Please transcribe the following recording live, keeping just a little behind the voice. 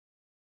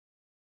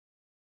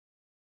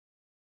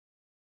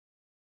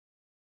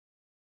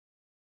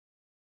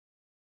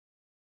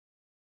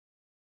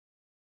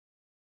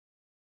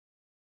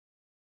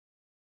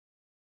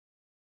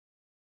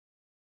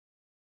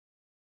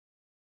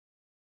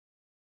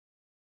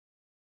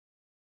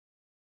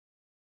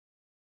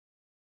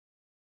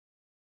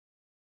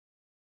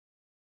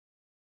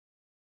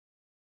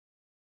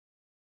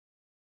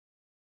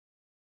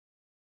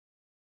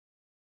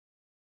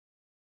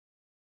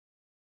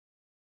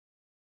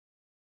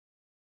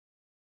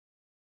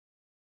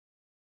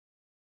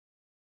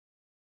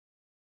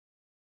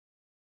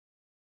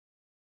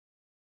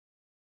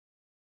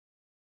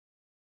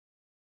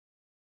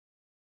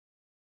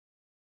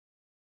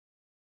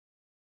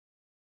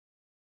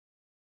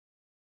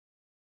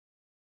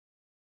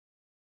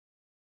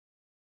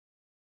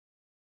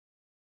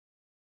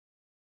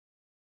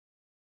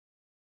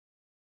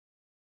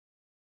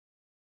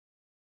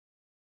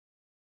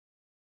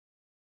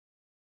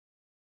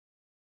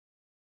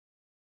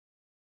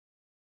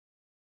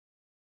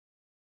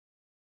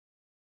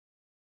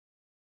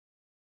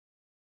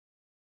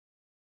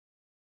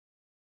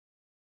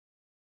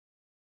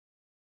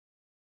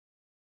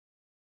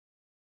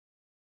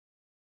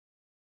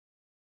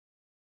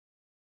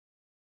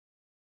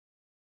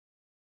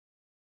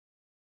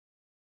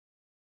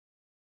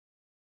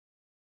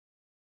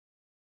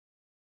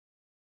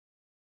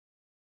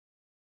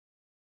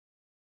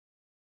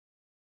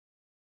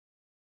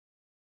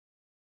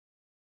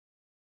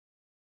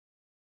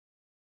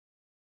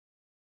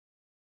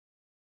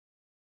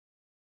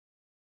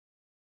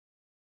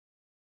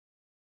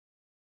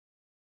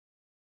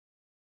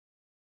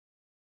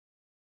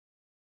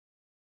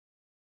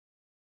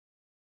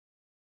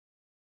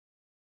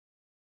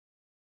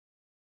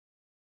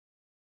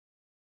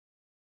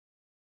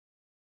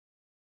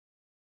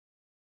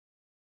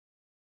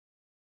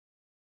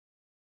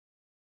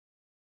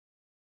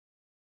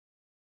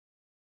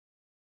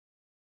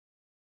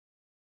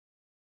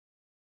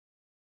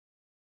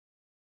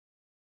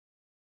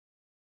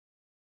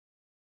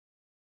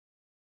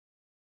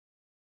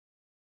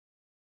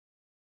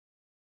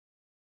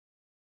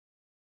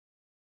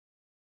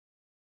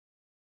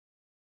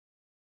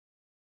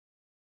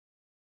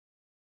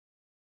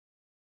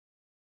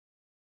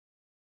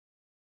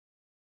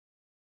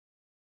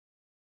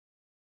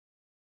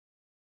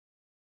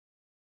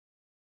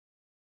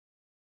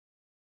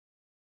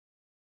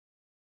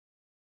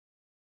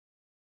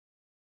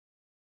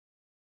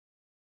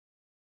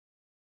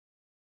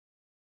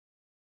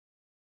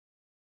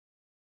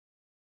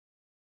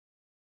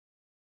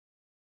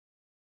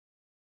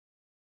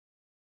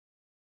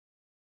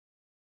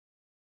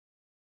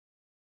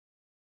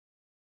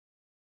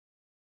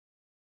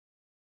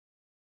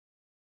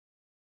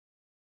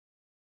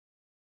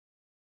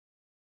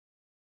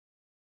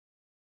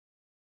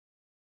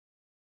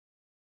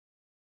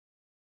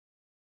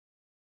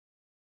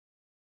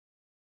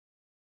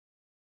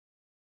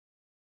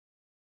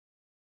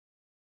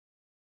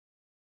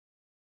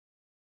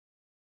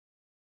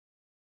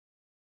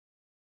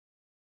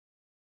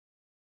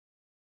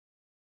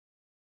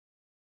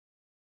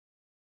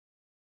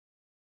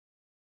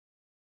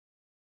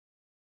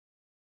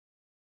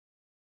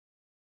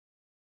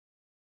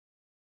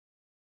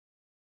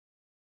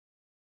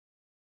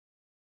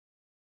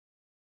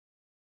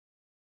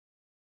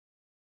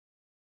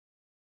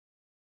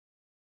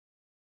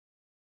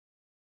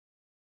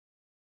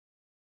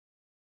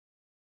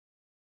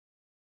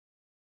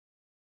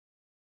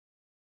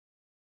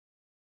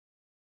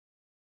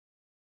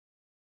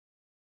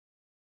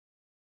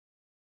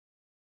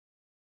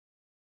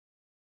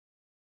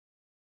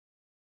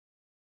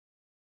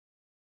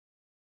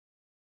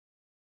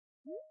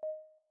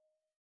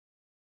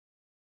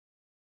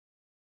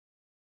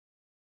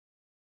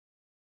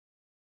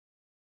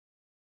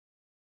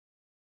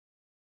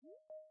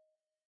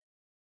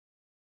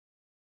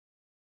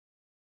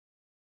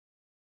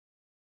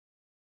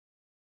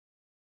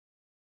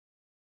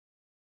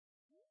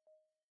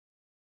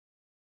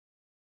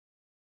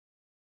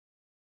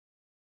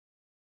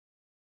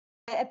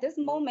At this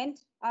moment,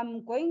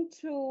 I'm going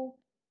to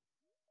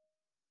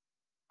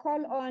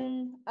call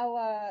on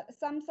our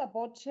SAMSA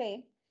board chair,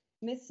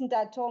 Ms.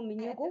 Ndato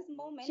Minyugu.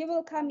 She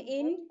will come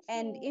in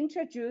and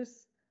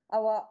introduce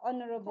our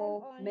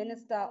Honorable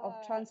Minister of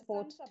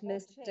Transport,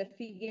 Mr.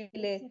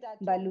 Fikile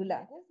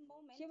Mbalula.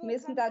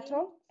 Ms.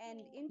 Ndato,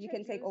 you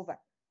can take over.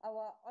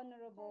 Our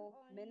Honorable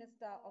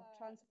Minister of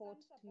Transport,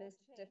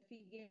 Mr.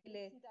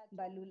 Fikile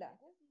Mbalula.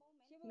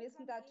 Ms.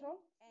 Ndato,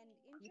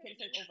 you can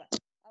take over.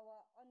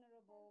 Our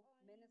Honorable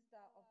Minister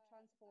of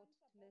Transport,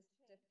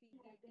 Mr.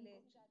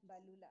 Fikile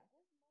Mbalula.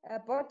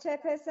 Board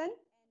Chairperson,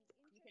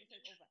 you can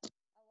take over.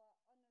 Our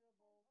Honorable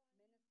Minister of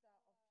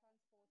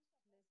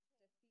Transport,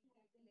 Mr.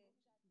 Fikile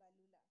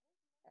Mbalula.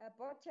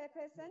 Board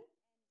Chairperson,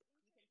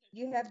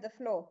 you have the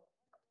floor.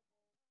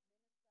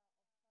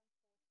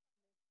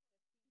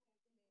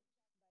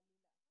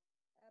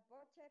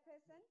 Board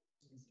Chairperson,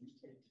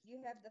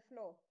 you have the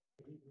floor.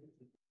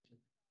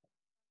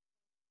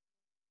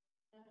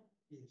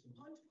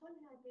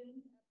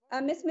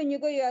 Ms.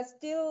 Minyugu, you are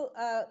still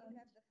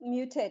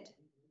muted.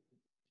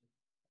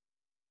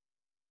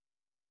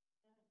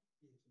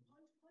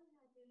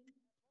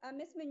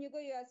 Ms. Minyugu,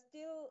 you are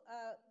still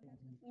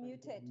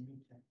muted.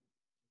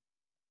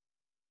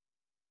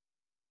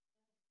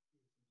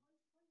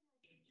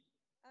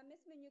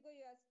 Ms. Minyugu,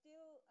 you are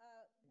still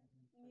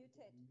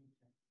muted.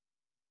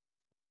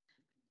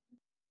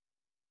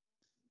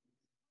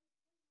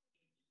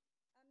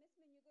 Ms.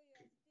 Minyugu, you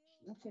are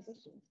still muted.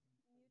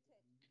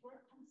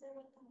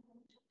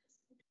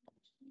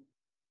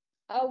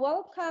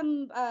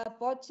 Welcome,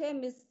 Board Chair,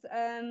 Ms.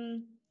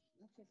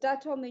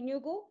 Ndato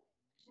Minyugu.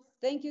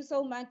 Thank you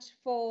so much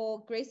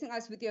for gracing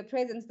us with your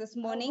presence this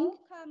morning.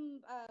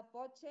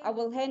 I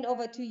will hand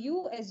over to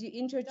you as you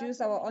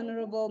introduce our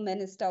Honorable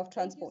Minister of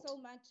Transport. Thank you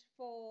so much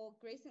for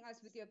gracing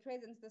us with your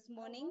presence this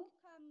morning.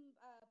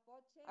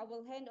 I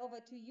will hand over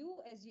to you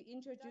as you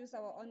introduce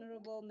our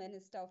Honorable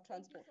Minister of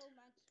Transport.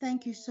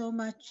 Thank you so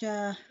much,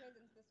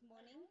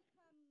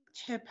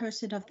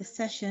 Chairperson of the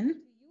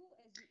session.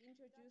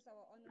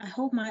 I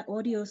hope my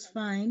audio is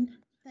fine.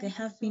 There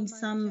have been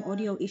some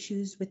audio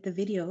issues with the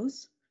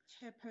videos.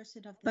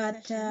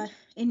 But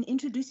in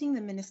introducing the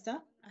Minister,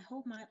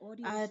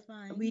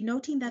 we're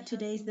noting that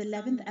today is the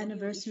 11th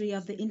anniversary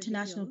of the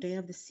International Day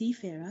of the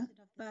Seafarer,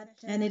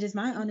 and it is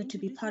my honor to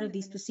be part of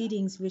these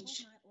proceedings,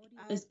 which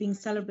is being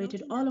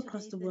celebrated all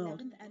across the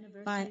world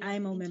by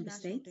IMO member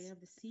states.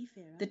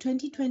 The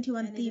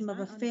 2021 theme of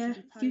a fair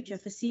future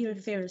for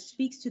seafarers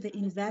speaks to the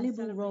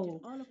invaluable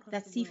role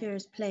that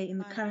seafarers play in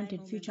the current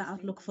and future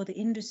outlook for the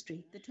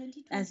industry,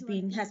 as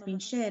has been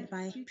shared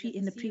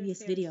in the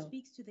previous video.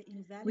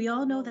 We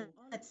all know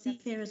that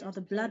seafarers are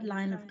the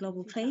bloodline of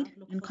global trade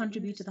and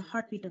contribute to the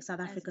heartbeat of South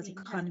Africa's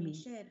economy.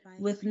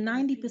 With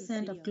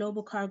 90% of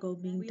global cargo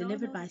being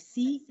delivered by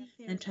sea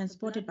and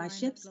transported by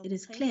ships, it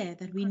is clear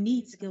that we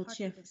need skilled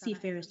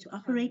seafarers to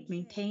operate,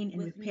 maintain,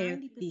 and repair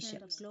these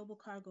ships.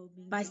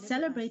 By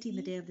celebrating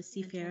the Day of the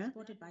Seafarer,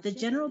 the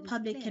general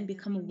public can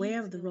become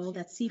aware of the role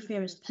that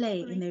seafarers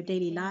play in their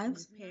daily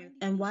lives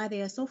and why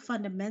they are so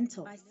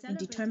fundamental in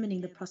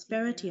determining the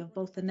prosperity of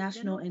both the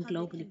national and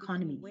global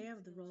economy.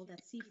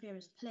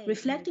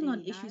 Reflecting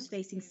on issues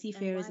facing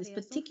seafarers is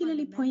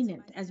particularly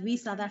poignant as we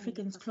South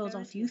Africans close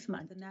off Youth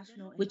Month,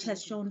 which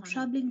has shown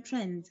troubling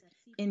trends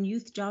in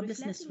youth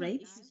joblessness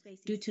rates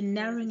due to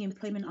narrowing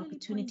employment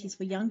opportunities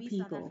for young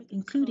people,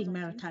 including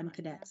maritime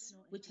cadets.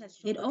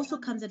 It also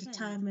comes at a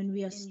time when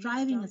we are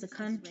striving as a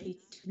country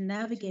to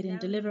navigate and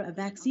deliver a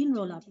vaccine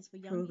rollout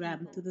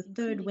program through the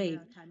third wave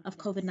of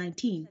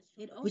COVID-19,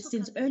 which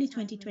since early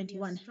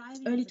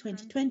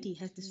 2020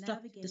 has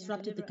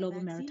disrupted the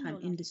global maritime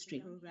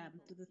industry.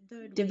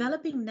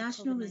 Developing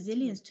national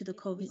resilience to the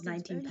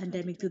COVID-19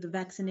 pandemic through the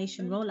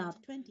vaccination rollout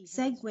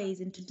segues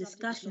into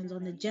discussions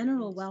on the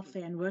general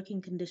welfare and working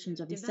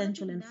conditions of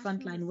essential and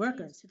frontline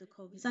workers,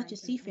 such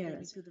as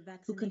seafarers,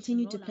 who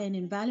continue to play an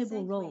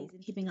invaluable role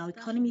keeping our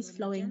economies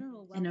flowing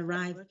and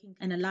alive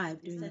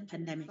during the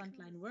pandemic.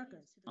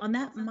 On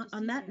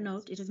that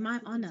note, it is my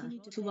honor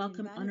to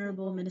welcome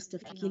Honorable Minister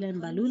Fikile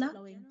Mbalula,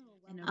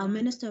 our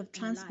Minister of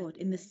Transport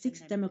in the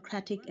 6th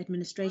Democratic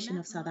Administration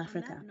of South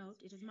Africa.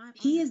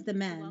 He is the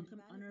man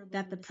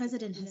that the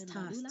President has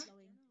tasked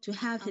to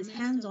have his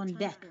hands on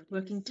deck,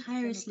 working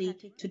tirelessly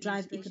to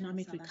drive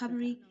economic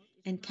recovery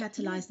and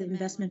catalyze the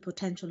investment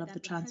potential of the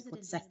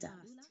transport sector.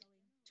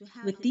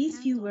 With these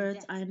few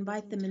words, I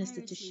invite the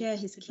Minister to share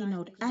his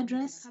keynote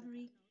address,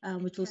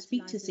 which will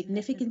speak to the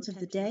significance of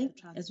the day,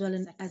 as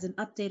well as an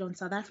update on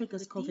South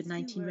Africa's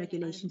COVID-19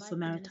 regulations for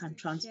maritime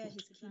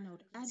transport.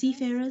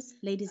 Seafarers,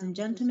 ladies and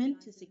gentlemen,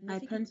 I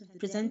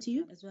present to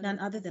you none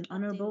other than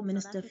Honorable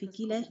Minister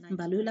Fikile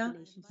Mbalula,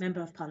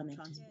 Member of Parliament.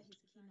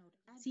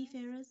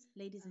 Seafarers,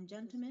 ladies and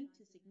gentlemen,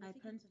 I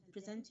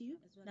present to you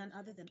none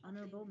other than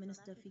Honorable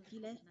Minister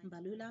Fikile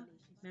Mbalula,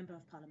 Member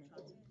of Parliament.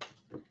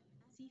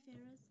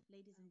 Seafarers,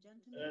 ladies and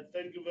gentlemen.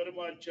 Thank you very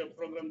much,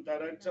 Program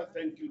Director.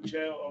 Thank you,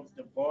 Chair of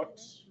the Board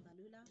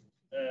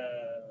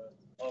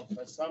of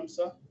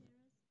SAMSA.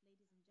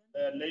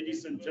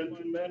 Ladies and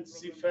gentlemen,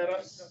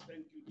 seafarers,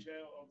 thank you,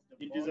 Chair of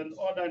It is an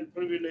honor and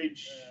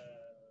privilege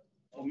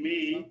for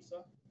me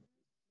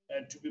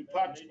to be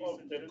part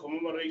of the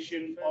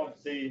commemoration of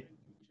the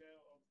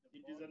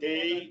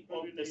Day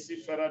of the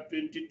Seafarer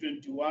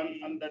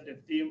 2021 under the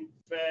theme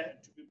Fair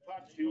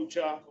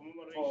Future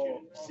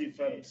for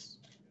Seafarers.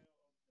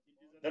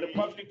 The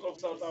Republic of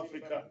South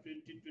Africa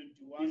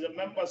is a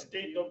member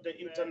state of the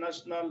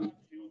International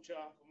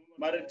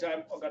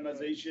Maritime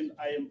Organization,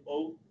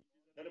 IMO,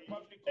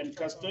 and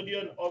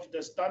custodian of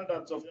the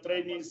Standards of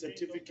Training,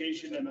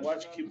 Certification, and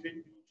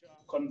Watchkeeping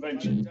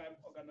Convention.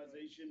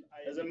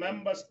 As a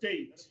member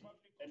state,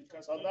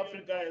 South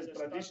Africa has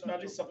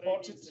traditionally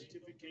supported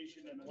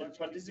and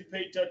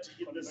participated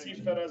in the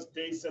Seafarers'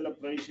 Day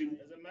celebration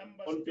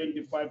on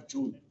 25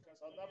 June.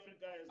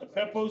 The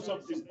purpose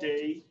of this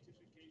day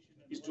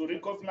is to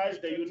recognize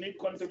the unique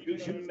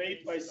contribution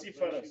made by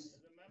seafarers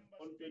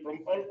from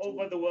all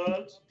over the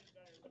world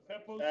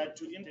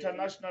to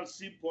international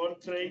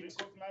seaborne trade,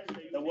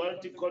 the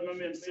world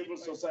economy, and civil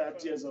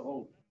society as a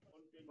whole.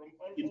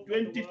 In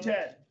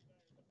 2010,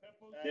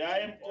 the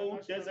IMO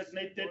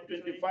designated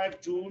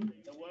 25 June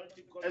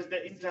as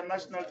the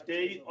International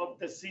Day of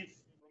the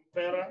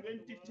Seafarer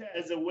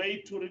as a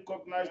way to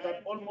recognize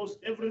that almost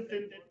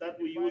everything that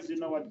we use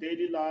in our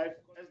daily life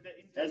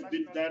has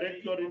been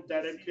directly or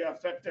indirectly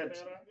affected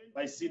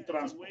by sea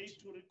transport.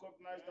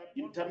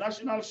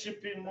 International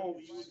shipping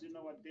moves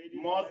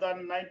more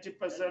than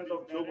 90%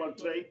 of global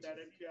trade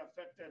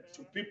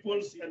to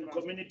peoples and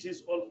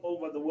communities all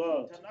over the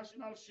world,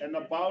 and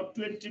about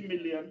 20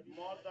 million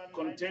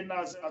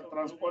containers are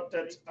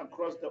transported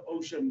across the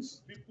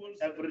oceans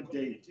every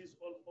day.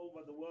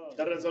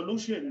 The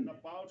resolution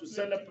to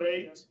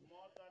celebrate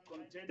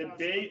the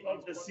Day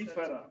of the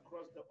Seafarer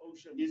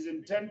is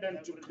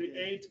intended to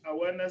create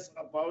awareness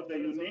about the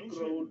unique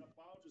role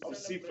of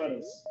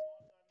seafarers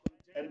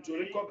and to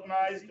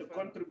recognize the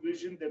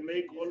contribution they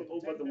make all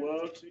over the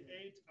world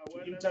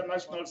to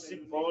international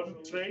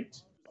seaborne trade,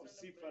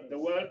 the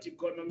world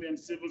economy, and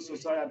civil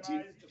society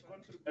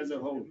as a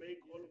whole.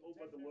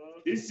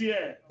 This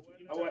year,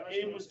 our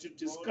aim is to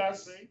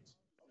discuss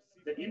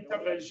the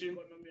intervention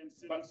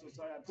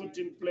put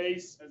in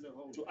place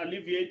to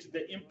alleviate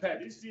the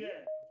impact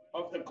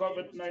of the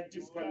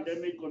COVID-19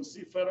 pandemic on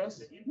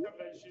seafarers.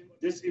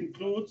 This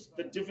includes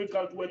the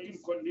difficult working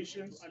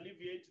conditions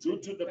due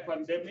to the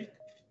pandemic,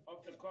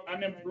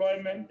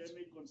 unemployment,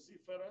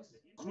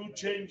 crew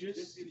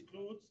changes,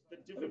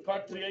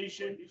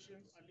 repatriation,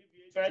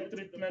 fair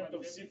treatment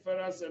of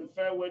seafarers, and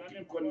fair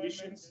working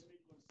conditions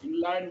in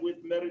line with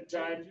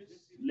Maritime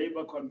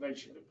Labor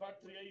Convention.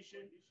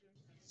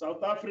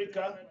 South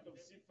Africa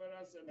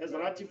has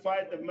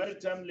ratified the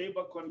Maritime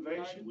Labor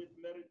Convention,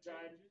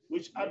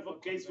 which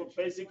advocates for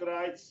basic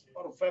rights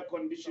or fair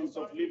conditions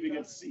of living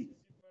at sea.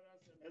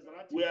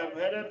 We have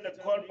heard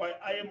the call by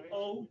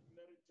IMO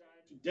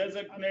to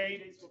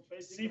designate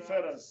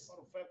seafarers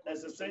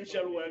as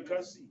essential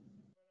workers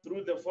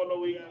through the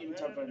following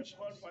interventions.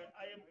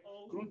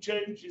 Crew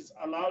change is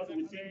allowed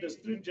within the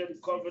stringent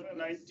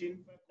COVID-19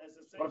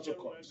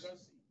 protocols.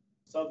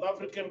 South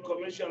African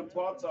commercial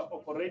ports are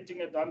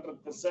operating at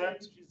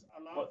 100%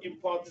 for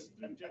imports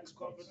and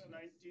exports.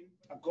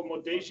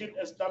 Accommodation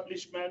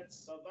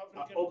establishments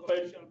are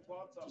open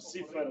to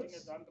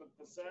seafarers.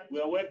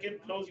 We are working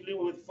closely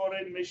with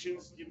foreign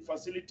missions in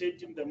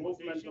facilitating the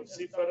movement of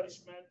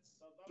seafarers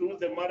through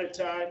the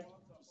Maritime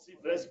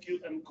Rescue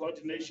and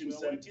Coordination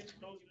Center.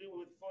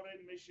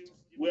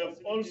 We have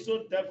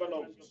also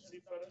developed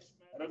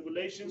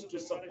regulations to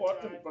support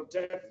and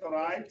protect the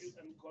rights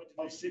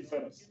of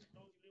seafarers.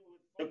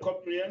 The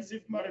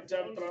Comprehensive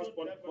Maritime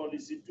Transport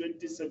Policy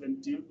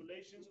 2017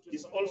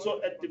 is also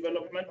a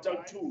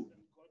developmental tool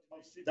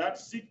that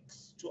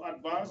seeks to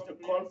advance the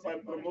call by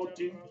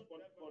promoting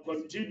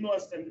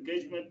continuous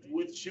engagement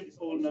with ship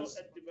owners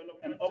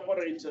and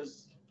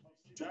operators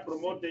to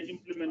promote the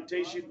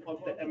implementation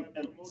of the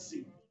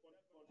MLC.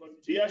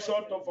 Be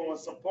assured of our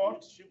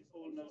support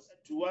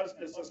towards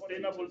the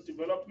sustainable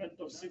development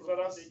of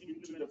seafarers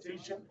into the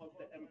future.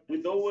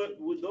 With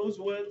those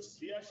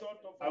words,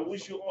 I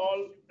wish you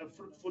all a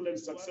fruitful and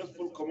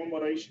successful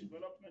commemoration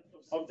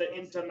of the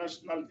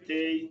International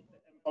Day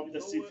of the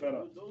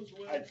Seafarer.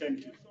 I thank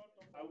you.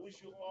 I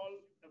wish you all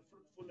a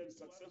fruitful and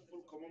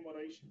successful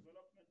commemoration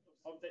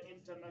of the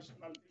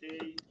International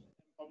Day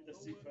of the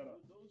Seafarer.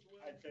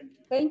 I thank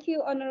you. Thank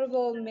you,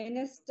 Honorable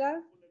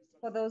Minister,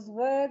 for those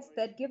words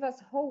that give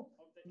us hope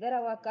that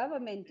our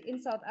government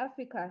in South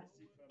Africa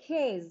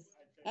cares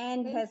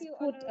and has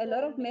put a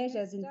lot of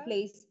measures in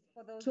place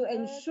to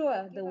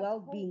ensure the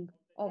well-being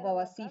of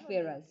our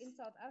seafarers.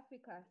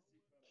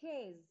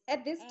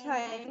 At this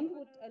time,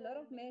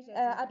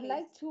 I'd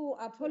like to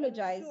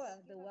apologize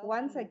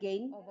once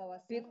again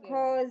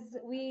because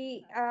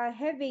we are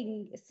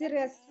having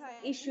serious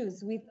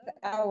issues with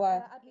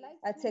our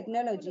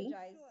technology.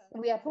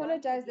 We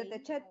apologize that the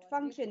chat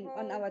function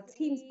on our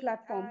Teams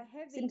platform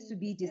seems to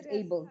be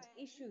disabled.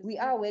 We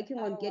are working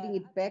on getting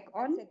it back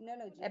on,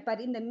 but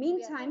in the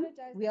meantime,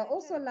 we are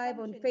also live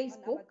on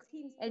Facebook,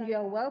 and you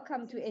are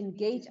welcome to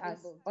engage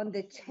us on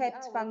the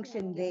chat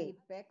function there.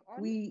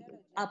 We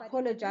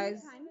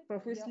apologize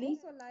profusely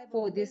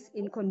for this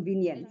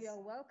inconvenience.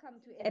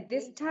 At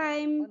this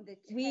time,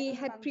 we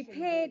had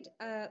prepared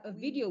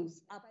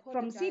videos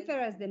from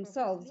seafarers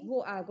themselves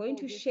who are going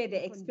to share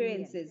their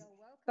experiences.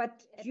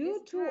 But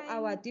due to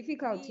our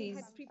difficulties,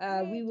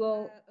 we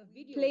will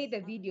play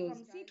the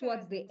videos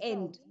towards the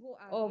end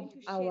of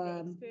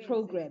our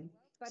program.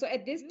 So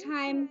at this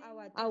time,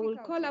 I will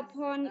call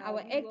upon our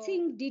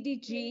acting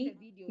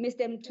DDG,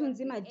 Mr.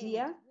 Mtunzi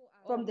Madia,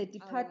 from the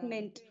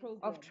Department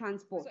of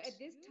Transport. So at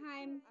this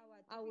time,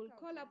 I will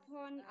call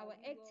upon our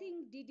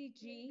acting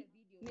DDG,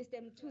 Mr.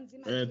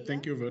 Mtunzi Madia.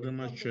 Thank you very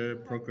much,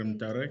 Program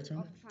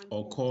Director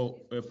or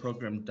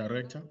Co-Program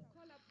Director.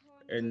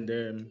 And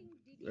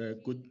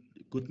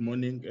good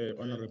morning,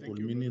 Honorable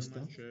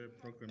Minister,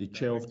 the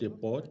Chair of the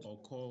Board,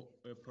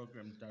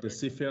 the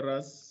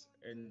seafarers,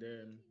 and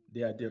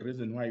they are the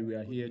reason why we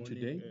are here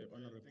today.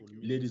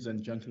 Ladies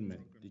and gentlemen,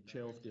 the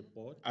Chair of the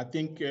Board. I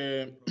think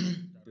the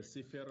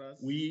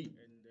seafarers, we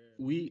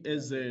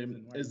as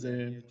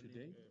a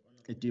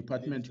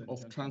Department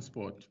of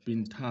Transport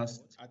been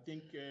tasked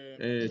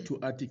to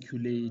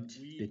articulate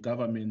the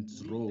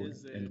government's role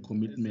and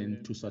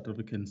commitment to South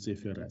African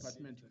seafarers.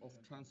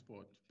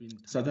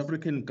 South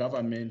African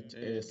government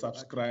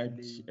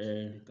subscribed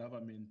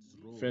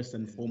first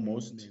and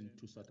foremost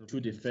to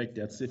the fact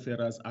that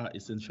seafarers are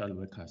essential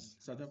workers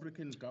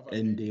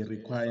and they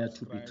require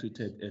to be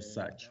treated as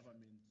such.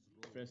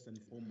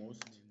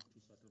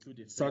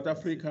 South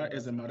Africa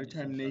as a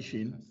maritime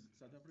nation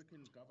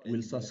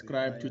will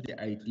subscribe to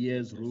the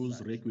ideas,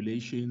 rules,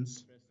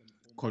 regulations,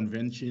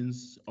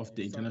 conventions of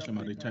the International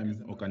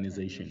Maritime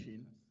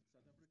Organization.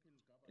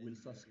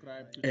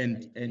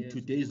 And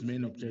today's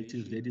main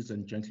objective, ladies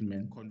and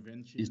gentlemen,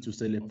 is to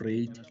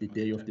celebrate the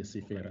Day of the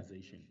Seafarer.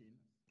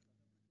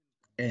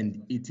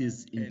 And it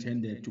is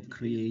intended to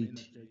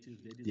create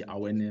the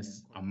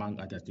awareness,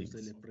 among other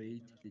things.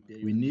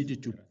 We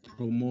need to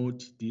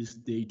promote this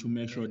day to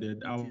make sure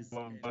that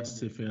our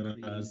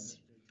seafarers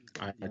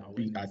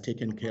are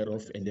taken care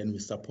of, and then we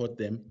support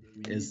them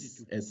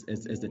as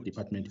the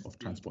Department of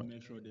Transport.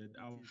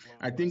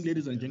 I think,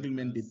 ladies and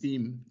gentlemen, the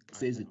theme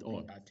says it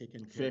all: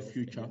 fair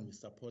future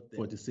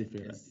for the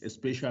seafarers,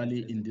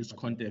 especially in this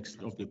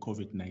context of the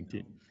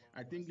COVID-19.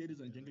 I think, ladies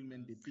and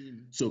gentlemen, the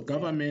theme. So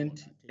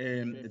government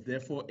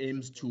therefore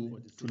aims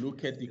to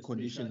look at the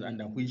conditions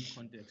under which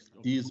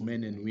these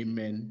men and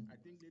women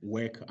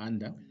work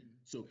under,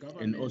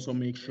 and also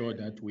make sure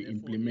that we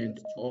implement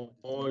all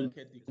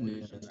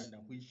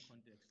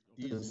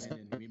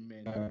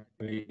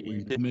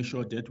make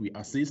sure that we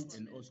assist,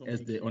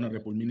 as the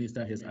Honorable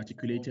Minister has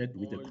articulated,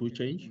 with the crew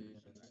change.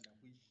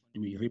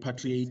 We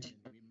repatriate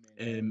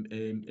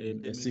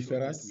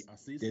seafarers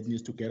that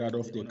needs to get out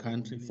of the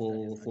country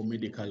for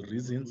medical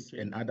reasons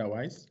and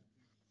otherwise.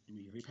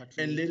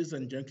 And ladies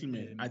and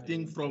gentlemen, I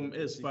think from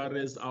as far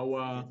as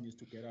our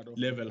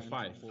level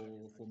 5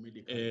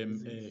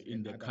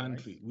 in the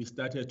country, we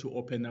started to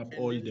open up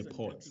all the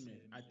ports.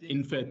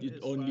 In fact, it's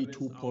only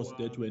 2 ports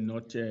that were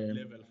not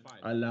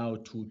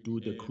allowed to do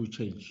the crew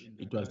change.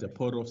 It was the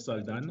port of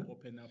Saldanha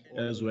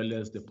as well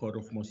as the port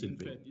of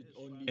Mosselbaai.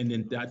 And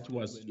then that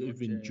was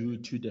even due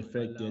to the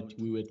fact that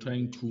we were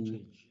trying to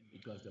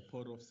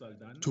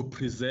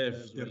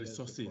preserve the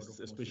resources,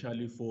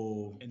 especially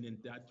for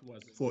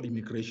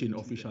immigration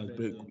officials.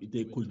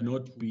 They could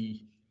not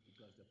be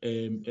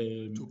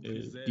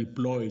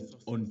deployed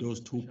on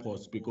those 2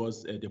 ports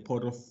because the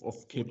port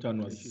of Cape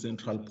Town was a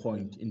central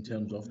point in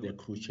terms of the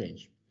crew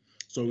change.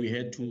 So we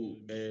had to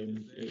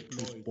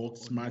work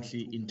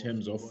smartly in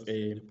terms of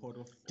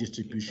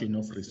distribution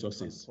of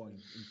resources.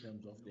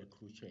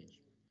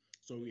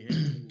 So we had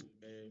to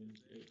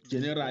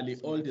generally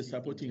all the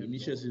supporting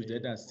initiatives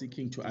that are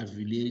seeking to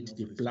alleviate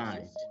the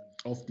plight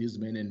of these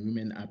men and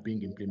women are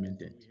being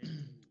implemented.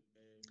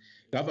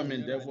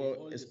 Government, therefore,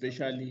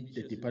 especially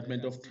the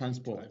Department of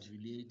Transport,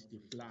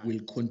 will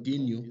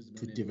continue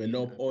to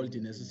develop all the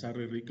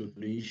necessary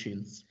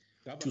regulations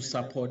to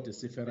support the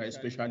seafarer,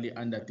 especially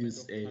under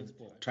these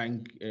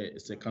trying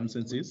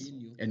circumstances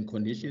and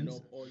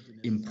conditions,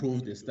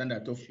 improve the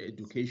standard of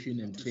education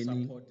and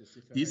training.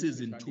 This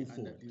is in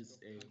twofold.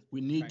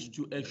 We need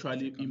to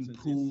actually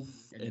improve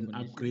and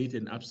upgrade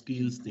and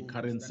upskill the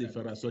current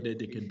seafarers so that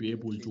they can be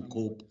able to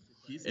cope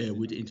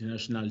with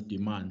international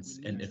demands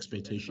and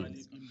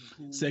expectations.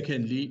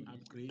 Secondly,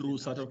 through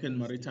South African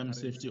Maritime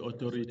Safety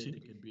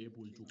Authority,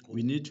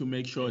 we need to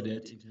make sure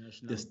that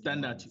the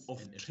standard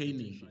of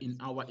training in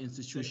our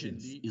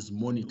institutions is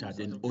monitored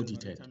and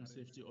audited,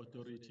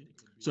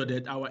 so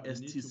that our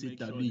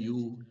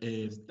STCW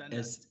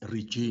as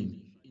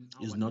regime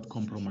is not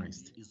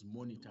compromised.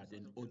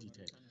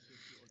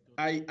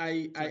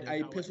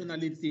 I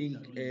personally think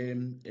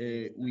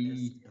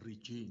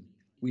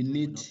we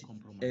need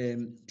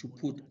to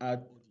put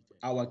out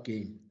our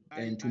game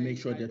and to make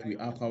sure that we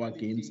up our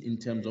games in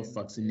terms of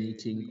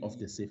vaccinating of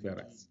the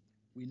seafarers.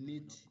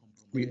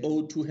 We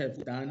ought to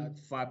have done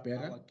far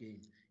better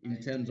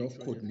in terms of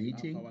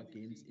coordinating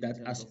that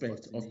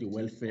aspect of the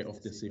welfare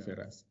of the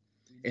seafarers.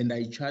 And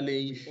I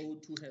challenge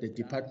the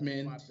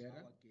department,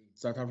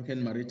 South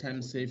African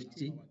Maritime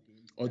Safety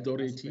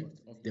Authority,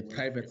 the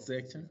private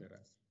sector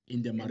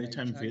in the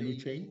maritime value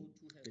chain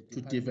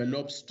to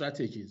develop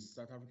strategies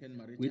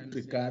with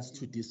regards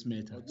to this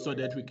matter so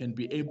that we can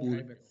be able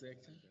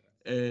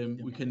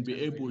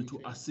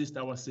to assist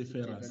our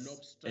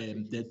seafarers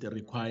that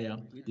require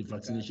the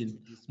vaccination.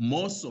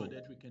 More so,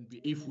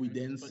 if we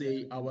then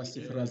say our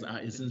seafarers are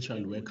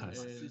essential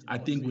workers, I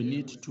think we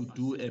need to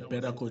do a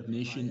better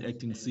coordination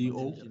acting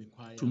CEO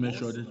to make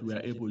sure that we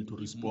are able to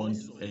respond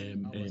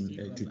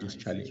to this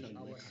challenge.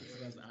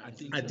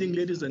 I think,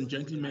 ladies and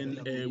gentlemen,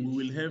 we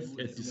will have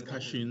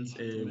discussions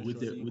with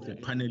the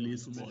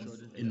panelists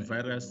in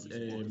various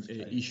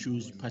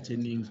issues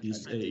pertaining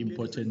this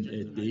important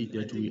day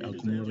that we are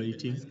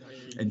commemorating,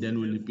 and then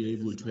we'll be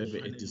able to have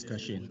a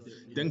discussion.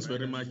 Thanks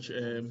very much,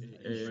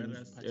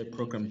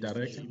 Program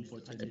Director.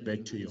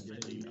 Back to you.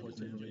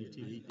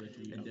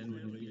 And then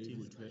we'll be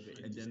able to have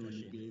a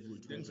discussion.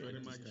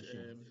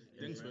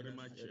 Thanks very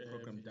much,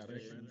 Program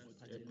Director.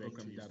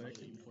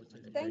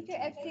 Thank you,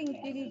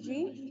 Acting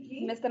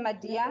DDG, Mr.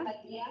 Madia.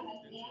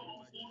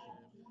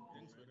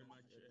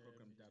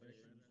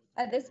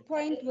 At this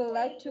point, we'd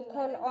like to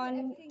call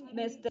on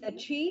Mr.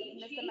 Chi.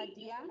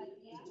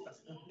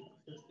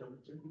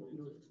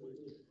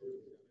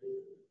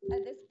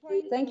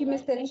 Thank you,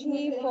 Mr.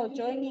 Chi, for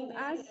joining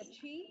us.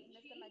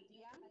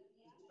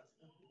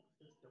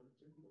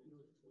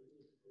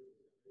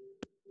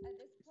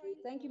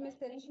 Thank you,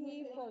 Mr.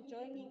 Chi, for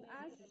joining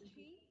us.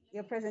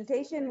 Your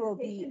presentation will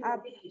be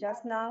up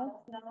just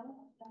now. Thank you,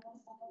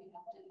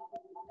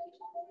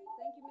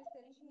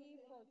 Mr. Chi,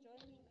 for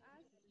joining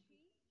us.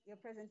 Your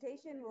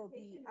presentation will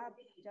be up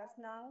just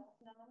now.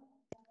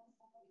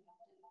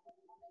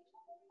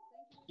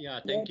 Yeah,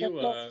 thank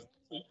you.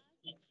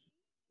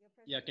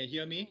 Yeah, can you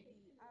hear me?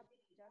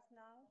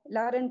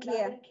 Loud and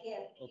clear.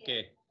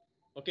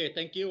 Okay,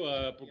 thank you,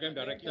 Program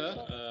Director.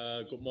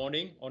 Good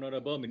morning,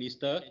 Honorable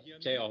Minister,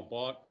 Chair of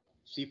Board,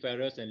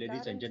 seafarers, and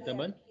ladies and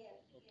gentlemen.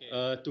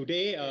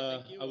 Today,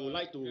 I would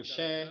like to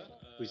share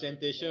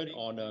presentation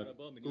on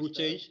crew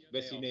change,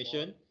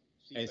 vaccination,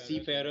 and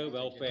seafarer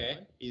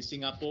welfare in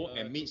Singapore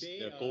amidst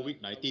the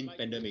COVID-19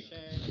 pandemic.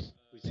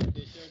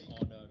 Presentation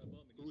on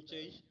crew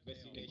change,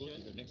 vaccination, go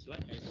to the next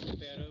slide, and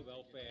seafarer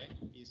welfare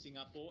in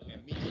Singapore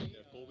amidst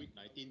the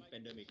COVID-19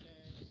 pandemic.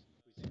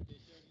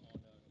 Presentation on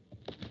crew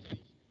change,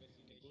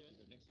 vaccination, go to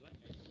the next slide,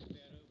 and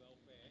seafarer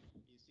welfare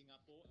in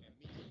Singapore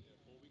amidst the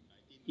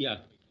COVID-19 pandemic.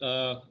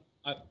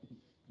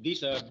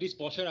 This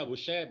portion I will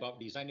share about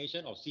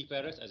designation of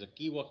seafarers as a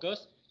key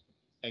workers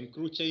and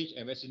crew change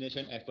and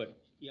vaccination effort.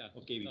 Yeah,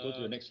 okay, we go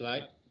to the next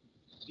slide.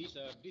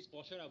 This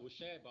portion I will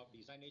share about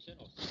designation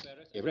of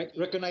seafarers.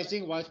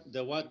 Recognizing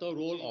the vital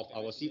role of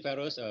our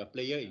seafarers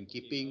player in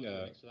keeping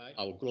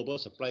our global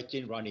supply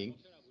chain running,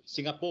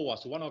 Singapore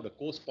was one of the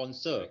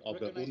co-sponsors of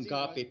the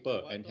UNGA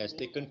paper and has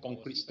taken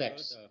concrete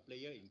steps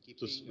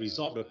to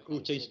resolve the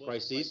crew change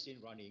crisis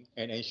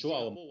and ensure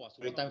our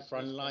maritime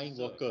frontline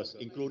workers,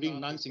 including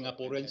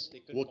non-Singaporeans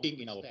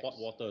working in our port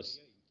waters,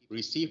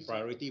 receive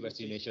priority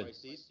vaccination.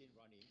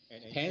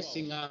 Hence,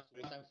 Singapore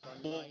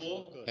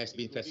has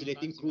been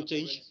facilitating crew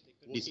change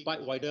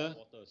despite wider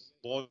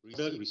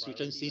border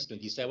restrictions since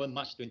 27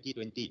 March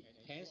 2020.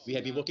 We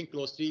have been working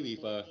closely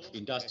with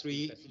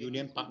industry,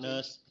 union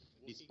partners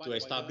to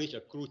establish a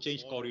crew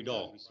change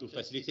corridor to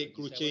facilitate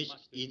crew change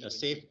in a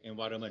safe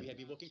environment.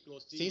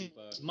 Since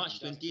March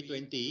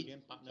 2020,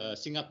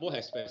 Singapore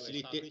has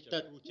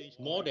facilitated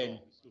more than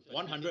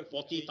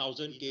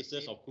 140,000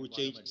 cases of crew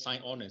change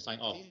sign on and sign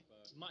off,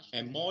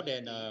 and more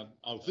than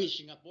of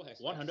which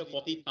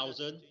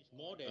 140,000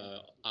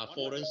 are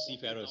foreign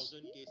seafarers.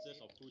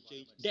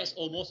 That's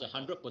almost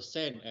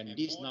 100%, and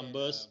these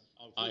numbers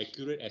are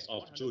accurate as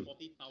of June.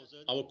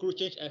 Our crew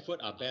change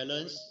efforts are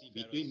balanced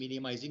between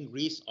minimizing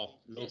risk of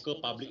local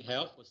public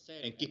health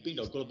and keeping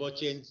the global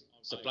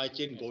supply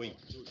chain going.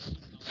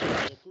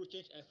 Our crew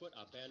change efforts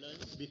are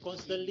balanced. We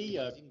constantly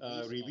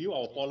review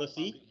our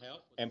policy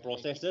and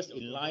processes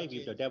in line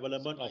with the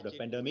development of the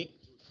pandemic.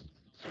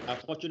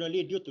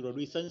 Unfortunately, due to the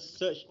recent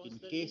surge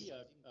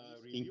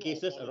in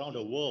cases around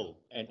the world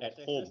and at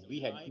home, we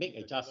had made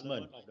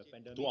adjustment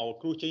to our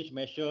crew change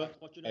measure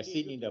as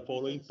seen in the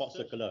following port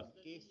circular.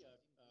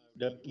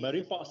 The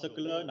Marine Port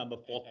Circular number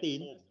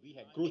 14,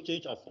 crew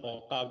change of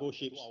cargo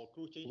ships,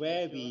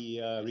 where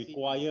we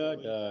require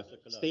the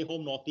stay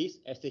home notice,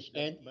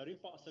 SHN,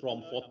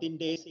 from 14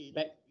 days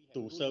back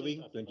to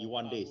serving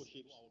 21 days.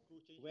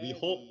 We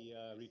hope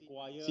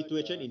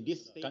situation in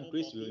these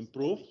countries will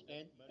improve,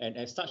 and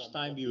at such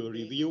time we will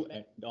review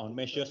on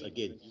measures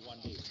again. We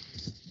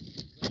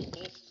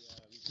hope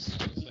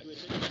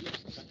situation in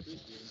these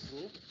countries will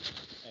improve,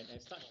 and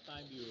at such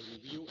time we will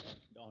review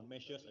on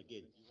measures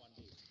again.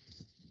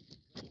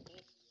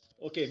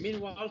 Okay,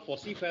 meanwhile, for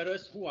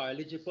seafarers who are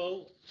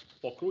eligible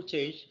for crew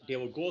change, they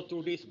will go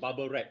through this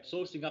bubble wrap.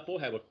 So Singapore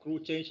have a crew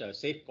change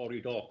safe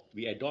corridor.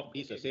 We adopt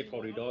this safe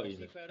corridor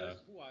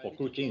for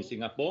crew change in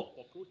Singapore.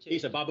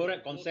 It's a bubble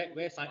wrap concept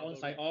where sign-on,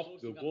 sign-off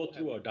will go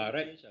through a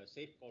direct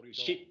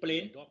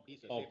ship-plane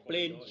or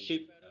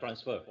plane-ship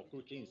transfer.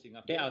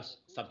 They are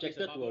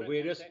subjected to a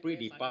various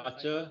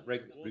pre-departure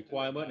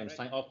requirement and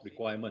sign-off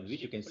requirement,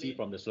 which you can see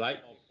from the slide.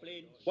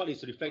 What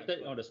is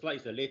reflected on the slide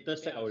is the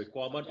latest set of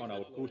requirement on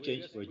our crew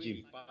change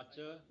regime.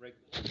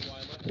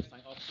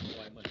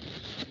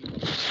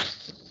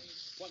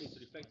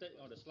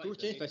 Crew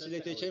change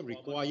facilitation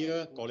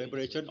require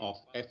collaboration of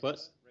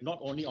efforts, not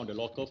only on the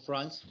local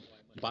fronts,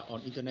 but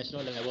on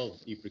international level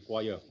if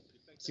required.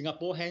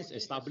 Singapore hence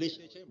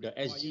established the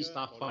SG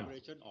Staff Fund,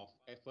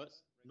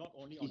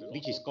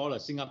 which is called a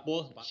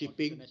Singapore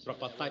Shipping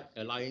Tripartite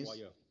Alliance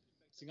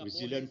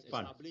Resilient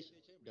Fund.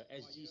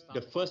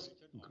 The first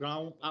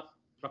ground-up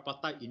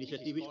tripartite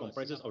initiative, which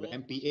comprises of the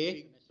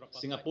MPA,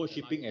 Singapore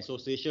Shipping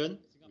Association,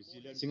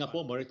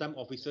 Singapore Maritime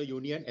Officer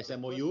Union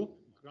 (SMOU),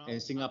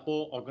 and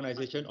Singapore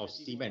Organization of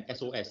Seamen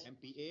 (SOS).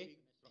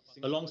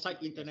 Alongside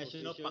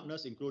international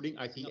partners including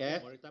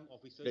ITF,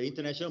 the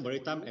International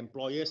Maritime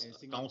Employers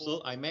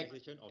Council (IMEC),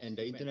 and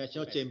the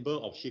International Chamber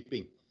of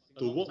Shipping,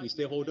 to work with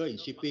stakeholders in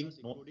shipping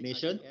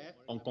nation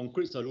on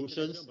concrete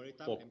solutions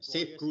for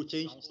safe crew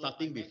change,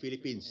 starting with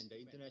Philippines.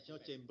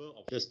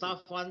 The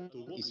Staff Fund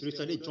is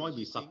recently joined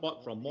with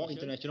support from more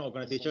international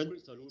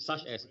organizations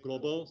such as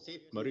Global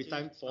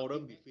Maritime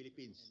Forum,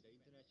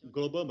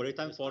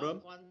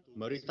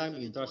 Maritime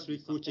Industry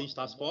Crew Change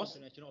Task Force,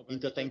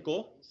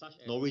 Intertanko,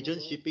 Norwegian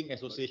Shipping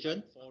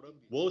Association,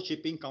 World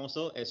Shipping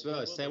Council, as well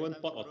as 7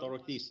 port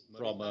authorities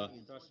from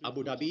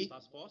Abu Dhabi,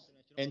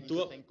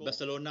 Antwerp,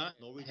 Barcelona,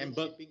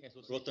 Hamburg,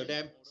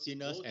 Rotterdam,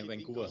 Sines, and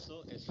Vancouver.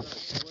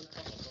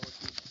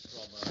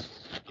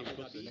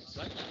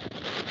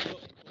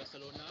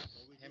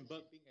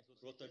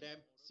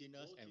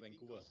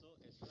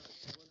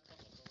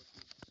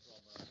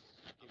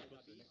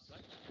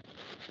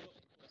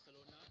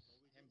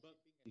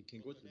 You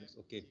can go to the next.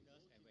 Okay.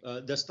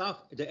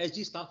 The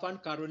SG Staff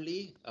Fund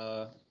currently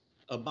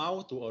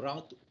amount to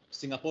around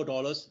Singapore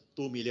dollars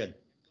 2 million.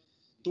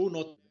 Two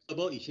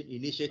notable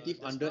initiatives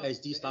under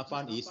SG Staff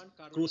Fund is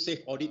Crew Safe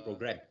Audit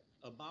Program,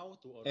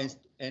 and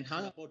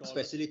enhance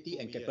facility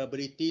and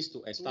capabilities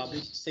to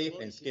establish safe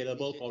and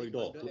scalable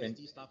corridor to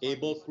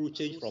enable crew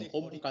change from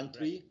home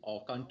country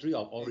or country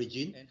of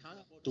origin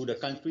to the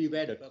country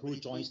where the crew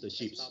joins the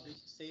ships.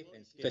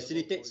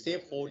 Facilitate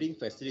safe holding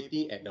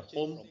facility at the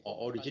home or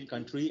origin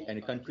country and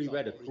the country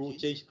where the crew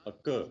change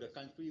occur,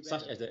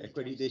 such as the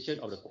accreditation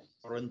of the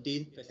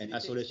quarantine and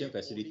isolation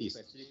facilities,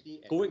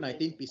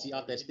 COVID-19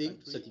 PCR testing,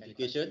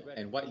 certification,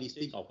 and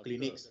whitelisting of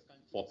clinics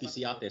for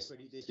PCR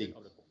testing.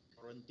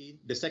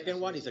 The second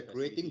one is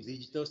creating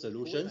digital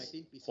solutions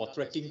for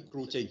tracking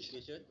crew change.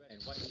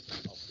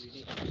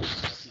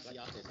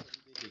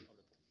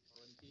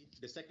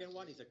 The second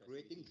one is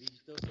creating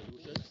digital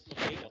solutions.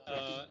 Okay,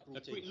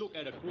 a quick look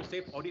at the Crew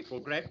Safe Audit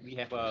Program. We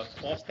have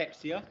 4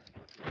 steps here.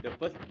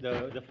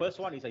 The first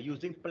one is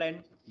using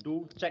plan,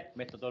 do, check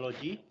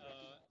methodology.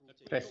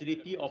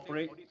 Facility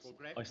operate,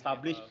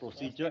 establish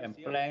procedure and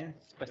plan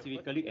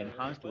specifically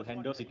enhanced to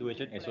handle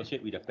situation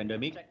associated with the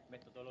pandemic.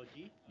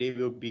 They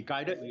will be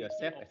guided with a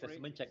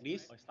self-assessment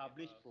checklist,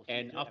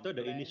 and after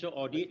the initial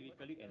audit,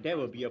 there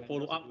will be a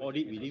follow-up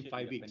audit within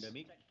 5 weeks.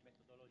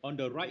 On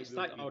the right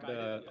side of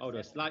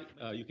the slide,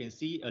 you can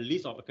see a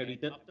list of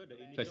accredited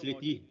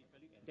facility,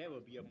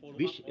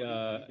 which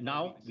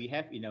now we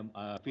have in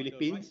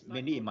Philippines,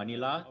 mainly in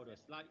Manila,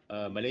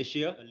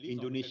 Malaysia,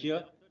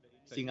 Indonesia,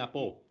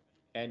 Singapore.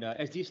 And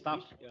SG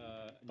Staff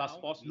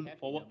Task Force look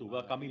forward to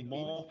welcoming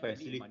more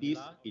facilities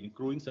in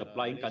crewing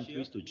supplying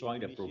countries to join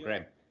the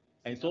program.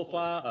 And so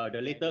far, the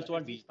latest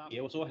one, we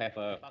also have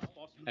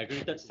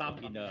accredited some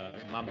in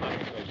Myanmar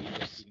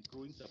in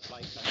crewing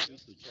supplying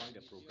countries to join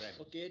the program.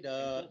 Okay,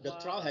 the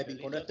trial has been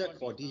conducted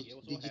for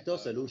digital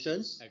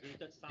solutions.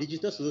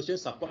 Digital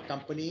solutions support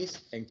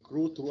companies and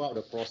crew throughout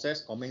the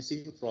process,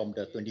 commencing from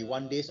the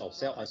 21 days of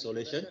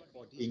self-isolation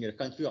in the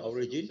country of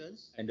origin,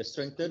 and to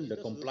strengthen the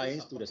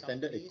compliance to the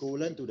standard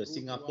equivalent to the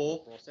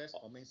Singapore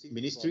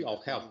Ministry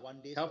of Health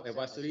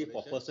Advisory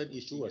for person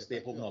issue a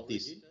stay-home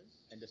notice.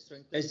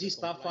 SG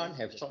Staff Fund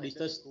have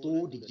shortlisted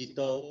 2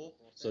 digital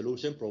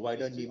solution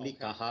providers, namely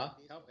Kaha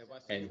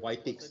and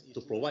YTIX, to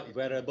provide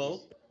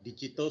wearable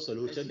digital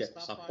solutions that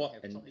support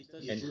and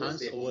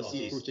enhance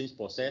overseas crew change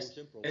process,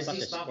 such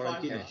as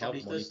quarantine and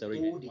health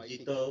monitoring.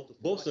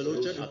 Both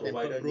solutions are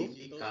tamper-proof,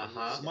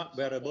 smart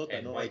wearable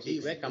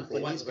technology, where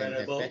companies can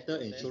have better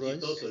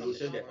insurance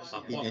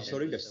in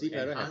ensuring the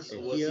seafarer has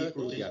adhered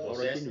to their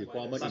quarantine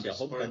requirement in their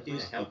home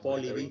countries before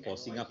leaving for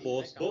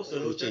Singapore's crew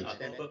change.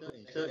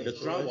 The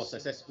trial was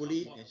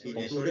successfully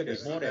concluded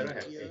with more than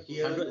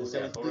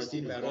 170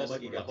 seafarers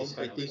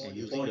participating and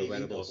using the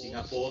wearable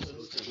Singapore's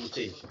crew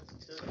change.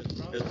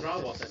 The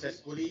trial was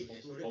successfully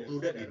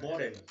concluded with more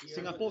than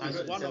Singapore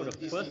is one of the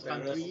first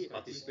countries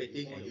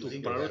participating and to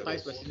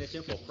prioritize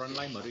vaccination for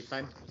frontline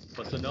maritime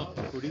personnel,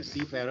 including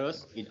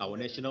seafarers, in our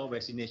national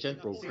vaccination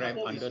program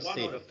under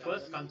SAFE,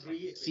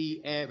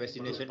 Sea Air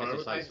Vaccination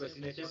Exercise.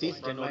 Since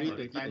January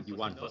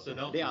 2021,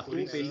 there are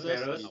two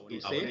phases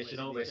to SAFE.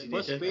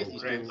 First phase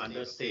is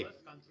under SAFE.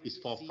 Is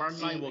for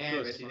frontline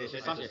workers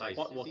such as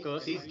port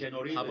workers,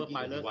 harbour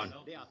pilots,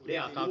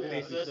 cargo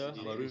officers,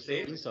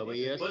 marine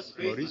surveyors,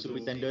 marine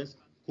superintendents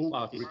who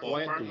are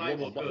required to work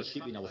on board the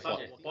ship in our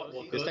port.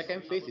 The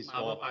second phase is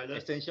for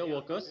essential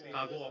workers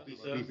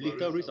with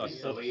little risk of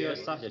exposure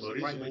such as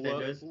prime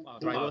mover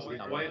drivers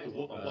in our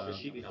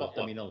port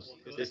terminals.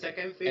 As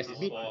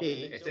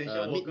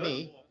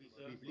mid-May,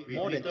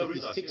 more than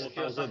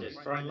 36,000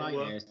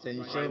 frontline and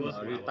essential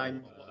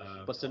maritime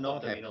personnel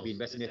have been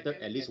vaccinated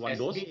at least one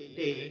dose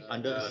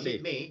under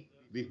SAFE,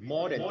 with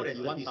more than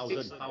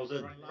 31,000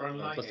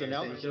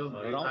 personnel,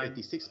 around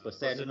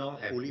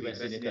 86% fully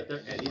vaccinated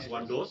at least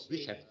one dose,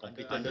 which have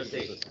completed the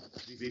doses.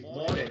 With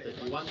more than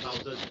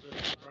 31,000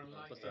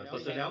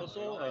 personnel,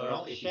 also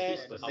around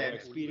 86% our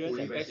experience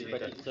and best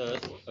practices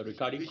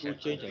regarding crew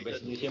change and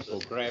vaccination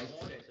program.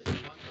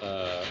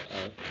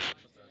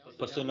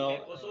 Personnel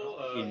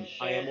in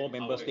IMO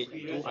member state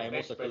through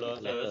IMO circular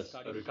letters.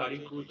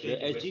 The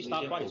SG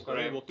staff is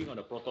currently working on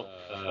a protocol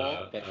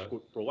that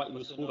could provide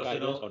useful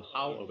guidance on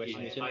how a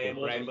vaccination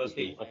program could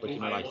be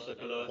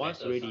operationalized.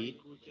 Once ready,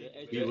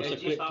 we will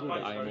circulate through the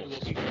IMO.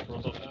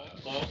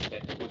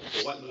 That could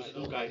provide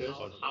useful guidance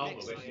on how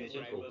a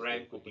vaccination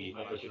program could be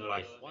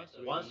operationalized.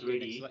 Once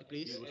ready,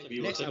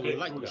 next I would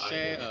like to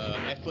share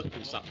an effort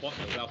to support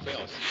the welfare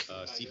of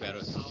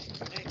seafarers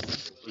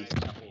in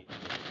Singapore.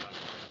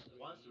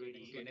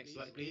 Okay, next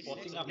slide, please. For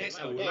Singapore, next,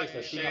 I would like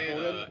to share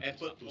an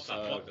effort to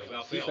support the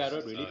welfare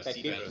of relief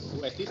package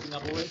to assist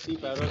Singaporean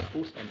seafarers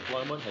whose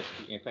employment has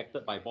been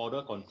affected by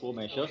border control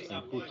measures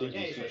and crew change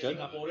restrictions.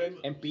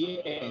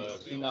 MPA and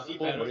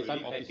Singapore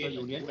Maritime Officer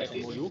Union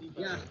 (SMOU)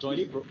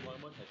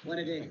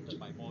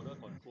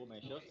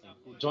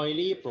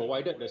 jointly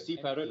provided the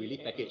seafarer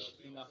relief package.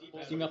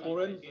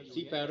 Singaporean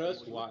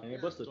seafarers who are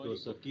unable to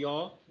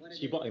secure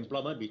seaboard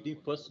employment between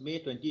 1st May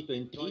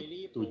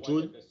 2020 to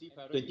June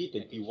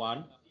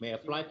 2021 may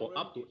apply for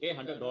up to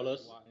 $800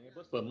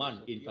 per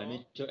month in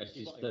financial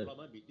assistance.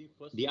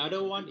 The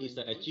other one is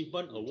the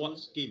Achievement Award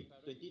Scheme,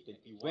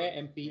 where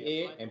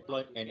MPA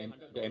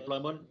the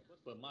Employment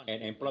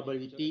and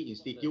Employability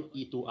Institute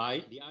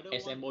 (E2I),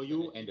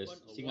 SMOU, and the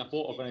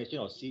Singapore Organization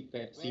of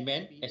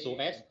Seamen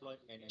 (SOS)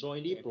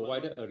 jointly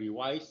provided a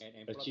revised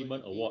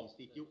Achievement Award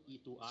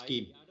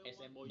scheme.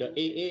 The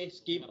AA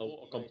scheme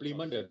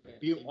complement the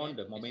build on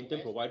the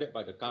momentum provided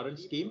by the current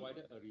scheme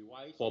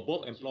for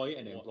both employer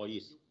and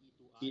employees.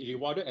 It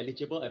rewarded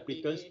eligible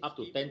applicants up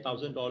to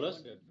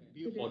 $10,000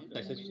 for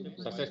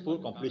successful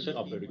completion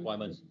of the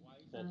requirements.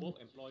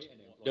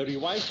 The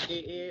revised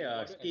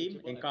AA scheme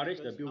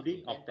encouraged the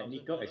building of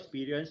technical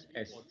experience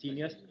as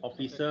senior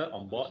officer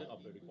on board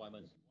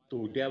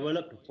to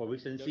develop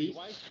proficiencies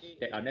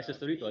that are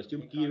necessary to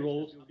assume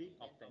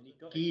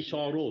key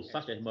shore roles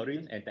such as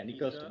marine and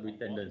technical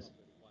superintendents.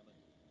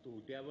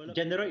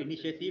 General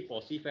initiative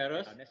for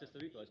seafarers,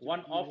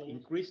 one-off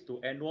increase to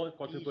annual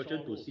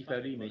contribution to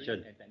seafaring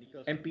mission.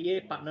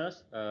 MPA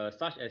partners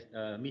such as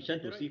Mission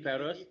to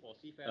Seafarers,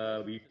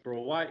 we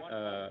provide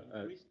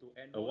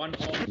a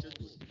one-off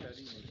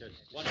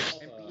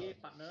MPA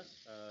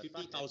partners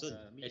 50,000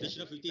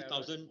 additional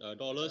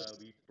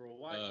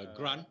 $50,000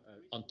 grant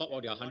on top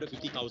of their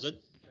 150,000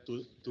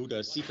 to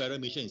the seafarer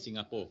mission in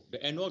Singapore.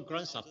 The annual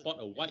grant support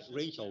a wide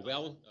range of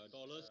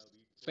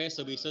welfare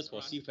services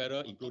for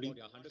seafarers, including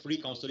free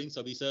counseling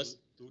services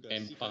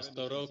and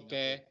pastoral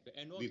care,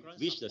 with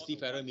which the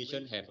seafarer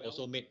mission have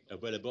also made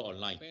available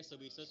online.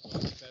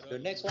 The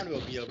next one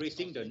will be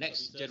raising the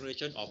next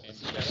generation of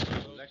seafarers. I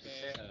would like to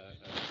share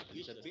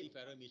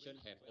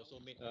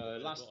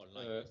last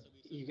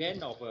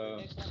event of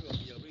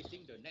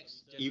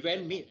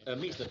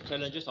amidst the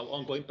challenges of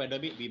ongoing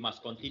pandemic, we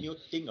must continue to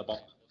think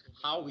about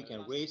how we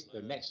can raise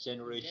the next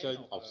generation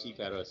of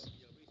seafarers.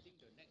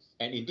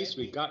 And in this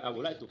regard, I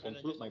would like to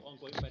conclude my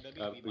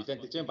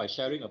presentation by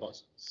sharing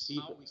about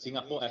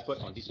Singapore effort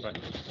on this front.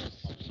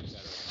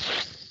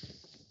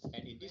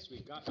 And in this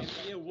regard,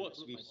 MPA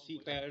works with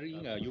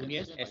seafaring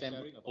unions,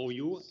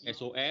 SMOU,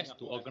 SOS,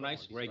 to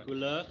organize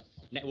regular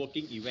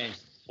networking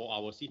events for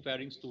our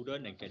seafaring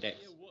students and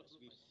cadets.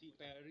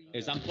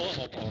 Example of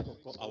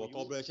our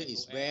collaboration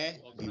is where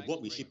we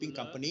work with shipping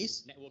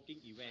companies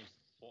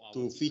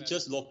to feature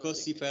local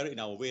seafarers in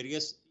our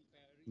various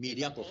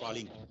media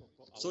profiling,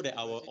 so that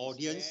our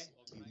audience,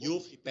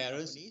 youth,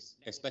 parents,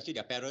 especially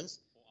their parents,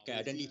 can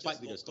identify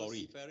with the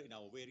story.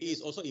 It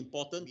is also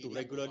important to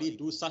regularly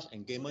do such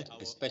engagement,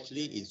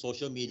 especially in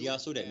social media,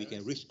 so that we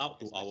can reach out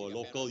to our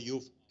local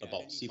youth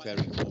about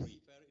seafaring.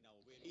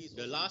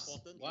 The last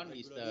one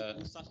is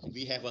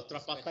we have a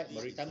tripartite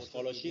maritime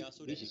scholarship,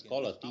 which is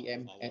called a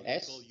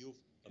TMNS.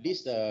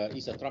 This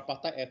is a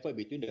tripartite effort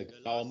between the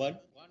government,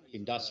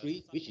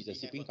 industry, which is a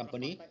shipping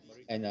company,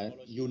 and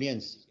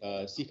unions,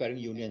 seafaring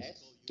unions.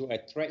 to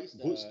attract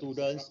good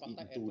students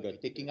into the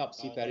taking up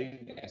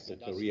seafaring as a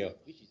career.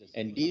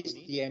 And this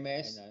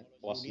TMS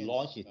was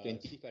launched in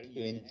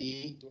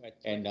 2020,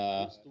 and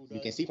you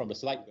can see from the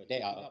slide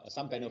there are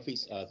some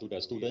benefits to the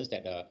students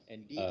that are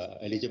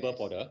eligible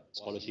for the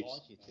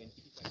scholarships.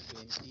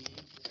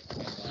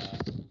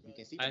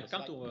 I've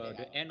come to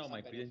the end of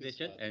my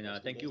presentation,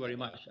 and thank you very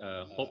much.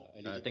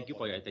 Thank you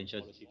for your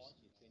attention.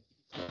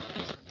 I've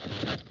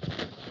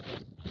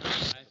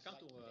come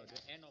to the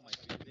end of my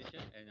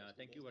presentation, and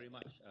thank you very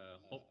much.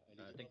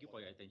 Thank you for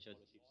your attention.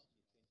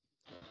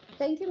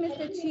 Thank you,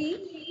 Mr. Chi,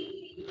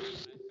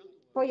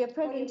 for your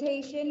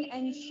presentation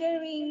and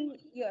sharing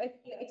your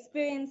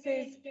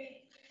experiences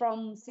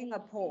from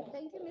Singapore.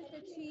 Thank you,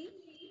 Mr. Chi.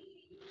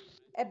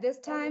 At this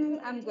time,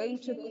 I'm going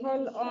to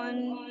call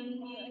on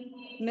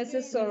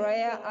Mrs.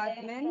 Soraya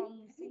Atman from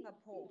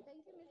Singapore,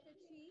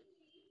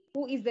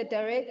 who is the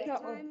Director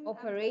of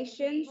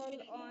Operations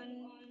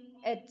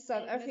at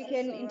South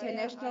African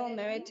International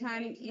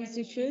Maritime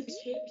Institute,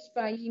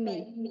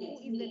 SAIMI.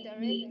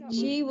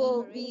 She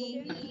will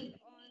be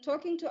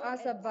talking to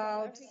us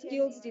about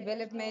skills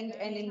development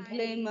and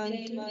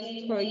employment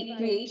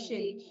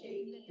creation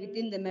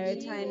within the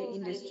maritime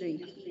industry.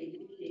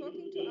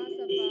 Talking to us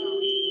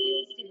about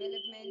skills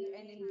development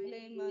and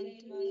employment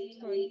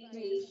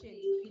creation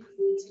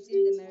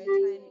within the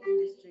maritime industry. Talking to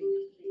us about skills development.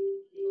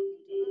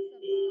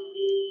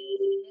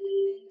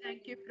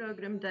 Thank you,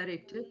 Program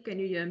Director. Can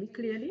you hear me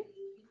clearly?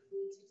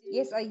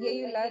 Yes, I hear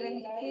you loud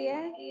and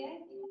clear.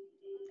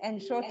 And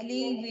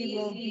shortly we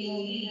will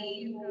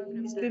be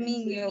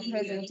streaming your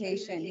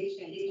presentation. Yes,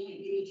 I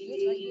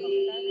hear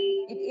you loud and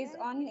clear. It is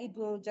on. It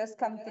will just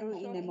come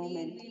through in a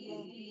moment. We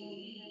will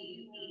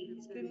be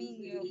streaming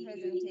your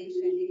presentation. Yes,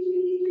 I hear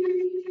you loud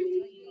and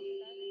clear.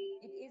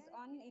 It is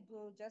on. It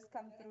will just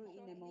come through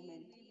in a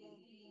moment. We will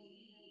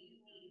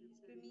be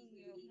streaming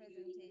your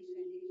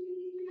presentation.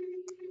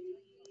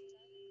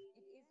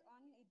 It is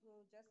on. It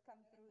will just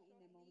come through in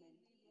a moment. We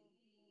will be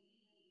streaming your presentation. It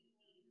is on. It will just come through in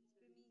a moment.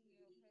 Streaming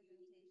your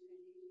presentation.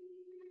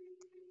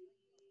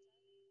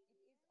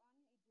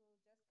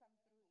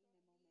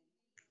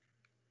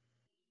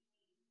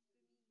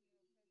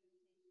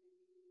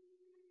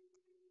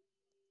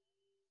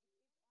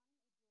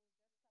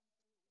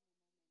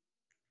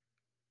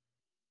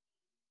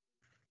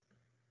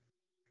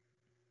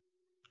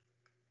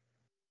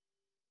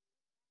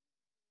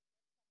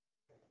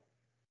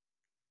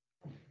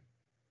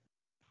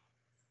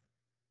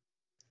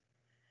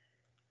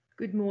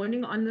 Good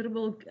morning,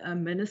 Honorable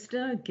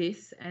Minister,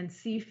 guests, and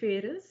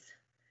seafarers.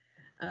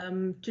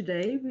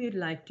 Today, we'd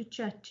like to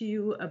chat to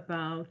you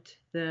about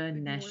the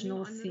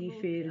National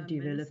Seafarer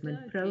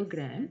Development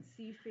Program,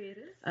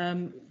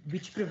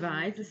 which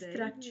provides a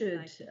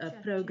structured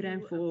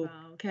program for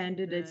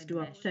candidates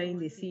to obtain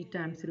their sea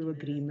time through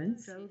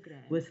agreements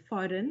with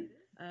foreign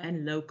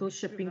and local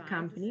shipping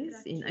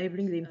companies,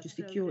 enabling them to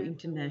secure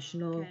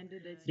international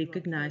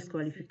recognized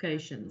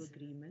qualifications.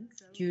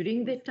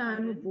 During their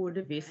time aboard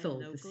a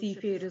vessel, the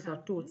seafarers are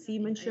taught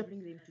seamanship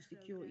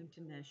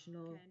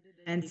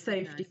and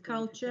safety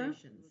culture,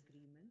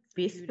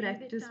 best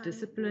practice,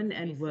 discipline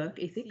and work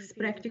ethics,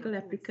 practical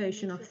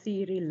application of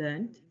theory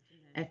learned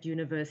at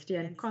university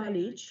and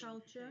college,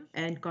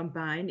 and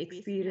combine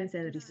experience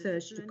and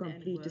research to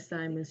complete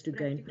assignments to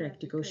gain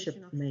practical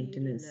ship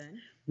maintenance.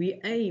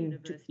 We aim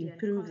to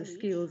improve the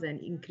skills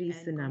and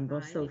increase the number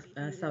of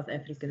South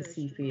African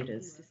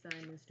seafarers.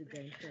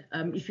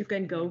 If you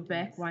can go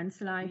back one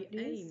slide,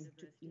 please.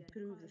 To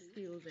improve the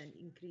skills and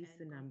increase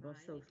the number of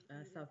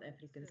South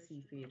African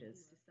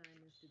seafarers.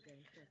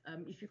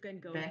 If you can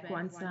go back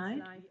one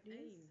slide.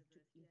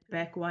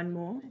 Back one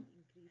more.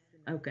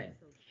 Okay.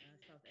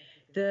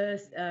 The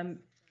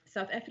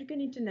South African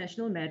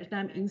International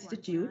Maritime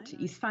Institute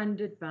is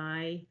funded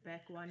by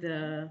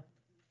the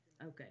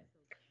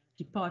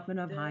Department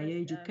of Higher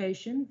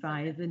Education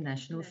via the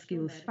National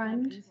Skills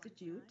Fund.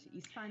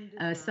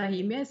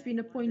 SAIMI has been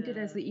appointed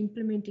as the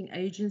implementing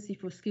agency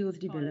for skills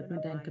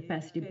development and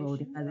capacity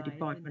building by the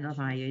Department of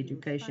Higher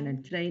Education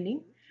and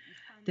Training.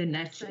 The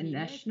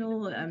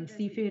National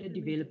Seafarer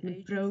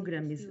Development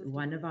Program is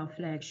one of our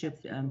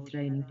flagship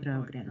training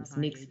programs.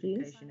 Next,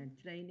 please.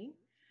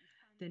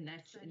 The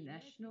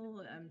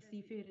National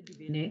Seafarer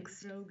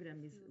Development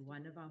Program is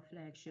one of our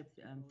flagship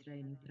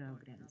training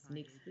programs.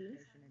 Next, please.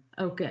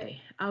 Okay,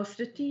 our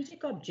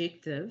strategic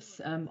objectives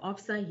of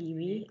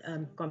SAIMI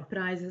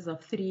comprises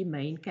of three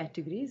main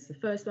categories. The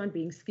first one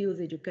being skills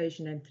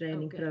education and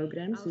training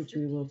programs, which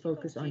we will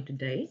focus on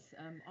today.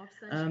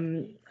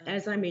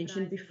 As I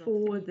mentioned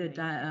before, the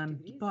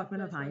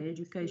Department of Higher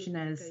Education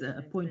has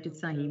appointed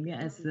SAIMI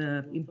as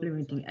the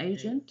implementing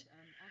agent.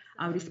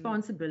 Our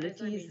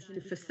responsibility is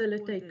to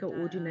facilitate,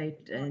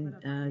 coordinate, and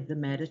the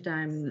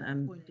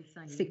maritime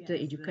sector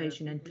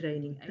education and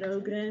training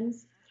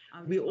programs.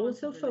 We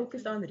also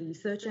focused on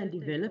research and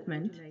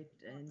development,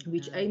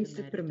 which aims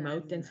to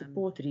promote and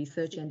support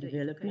research and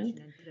development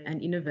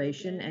and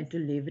innovation and to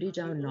leverage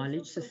our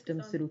knowledge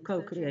systems through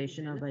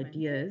co-creation of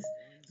ideas,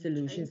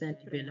 solutions and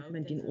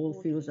development in all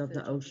fields of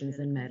the oceans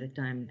and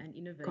maritime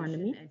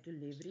economy.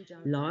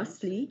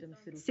 Lastly,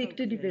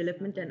 sector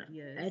development and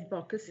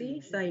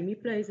advocacy. SAIMI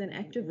plays an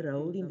active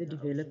role in the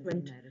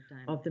development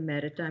of the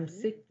maritime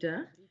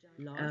sector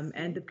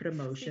and the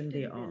promotion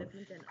thereof.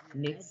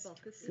 Next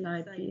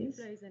slide, please.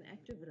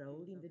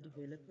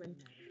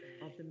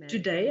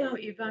 Today,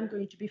 however, I'm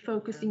going to be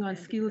focusing on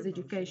skills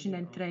education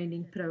and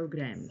training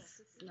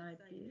programs,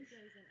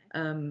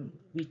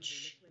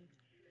 which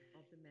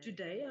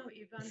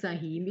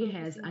Sahimi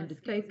has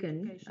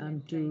undertaken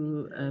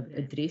to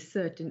address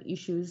certain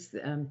issues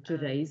to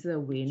raise the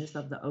awareness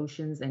of the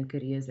oceans and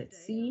careers at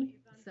sea.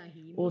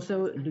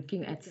 Also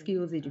looking at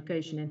skills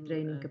education and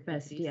training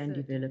capacity and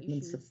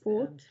development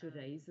support.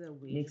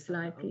 Next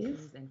slide,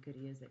 please.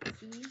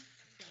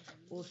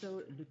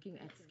 Also looking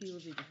at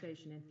skills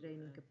education and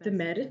training capacity. The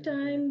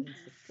Maritime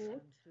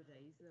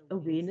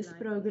Awareness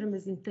Program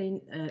is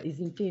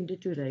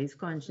intended to raise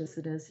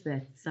consciousness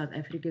that South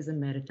Africa is a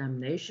maritime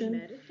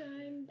nation,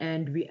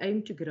 and we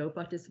aim to grow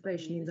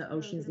participation in the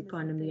oceans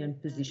economy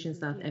and position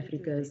South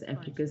Africa as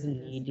Africa's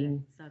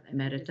leading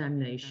maritime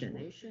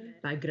nation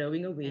by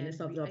growing awareness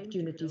of the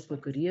opportunities for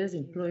careers,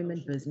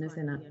 employment, business,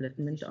 and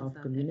upliftment of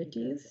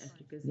communities.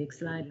 Next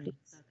slide,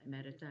 please.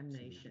 Maritime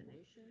nation.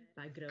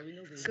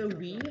 So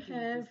we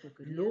have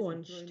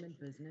launched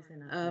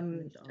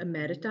a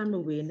maritime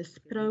awareness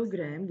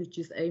program, which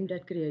is aimed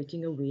at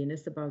creating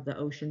awareness about the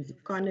ocean's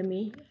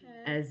economy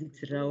as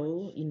its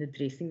role in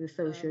addressing the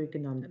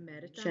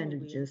socio-economic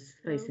challenges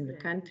facing the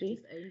country.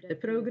 The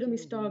program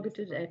is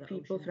targeted at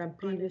people from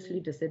previously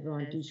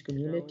disadvantaged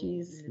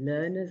communities,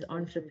 learners,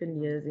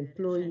 entrepreneurs,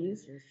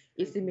 employees,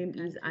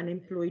 SMMEs,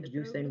 unemployed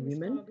youth and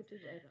women.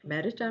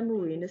 Maritime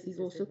awareness is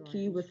also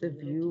key with a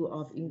view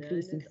of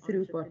increasing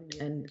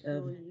throughput and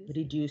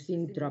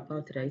reducing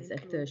dropout rates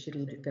at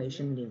tertiary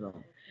education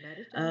level.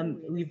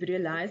 We've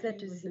realized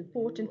that it is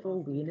important for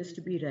awareness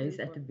to be raised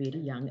at a very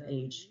young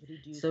age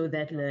so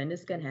that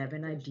learners can have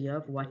an idea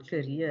of what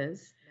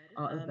careers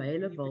are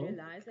available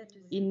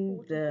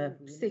in the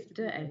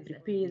sector and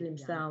prepare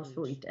themselves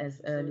for it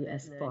as early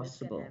as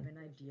possible.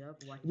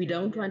 We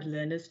don't want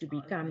learners to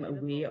become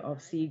aware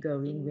of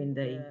seagoing when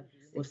they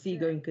or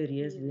seagoing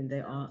careers when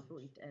they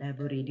have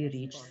already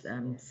reached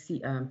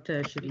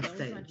tertiary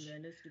stage.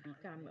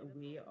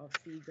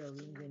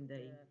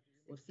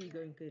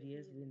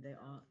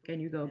 Can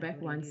you go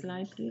back one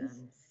slide,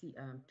 please?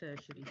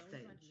 Tertiary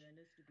stage.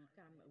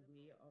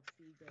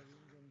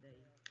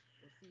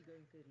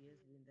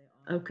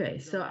 Okay,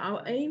 so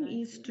our aim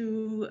is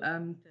to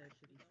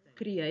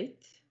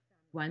create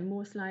one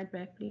more slide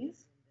back,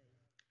 please.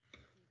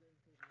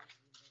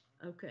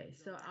 Okay,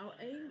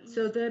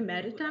 so the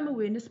Maritime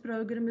Awareness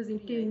Program is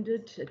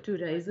intended to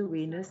raise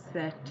awareness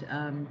that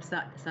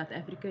South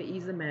Africa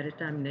is a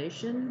maritime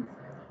nation.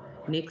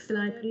 Next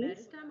slide,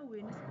 please.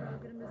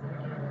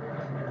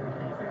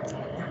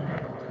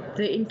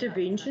 The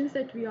interventions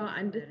that we are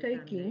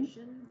undertaking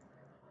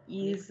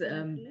is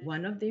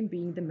one of them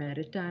being the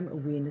Maritime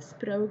Awareness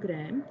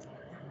Program,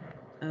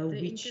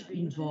 which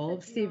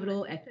involves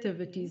several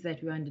activities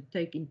that we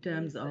undertake in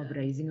terms of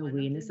raising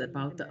awareness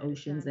about the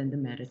oceans and the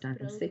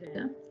maritime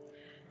sector.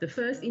 The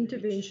first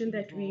intervention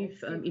that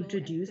we've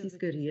introduced is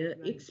Career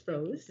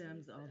Expos,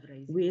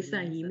 where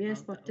Sahimi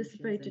has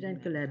participated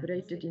and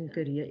collaborated in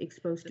Career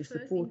Expos to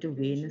support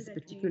awareness,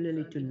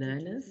 particularly to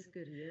learners.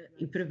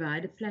 We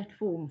provide a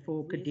platform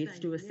for cadets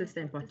to assist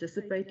and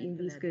participate in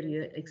these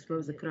Career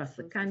Expos across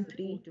the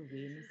country,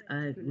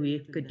 where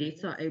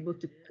cadets are able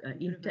to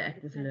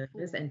interact with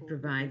learners and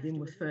provide them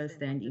with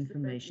first-hand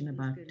information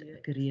about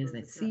careers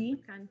at sea.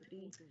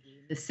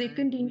 The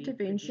second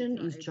intervention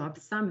is job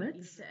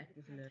summits.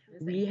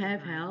 We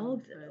have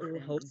held or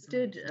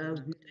hosted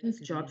women's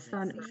job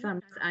summits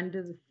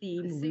under the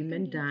theme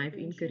Women Dive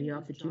in Career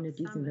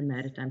Opportunities in the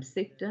Maritime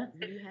Sector,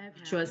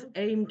 which was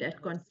aimed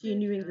at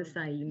continuing the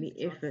Sahimi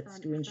efforts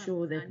to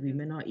ensure that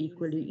women are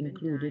equally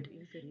included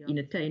in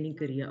attaining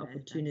career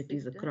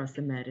opportunities across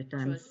the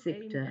maritime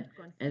sector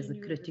as a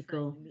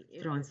critical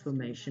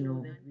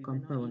transformational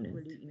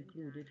component.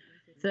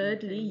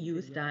 Thirdly,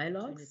 youth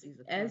dialogues.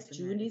 As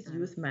June is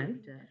Youth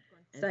Month,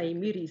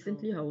 Sahimi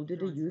recently held a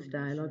youth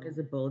dialogue as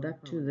a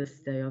build-up to this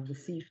Day of the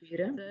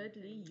Seafarer.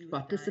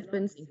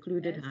 Participants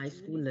included high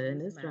school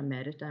learners from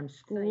maritime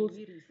schools,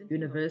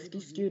 university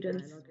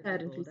students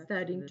currently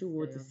studying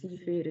towards a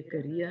seafarer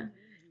career,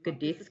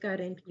 cadets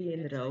currently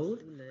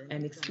enrolled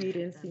and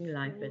experiencing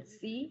life at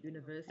sea,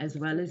 as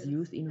well as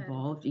youth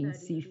involved in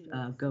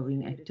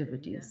sea-going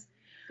activities.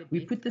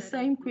 We put the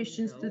same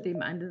questions to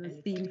them under the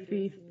theme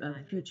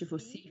Future for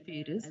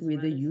Seafarers, where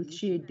the youth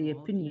shared their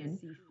opinion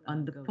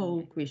on the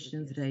poll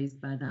questions raised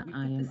by the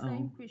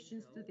IMO.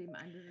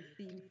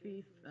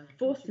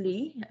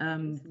 Fourthly,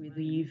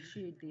 we've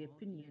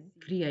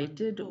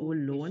created or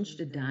launched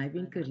a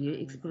diving career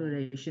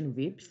exploration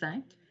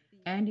website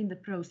and in the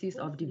process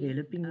of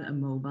developing a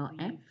mobile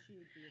app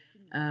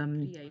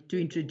to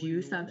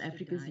introduce South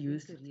Africa's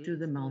youth to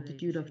the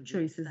multitude of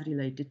choices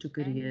related to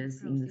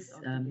careers in this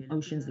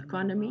oceans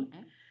economy.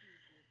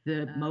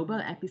 The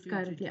mobile app is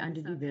currently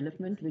under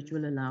development, which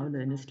will allow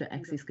learners to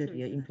access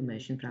career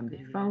information from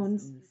their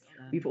phones.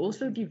 We've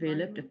also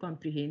developed a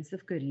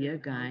comprehensive career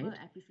guide,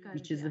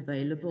 which is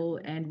available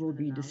and will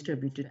be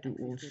distributed to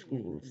all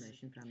schools.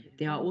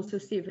 There are also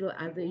several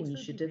other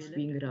initiatives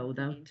being rolled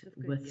out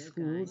with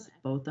schools,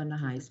 both on the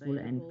high school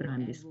and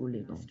primary school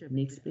level.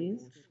 Next,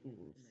 please.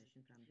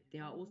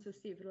 There are also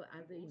several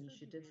other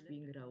initiatives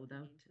being rolled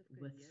out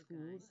with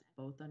schools,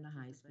 both on the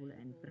high school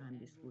and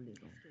primary school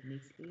level.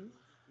 Next, please.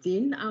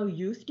 Then our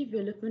youth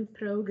development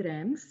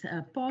programs,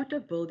 part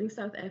of building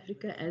South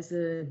Africa as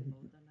a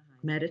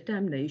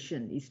maritime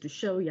nation is to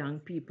show young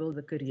people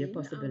the career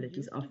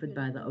possibilities offered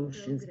by the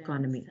oceans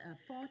economy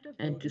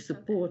and to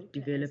support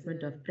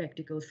development of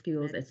practical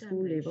skills at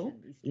school level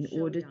in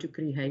order to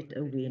create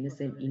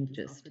awareness and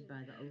interest.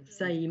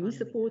 SAIMI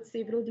supports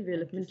several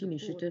development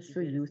initiatives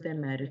for youth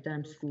and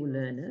maritime school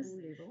learners.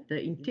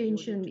 The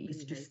intention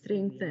is to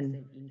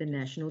strengthen the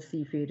National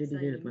Seafarer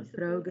Development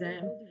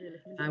Program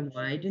by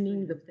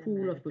widening the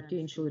pool of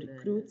potential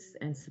recruits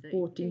and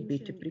supporting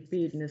better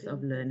preparedness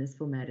of learners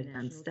for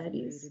maritime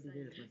studies.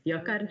 There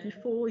are currently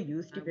 4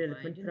 youth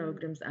development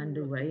programs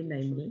underway,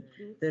 namely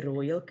the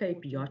Royal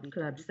Cape Yacht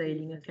Club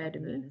Sailing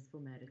Academy,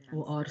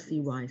 or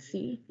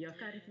RCYC,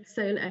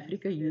 Sail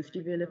Africa Youth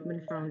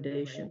Development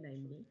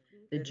Foundation,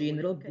 the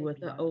General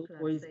Botha Old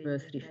Boys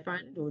Bursary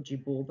Fund, or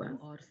GBOBA,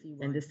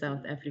 and the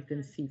South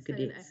African Sea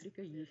Cadets.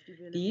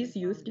 These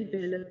youth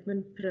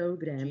development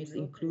programs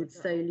include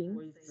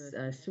sailing,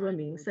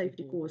 swimming,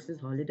 safety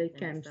courses, holiday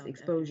camps,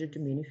 exposure to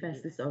many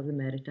facets of the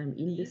maritime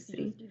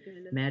industry,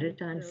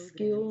 maritime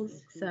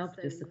skills,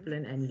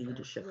 self-discipline, and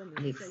leadership.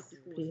 Next,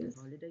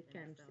 please.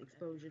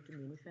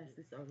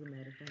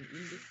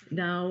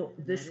 Now,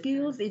 the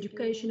skills,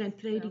 education, and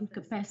training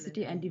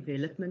capacity and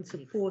development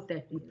support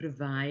that we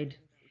provide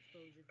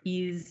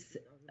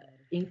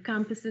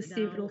encompasses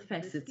several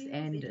facets,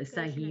 and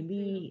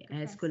SAHIMI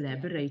has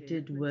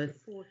collaborated with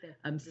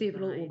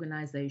several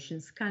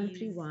organizations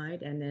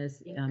countrywide and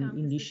has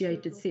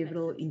initiated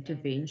several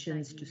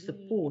interventions to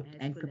support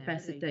and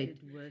capacitate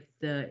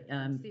the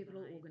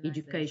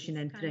education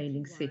and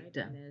training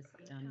sector.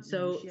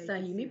 So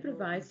SAHIMI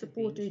provides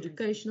support to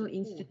educational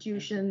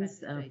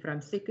institutions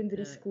from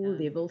secondary school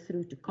level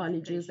through to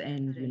colleges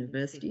and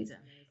universities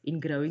in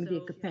growing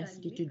their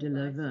capacity to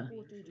deliver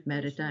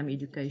maritime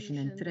education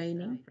and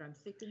training.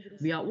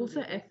 We are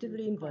also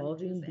actively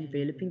involved in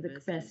developing the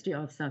capacity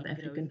of South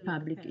African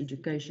public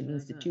education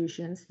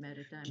institutions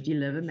to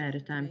deliver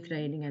maritime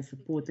training and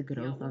support the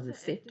growth of the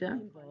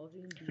sector,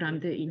 from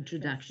the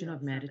introduction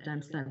of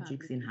maritime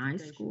subjects in high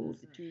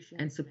schools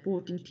and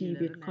supporting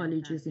TVET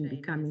colleges in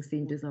becoming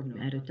centers of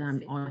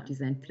maritime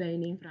artisan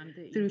training,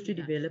 through to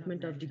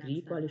development of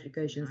degree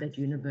qualifications at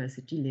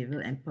university level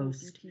and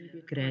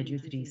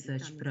postgraduate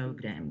research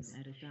programs.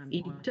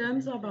 In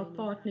terms of our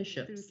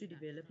partnerships,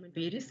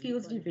 various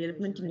skills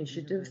development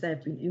initiatives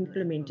have been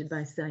implemented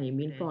by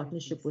SAIMI in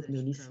partnership with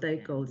many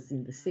stakeholders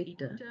in the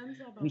sector,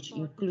 which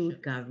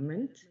include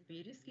government,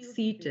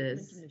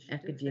 SETAs,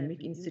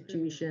 academic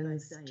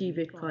institutions,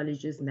 TVET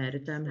colleges,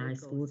 maritime high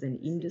schools, and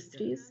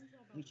industries.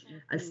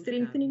 A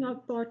strengthening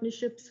of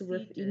partnerships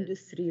with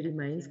industry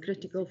remains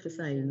critical for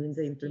SAIMI in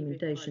the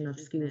implementation of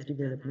skills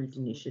development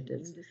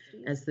initiatives,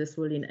 as this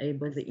will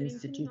enable the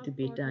Institute to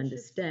better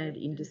understand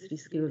industry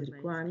skills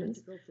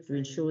requirements to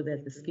ensure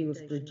that the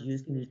skills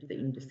produced meet the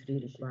industry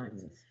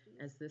requirements.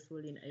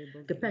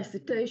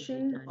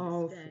 Capacitation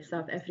of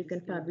South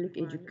African public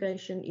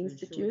education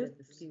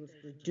institutes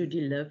to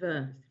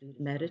deliver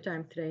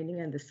maritime training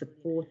and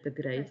support the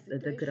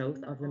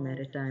growth of the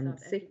maritime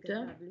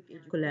sector.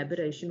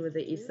 Collaboration with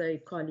the SA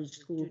College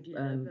School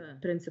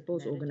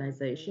Principals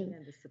Organization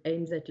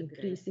aims at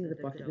increasing the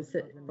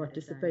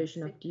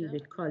participation of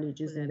TVET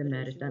colleges in the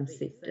maritime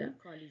sector,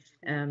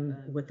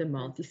 with a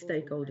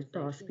multi-stakeholder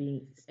task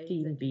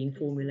team being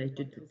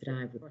formulated to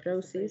drive the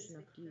process.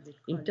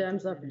 In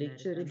terms of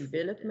lecturer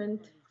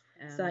development,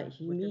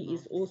 SAHIMI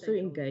is also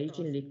engaged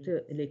in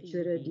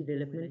lecturer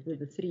development with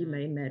the 3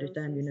 main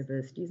maritime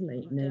universities,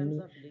 namely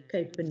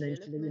Cape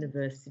Peninsula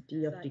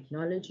University of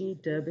Technology,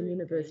 Durban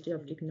University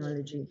of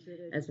Technology,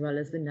 as well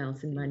as the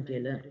Nelson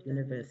Mandela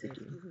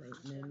University.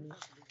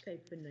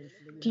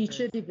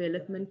 Teacher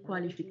development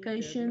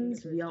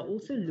qualifications. We are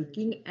also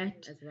looking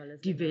at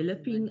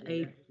developing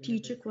a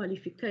teacher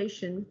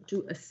qualification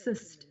to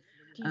assist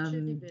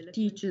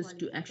teachers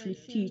to actually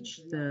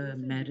teach the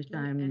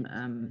maritime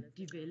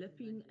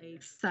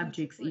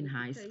subjects in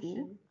high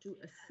school.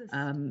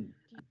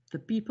 The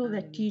people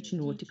that teach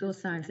nautical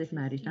science at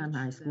Maritime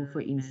High School,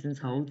 for instance,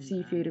 hold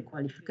seafarer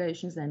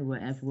qualifications and will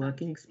have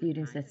working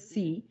experience at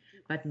sea,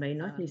 but may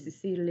not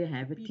necessarily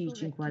have a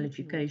teaching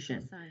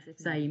qualification.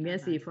 SAIMI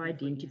has therefore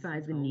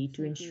identified the need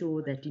to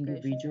ensure that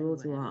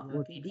individuals who are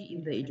already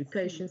in the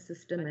education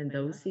system and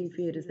those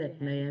seafarers that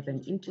may have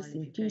an interest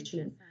in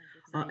teaching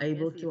are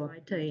able to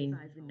obtain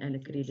an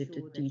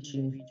accredited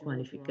teaching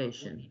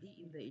qualification.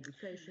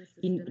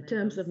 In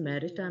terms of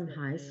maritime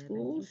high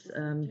schools,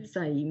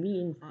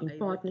 SAIMI, in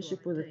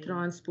partnership with the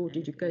Transport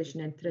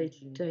Education and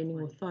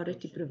Training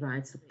Authority,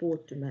 provides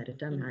support to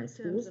maritime high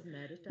schools,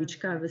 which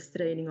covers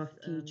training of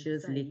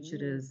teachers,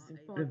 lecturers,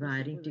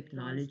 providing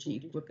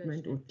technology,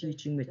 equipment, or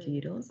teaching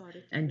materials,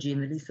 and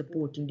generally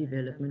supporting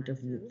development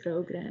of new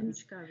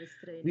programs.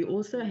 We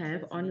also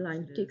have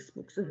online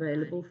textbooks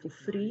available for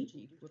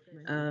free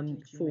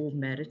for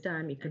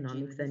maritime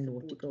economics and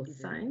nautical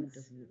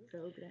science.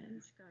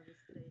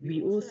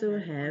 We also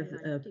have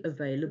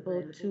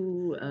available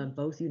to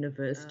both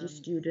university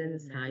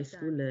students, high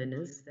school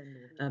learners,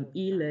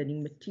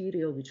 e-learning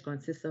material, which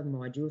consists of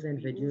modules and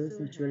videos,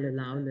 which will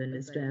allow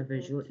learners to have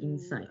visual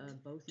insight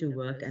to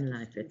work and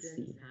life at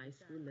sea.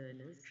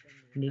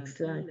 Next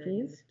slide,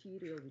 please.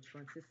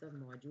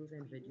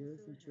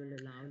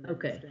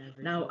 Okay,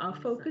 now our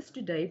focus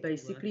today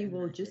basically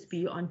will just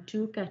be on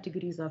two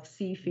categories of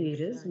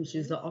seafarers, which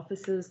is the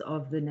officers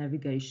of the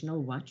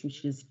navigational watch,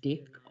 which is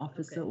deck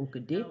officer or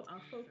cadet,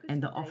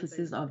 and the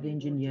officers of the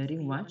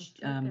engineering watch,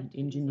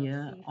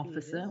 engineer,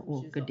 officer,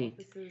 or cadet.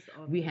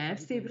 We have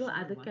several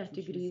other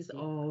categories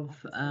of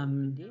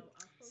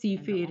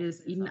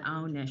seafarers in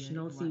our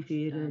National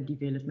Seafarer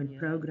Development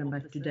Program,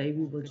 but today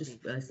we will just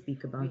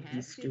speak about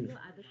these two.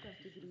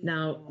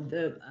 Now,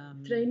 the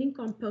training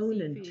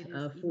component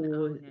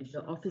for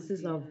the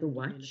officers of the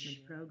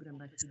watch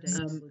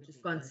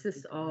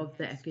consists of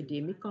the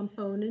academic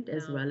component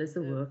as well as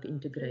the work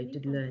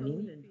integrated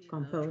learning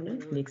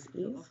component. Next,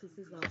 please.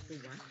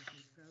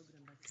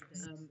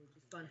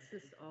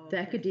 The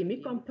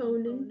academic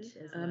component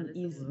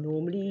is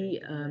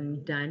normally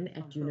done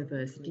at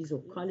universities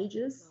or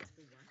colleges,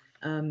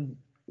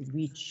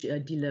 which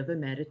deliver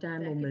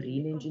maritime or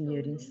marine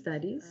engineering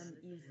studies,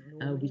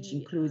 which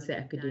includes the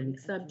academic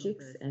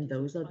subjects, and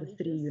those are the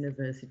three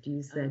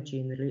universities that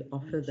generally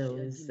offer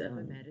those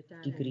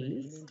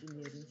degrees.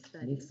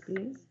 Next,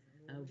 please.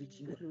 Which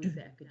includes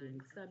the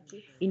academic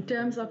subjects. In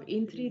terms of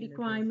entry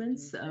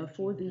requirements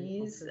for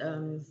these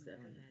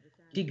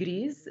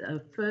degrees,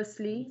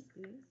 firstly,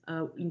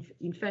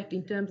 in fact,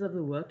 in terms of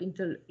the work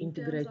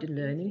integrated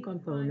learning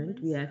component,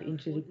 we have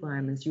entry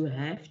requirements. You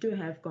have to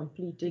have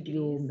completed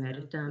your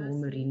maritime or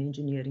marine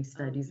engineering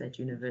studies at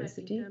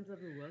university.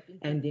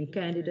 And then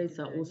candidates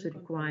are also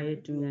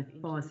required to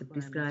pass the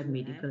prescribed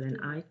medical and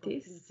eye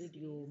tests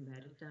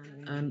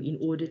in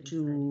order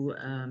to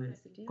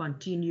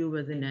continue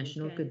with the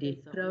National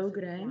Cadet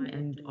Program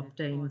and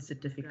obtain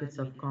certificates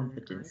of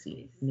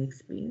competency.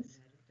 Next, please.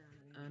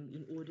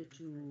 In order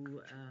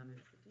to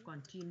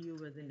continue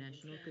with the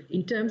National Cadet.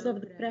 In terms of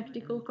the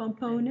practical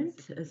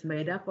component, it's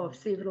made up of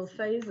several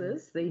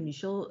phases. The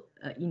initial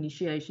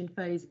initiation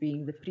phase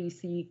being the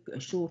pre-sea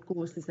short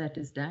courses that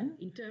is done.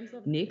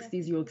 Next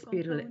is your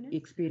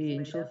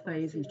experiential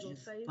phase, which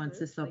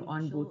consists of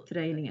onboard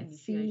training at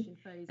sea,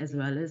 as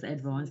well as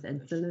advanced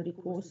ancillary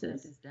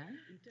courses.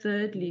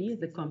 Thirdly,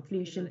 the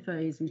completion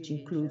phase, which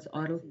includes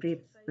oral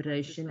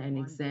preparation and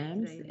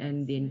exams,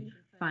 and then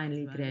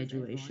finally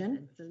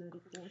graduation.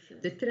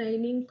 The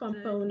training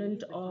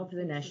component of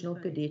the National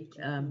Cadet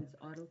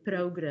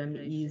Program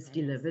is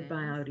delivered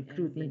by our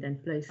recruitment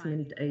and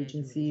placement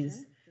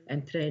agencies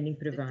and training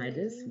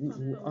providers,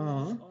 who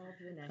are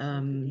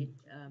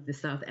the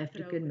South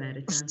African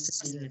Maritime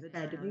Training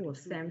Academy, or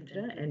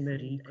SAMSA, and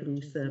Marine Crew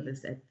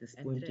Service at this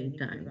point in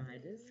time.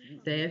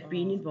 They have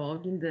been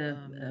involved in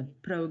the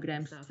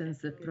program since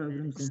the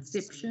program's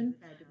inception,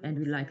 and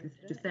we'd like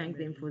to thank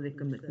them for their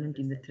commitment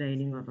in the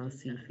training of our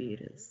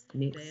seafarers.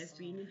 Next.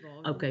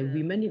 Okay,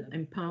 women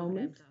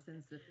empowerment.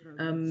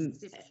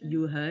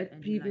 You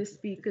heard previous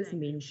speakers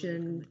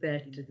mention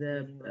that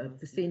the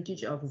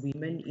percentage of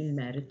women in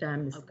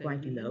maritime is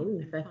quite low.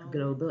 In fact,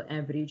 global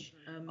average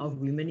of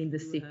women in the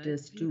sector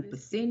is 2%.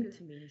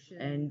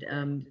 And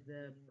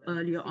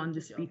earlier on,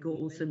 the speaker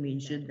also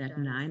mentioned that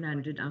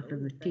 900 out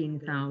of the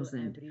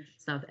 10,000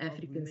 South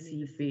African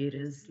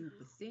seafarers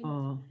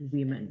are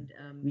women,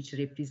 which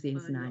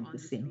represents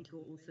 9%.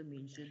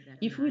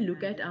 If we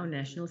look at our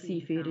National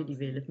Seafarer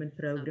Development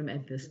Program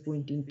at this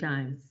point in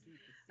time,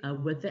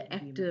 with the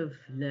active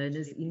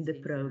learners in the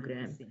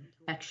program,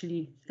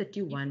 actually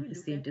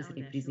 31% is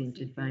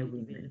represented by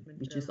women,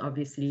 which is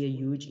obviously a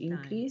huge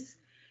increase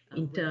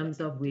in terms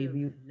of where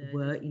we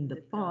were in the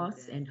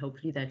past, and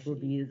hopefully that will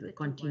be the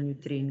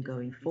continued trend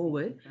going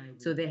forward.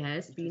 So there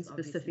has been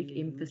specific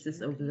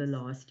emphasis over the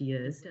last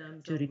years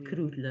to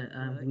recruit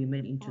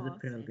women into the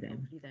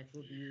program.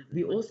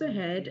 We also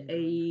had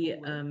a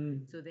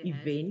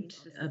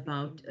event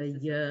about a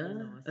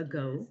year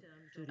ago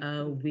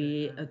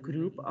where a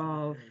group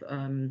of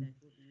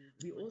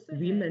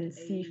women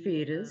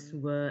seafarers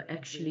were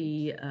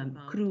actually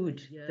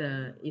crewed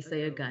the SA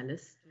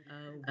Agulhas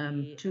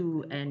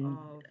to an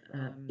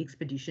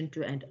expedition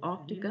to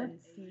Antarctica.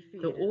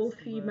 The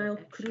all-female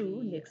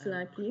crew, next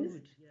slide please,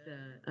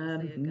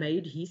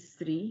 made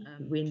history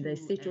when they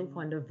set off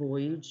on a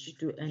voyage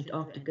to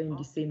Antarctica in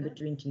December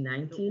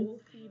 2019.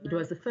 It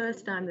was the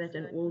first time that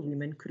an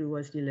all-women crew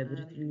was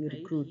deliberately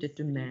recruited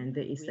to man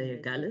the SA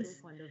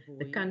Agulhas,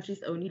 the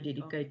country's only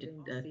dedicated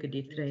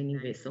cadet training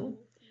vessel.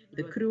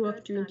 The crew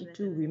of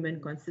 22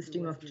 women,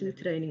 consisting of 2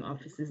 training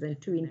officers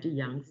and 20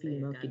 young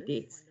female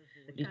cadets,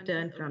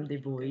 returned from their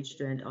voyage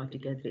to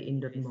Antarctica at the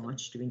end of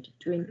March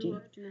 2020.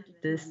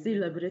 This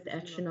deliberate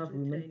action of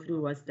women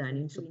crew was done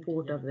in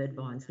support of the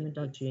advancement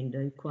of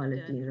gender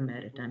equality in the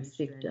maritime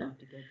sector.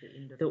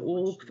 The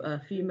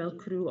all-female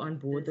crew on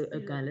board the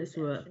Agulhas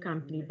were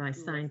accompanied by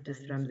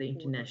scientists from the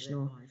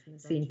International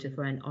Center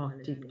for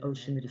Antarctic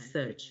Ocean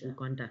Research, who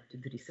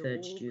conducted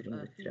research during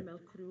the trip.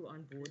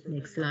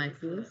 Next slide,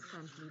 please.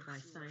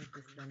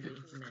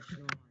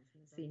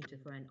 Center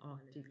for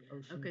Antarctic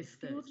Ocean Okay,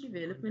 skills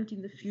development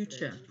in the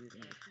future.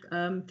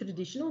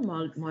 Traditional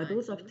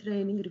models of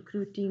training,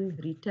 recruiting,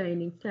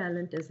 retaining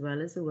talent, as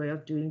well as the way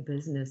of doing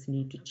business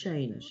need to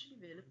change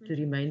to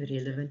remain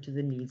relevant to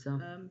the needs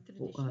of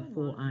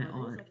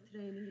 4IR,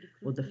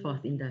 or the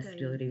fourth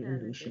industrial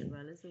revolution.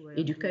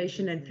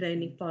 Education and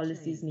training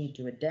policies need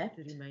to adapt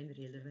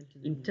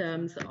in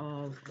terms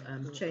of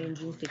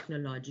changing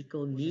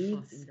technological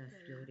needs.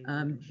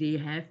 There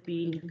have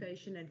been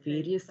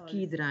various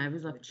key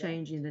drivers of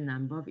change in the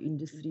number of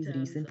industries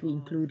recently,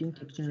 including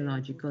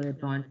technological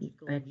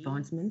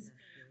advancements,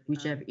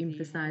 which have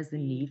emphasized the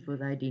need for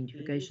the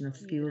identification of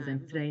skills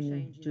and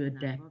training to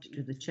adapt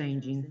to the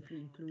changing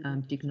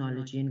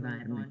technology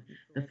environment.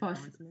 The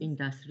fourth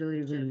industrial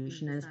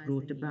revolution has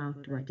brought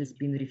about what has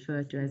been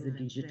referred to as a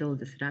digital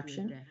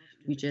disruption,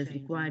 which has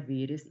required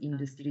various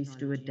industries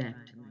to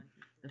adapt.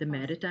 The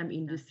maritime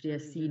industry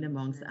has seen,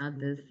 amongst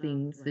other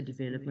things, the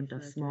development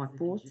of smart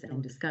ports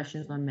and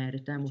discussions on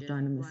maritime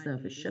autonomous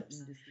surface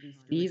ships.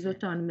 These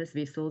autonomous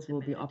vessels will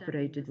be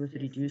operated with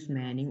reduced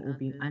manning or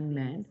being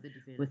unmanned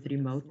with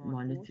remote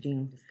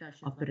monitoring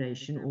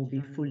operation or be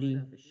fully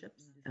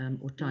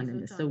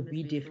autonomous. So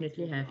we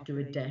definitely have to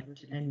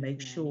adapt and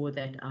make sure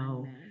that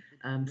our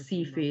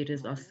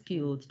seafarers are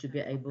skilled to be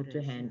able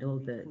to handle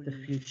the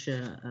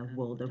future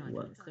world of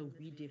work.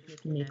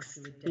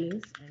 Next,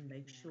 please.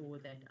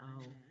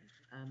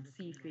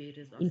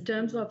 In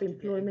terms of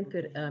employment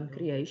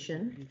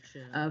creation,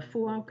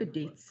 for our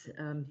cadets,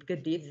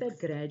 cadets that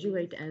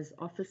graduate as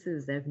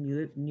officers have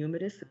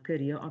numerous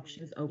career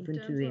options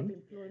open to them.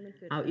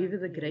 However,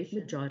 the great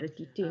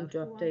majority tend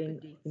to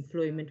obtain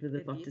employment with the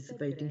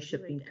participating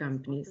shipping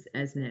companies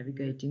as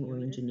navigating or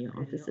engineer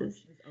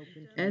officers.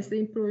 As the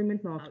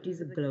employment market is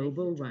a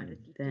global one,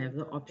 they have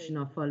the option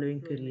of following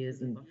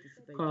careers in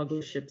cargo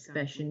ships,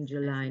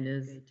 passenger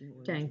liners,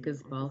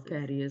 tankers, bulk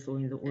carriers, or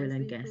in the oil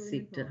and gas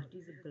sector,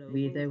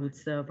 where they would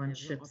serve on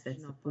ships that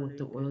support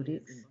the oil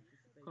rigs.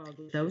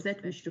 Those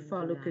that wish to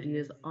follow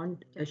careers on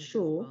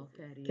ashore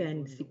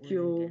can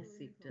secure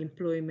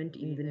employment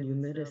in the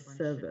numerous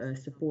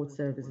support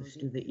services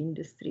to the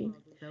industry.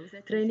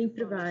 Training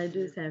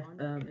providers have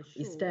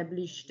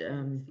established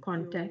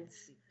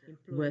contacts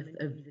with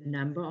a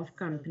number of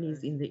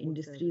companies in the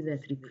industry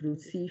that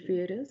recruit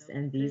seafarers,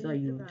 and these are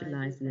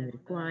utilized when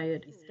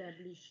required.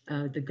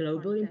 The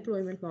global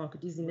employment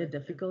market is in a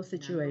difficult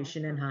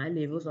situation, and high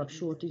levels of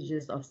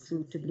shortages of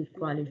suitably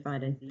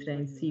qualified and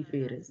trained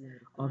seafarers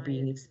are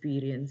being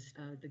experienced.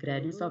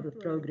 Graduates of the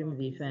program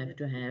therefore have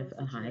to have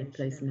a high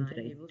placement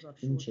rate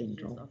in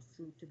general.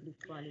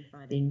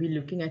 Then we're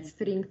looking at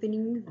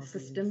strengthening the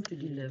system to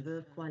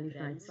deliver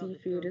qualified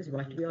seafarers,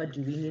 what we are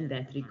doing in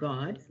that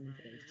regard.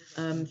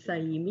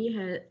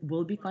 SAIMI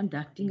will be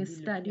conducting a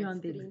study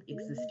on the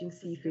existing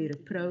seafarer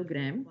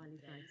program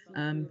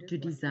to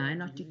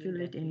design,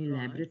 articulate, and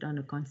elaborate on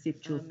a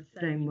conceptual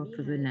framework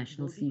for the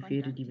National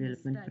Seafarer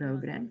Development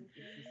Program.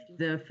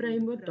 The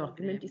framework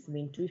document is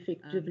meant to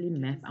effectively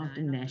map out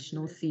a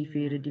national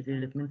seafarer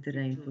development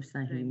terrain for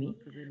SAIMI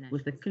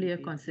with a clear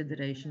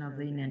consideration of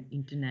the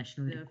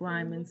international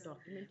requirements,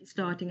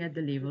 starting at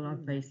the level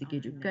of basic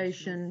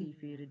education,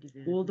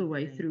 all the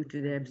way through to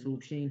the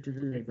absorption into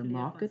the labor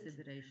market.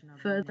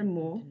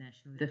 Furthermore,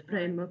 the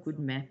framework would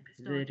map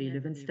the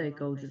relevant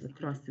stakeholders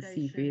across the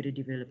seafarer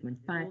development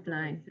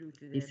pipeline,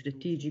 their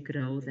strategic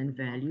roles and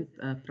value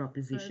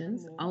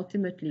propositions.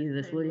 Ultimately,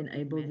 this will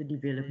enable the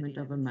development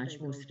of a much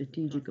more strategic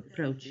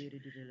approach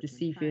to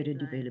seafarer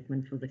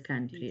development for the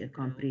country, a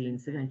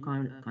comprehensive and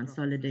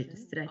consolidated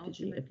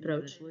strategy,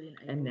 approach,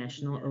 and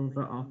national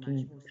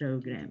overarching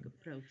program.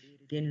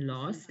 Then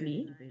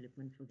lastly,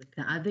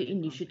 the other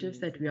initiatives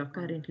that we are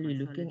currently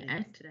looking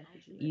at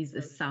is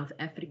a South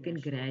African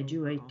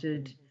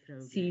graduated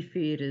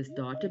seafarers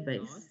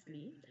database.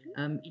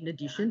 In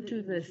addition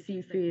to the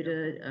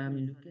seafarer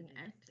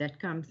that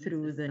come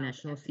through the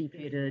National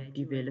Seafarer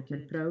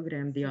Development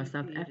Program, there are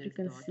South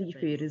African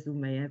seafarers who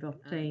may have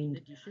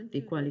obtained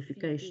their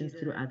qualifications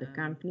through other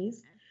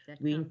companies.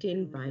 We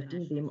intend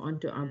inviting them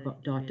onto our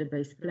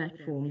database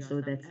platform so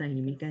that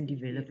SAIMI can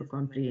develop a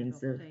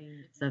comprehensive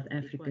South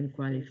African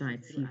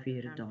qualified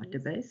seafarer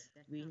database.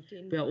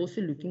 We are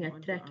also looking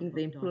at tracking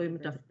the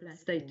employment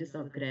status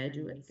of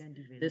graduates.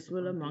 This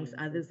will, amongst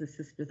others,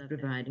 assist with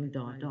providing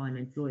data on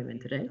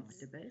employment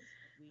rates.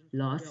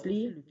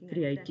 Lastly,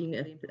 creating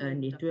a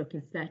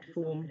networking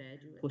platform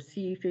for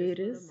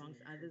seafarers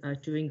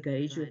to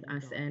engage with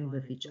us and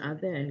with each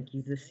other and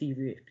give the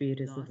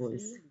seafarers a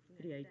voice.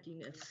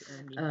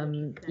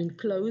 In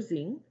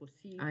closing,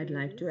 I'd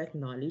like to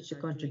acknowledge the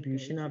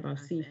contribution of our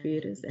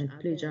seafarers and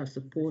pledge our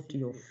support to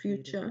your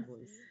future.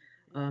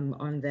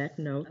 On that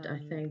note, I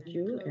thank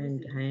you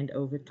and hand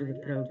over to the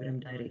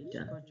program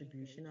director.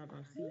 Contribution of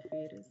our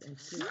seafarers and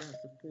pledge our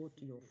support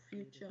to your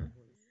future.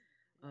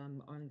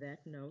 On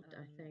that note,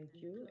 I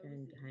thank you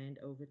and hand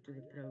over to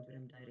the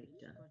program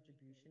director.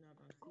 Contribution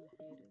of our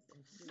seafarers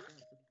and pledge our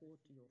support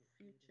to your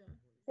future.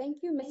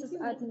 Thank you, Mrs.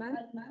 Adman.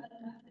 Thank you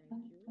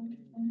and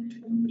hand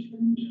over to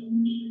the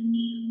program director.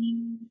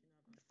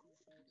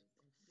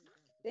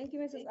 Thank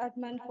you, Mrs.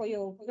 Atman, for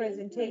your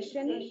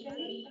presentation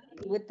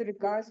with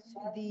regards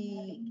to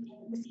the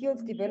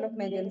skills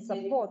development and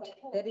support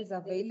that is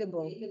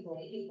available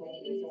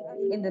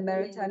in the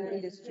maritime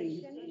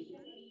industry.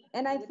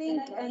 And I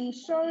think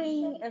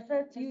ensuring a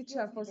fair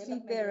future for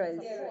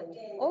seafarers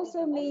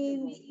also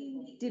means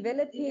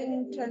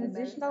developing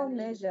transitional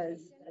measures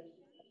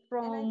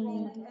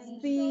from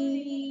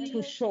sea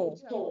to shore.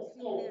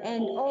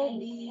 And all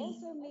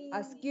these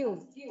are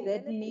skills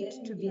that need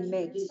to be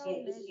met.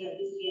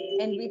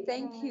 And we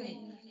thank you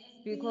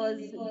because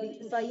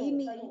the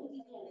SAIMI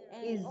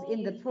is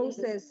in the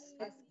process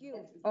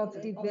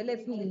of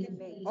developing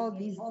all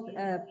these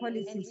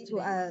policies to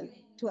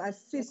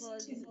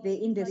assist the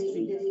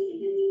industry.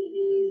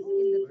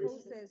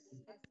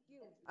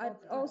 I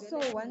also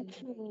want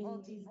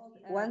to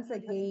once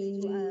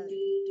again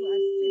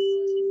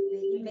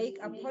make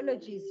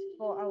apologies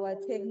for our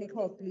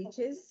technical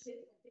glitches.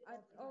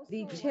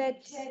 The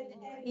chat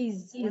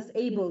is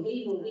disabled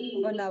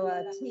on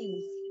our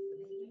Teams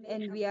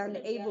and we are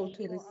unable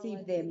to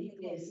receive them.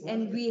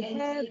 And we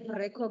have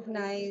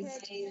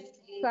recognized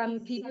some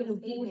people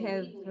who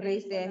have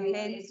raised their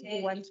hands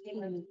who want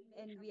to,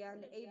 and we are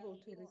unable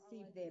to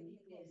receive them.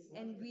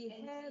 And we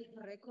have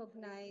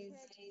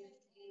recognized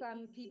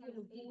some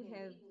people who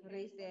have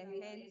raised their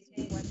hands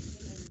who want to,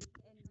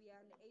 and we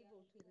are unable to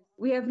receive.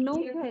 We have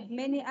noted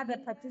many other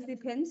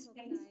participants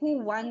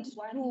who want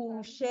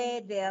to share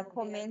their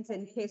comments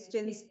and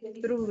questions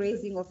through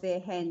raising of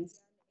their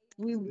hands.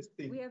 We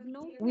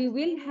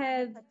will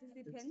have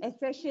a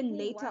session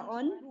later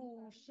on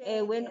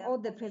when all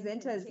the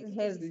presenters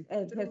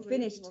have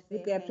finished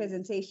with their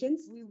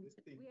presentations.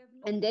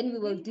 And then we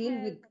will deal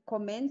with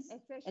comments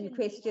and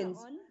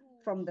questions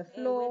from the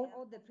floor.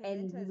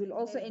 And we will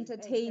also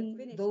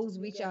entertain those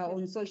which are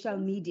on social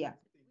media,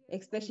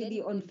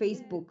 especially on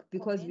Facebook,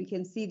 because we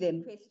can see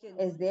them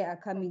as they are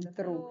coming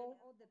through.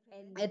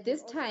 At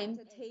this time,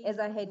 as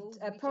I had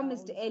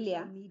promised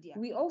earlier,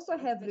 we also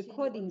have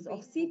recordings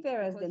of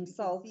seafarers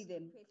themselves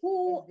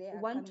who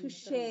want to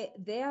share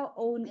their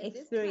own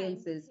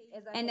experiences.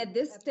 And at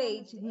this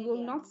stage, we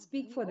will not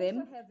speak for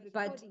them,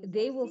 but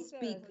they will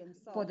speak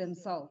for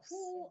themselves.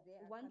 Who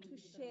want to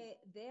share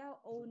their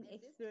own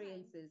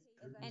experiences.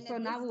 So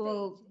now we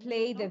will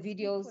play the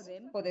videos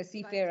for the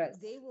seafarers.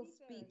 They will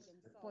speak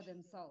for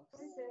themselves.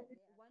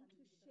 Want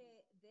to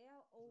share their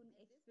own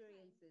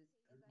experiences.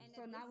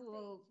 So now we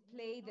will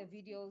play the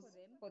videos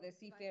for the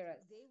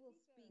seafarers. They will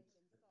speak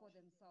for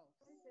themselves.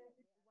 Want to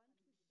share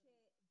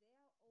their own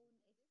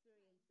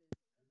experiences.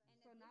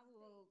 So now we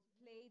will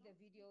play the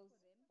videos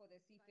for the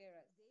seafarers.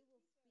 They will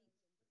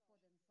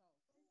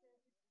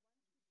speak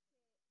for themselves.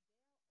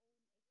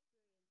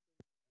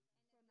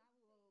 So now we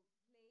will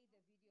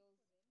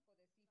play the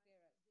videos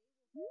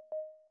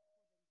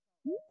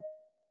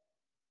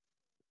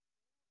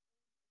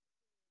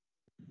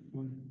for the seafarers.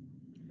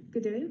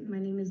 Good day, my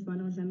name is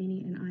Bano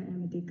Dlamini and I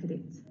am a day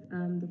cadet.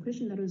 The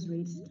question that was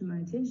raised to my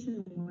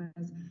attention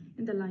was,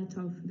 in the light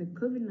of the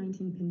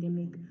COVID-19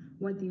 pandemic,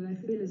 what do I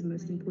feel is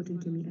most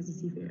important to me as a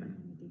seafarer?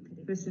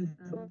 First and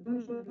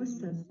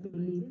foremost, I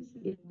believe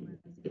it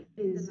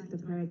is the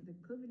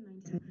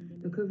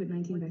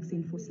COVID-19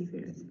 vaccine for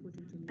seafarers.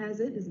 As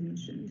it is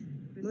mentioned,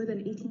 more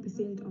than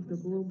 80% of the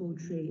global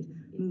trade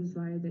moves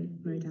via the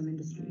maritime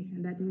industry,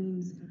 and that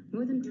means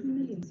more than 2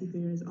 million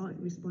seafarers are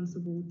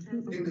responsible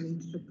to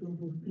operate the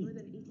global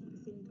fleet.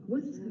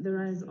 With the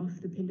rise of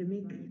the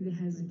pandemic, there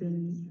has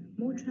been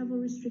more travel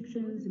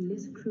restrictions,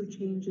 less crew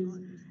changes,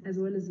 as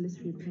well as less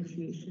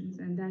repatriations,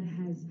 and that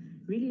has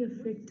really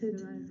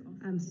affected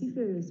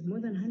seafarers, more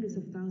than hundreds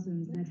of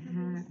thousands that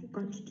have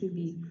got to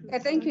be.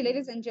 Thank you,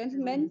 ladies and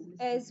gentlemen.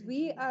 As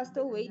we are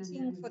still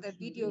waiting for the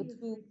video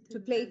to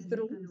play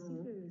through,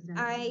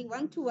 I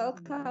want to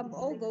welcome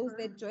all those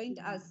that joined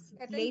us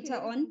later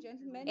on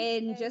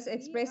and just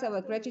express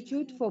our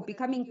gratitude for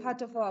becoming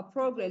part of our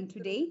program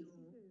today.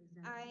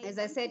 As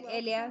I said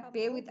earlier,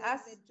 bear with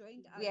us.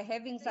 We are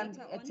having some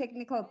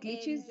technical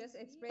glitches,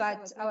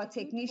 but our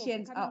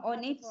technicians are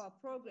on it,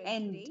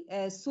 and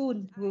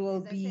soon we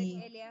will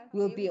be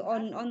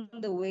on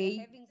the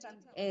way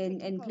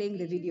and playing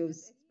the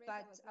videos.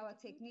 But our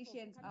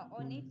technicians are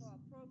on it.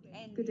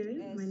 Good day,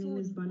 my name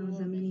is Bano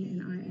Dlamini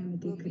and I am a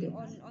day cadet.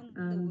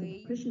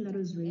 The question that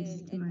was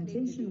raised to my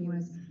attention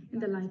was, in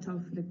the light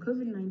of the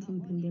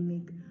COVID-19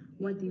 pandemic,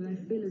 what do I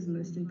feel is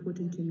most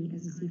important to me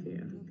as a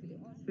seafarer?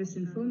 First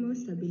and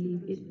foremost, I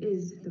believe it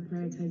is the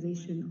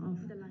prioritization of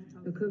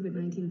the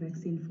COVID-19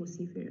 vaccine for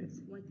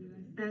seafarers.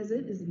 As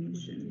it is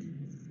mentioned,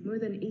 more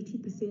than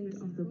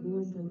 80% of the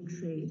global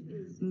trade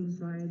moves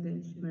via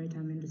the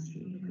maritime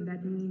industry, and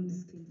that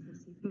means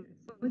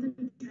more than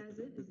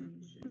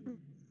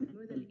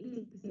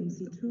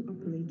 80% to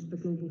operate the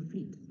global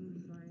fleet.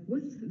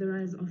 With the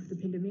rise of the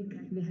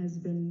pandemic, there has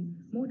been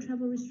more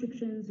travel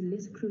restrictions,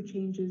 less crew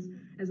changes,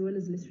 as well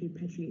as less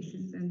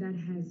repatriations, and that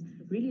has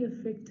really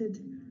affected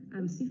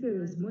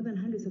seafarers, more than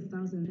hundreds of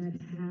thousands that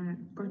have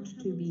got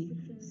to be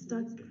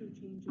stuck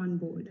on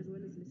board,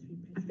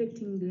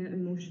 affecting their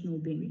emotional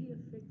being.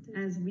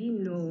 As we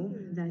know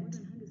that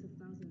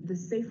the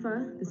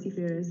safer the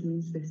seafarers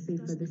means the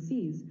safer the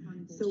seas.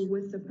 So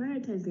with the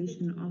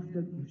prioritization of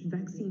the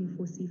vaccine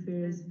for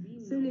seafarers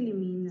solely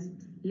means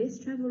less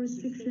travel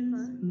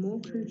restrictions, more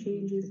crew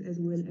changes, as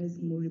well as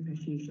more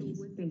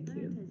repatriations. Thank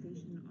you.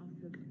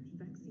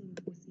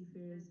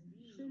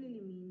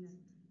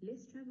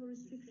 Less travel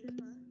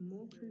restrictions,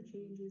 more crew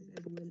changes,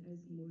 as well as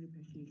more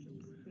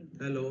repatriations.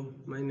 Hello,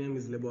 my name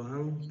is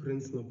Lebohang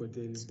Prince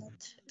Nokoteli.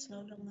 It's no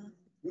longer.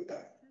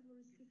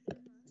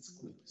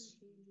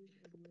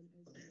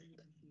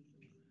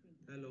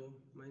 Hello,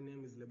 my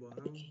name is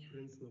Lebohang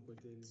Prince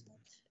Nokoteli.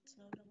 It's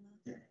no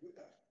longer.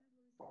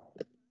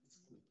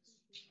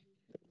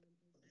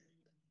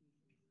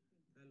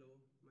 Hello,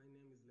 my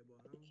name is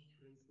Lebohang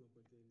Prince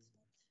Nokoteli.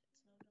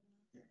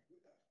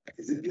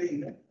 Is it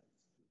playing?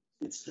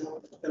 It's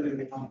still telling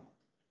me on.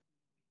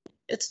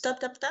 It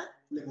stopped after?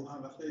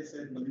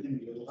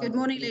 Good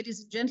morning,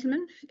 ladies and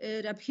gentlemen.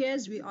 It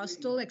appears we are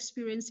still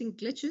experiencing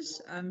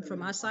glitches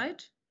from our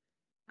side.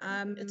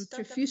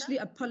 Profusely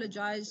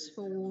apologize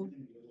for.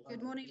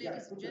 Good morning,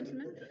 ladies and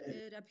gentlemen.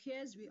 It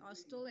appears we are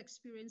still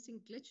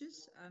experiencing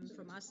glitches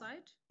from our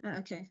side.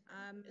 Okay.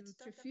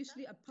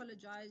 Profusely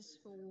apologize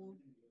for.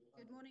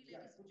 Good morning,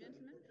 ladies and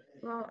gentlemen. It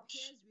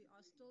appears we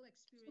are still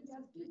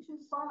experiencing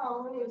glitches from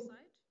our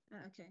side.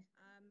 Okay.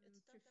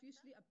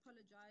 Profusely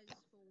apologize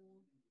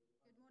for.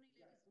 Good morning,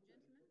 ladies and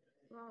gentlemen.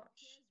 It appears we are still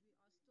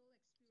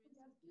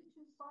experiencing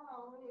glitches from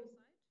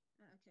our side.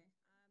 Okay.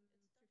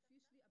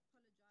 Profusely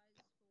apologize for. Good morning, ladies and gentlemen.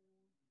 It appears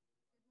we are still experiencing glitches from our side. Okay. Profusely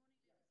apologize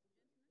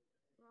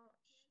for. Good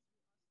morning, ladies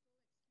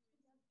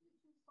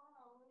and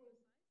gentlemen.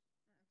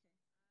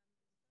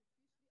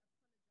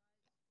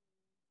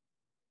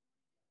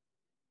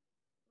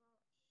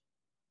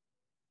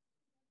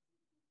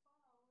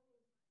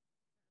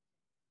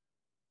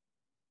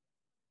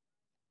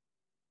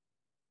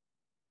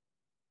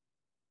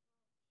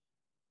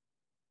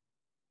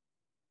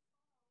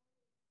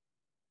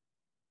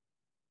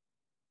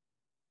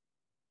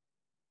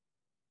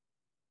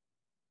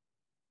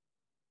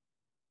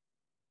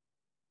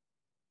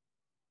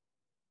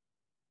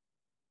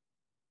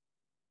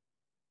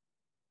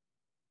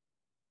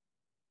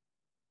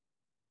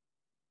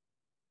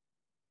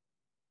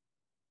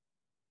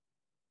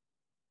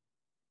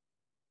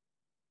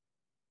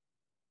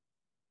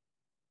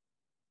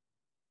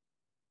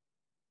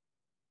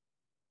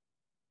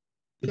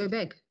 Go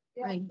back.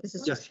 Right. This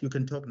is Yes, you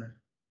can talk now.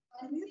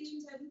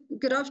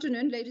 Good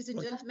afternoon, ladies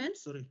and gentlemen.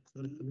 Sorry,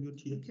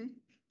 mute here. Okay.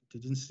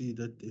 Didn't see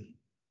that.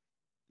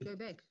 Go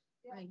back.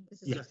 Right.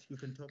 This is Yes, you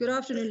can talk. Good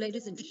afternoon,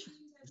 ladies and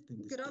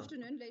Good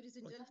afternoon, ladies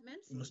and gentlemen.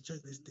 You must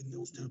check this thing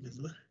downstairs as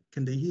well.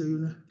 Can they hear you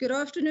now? Good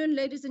afternoon,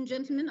 ladies and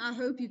gentlemen. I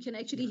hope you can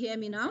actually hear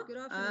me now.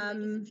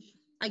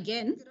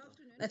 Again,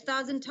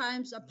 1,000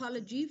 times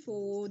apology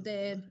for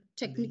the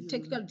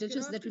technical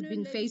glitches that we've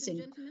been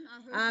facing.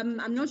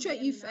 I'm not sure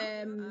if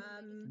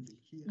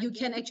you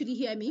can actually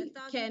hear me.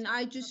 Can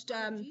I just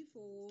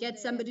get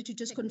somebody to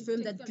just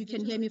confirm that you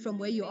can hear me from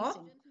where you are?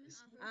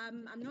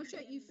 I'm not sure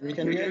if we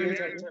can hear you.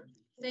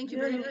 Thank you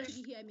very much.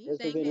 Yes,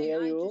 we can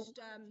hear you.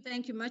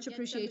 Thank you, much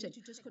appreciated.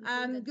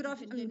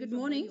 Good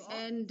morning,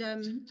 and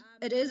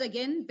it is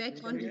again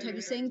back on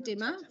Ntabiseng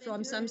Dema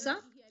from SAMSA.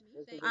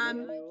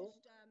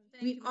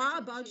 We are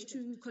about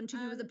to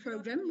continue with the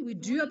program. We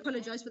do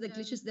apologize for the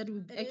glitches that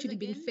we've actually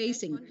been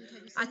facing.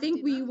 I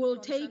think we will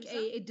take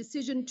a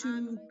decision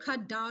to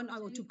cut down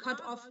or to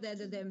cut off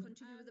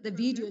the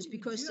videos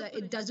because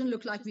it doesn't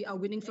look like we are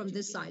winning from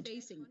this side.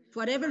 For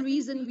whatever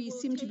reason, we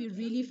seem to be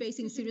really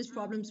facing serious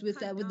problems with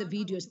the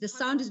videos. The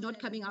sound is not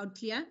coming out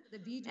clear,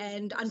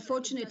 and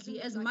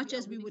unfortunately, as much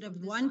as we would have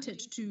wanted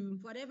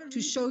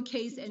to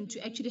showcase and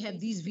to actually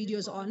have these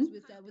videos on,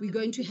 we're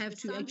going to have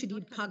to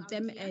actually park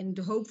them, and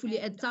hopefully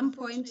at some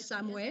point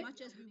somewhere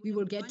we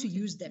will get to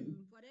use them.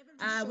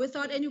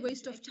 Without any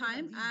waste of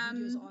time,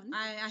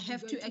 I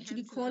have to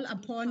actually call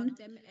upon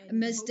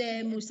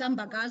Mr.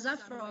 Musambagaza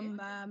from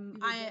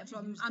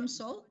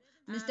AMSOL.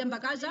 Mr.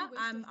 Mbagaza,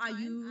 are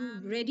you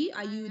ready?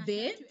 Are you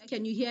there?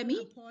 Can you hear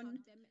me? Good morning,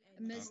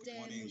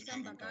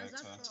 Director.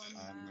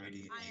 I'm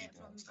ready,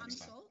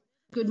 AMSOL.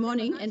 Good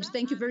morning, and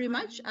thank you very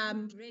much.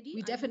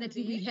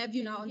 We have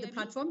you now on the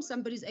platform.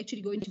 Somebody's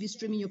actually going to be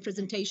streaming your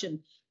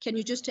presentation. Can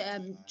you just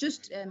hang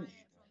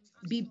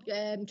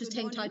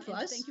tight for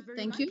us?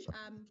 Thank you.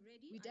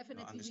 We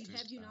definitely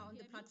have you now on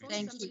the platform.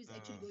 Thank Somebody's you.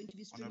 actually going to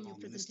be streaming your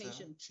Honorable Minister,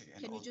 presentation. Chair,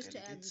 and Can you all just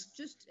delegates.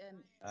 just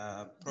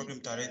Program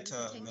give Director,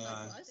 the tech may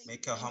file I to us?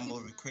 make a Thank you. humble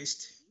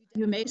request?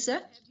 You may,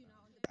 sir.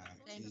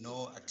 In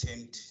no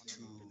attempt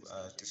to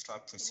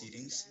disrupt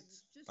proceedings,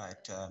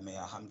 but may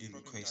I humbly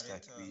request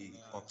that we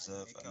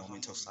observe a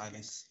moment of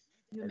silence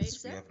You may,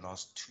 as we sir. have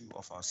lost 2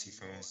 of our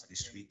seafarers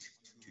this week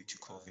due to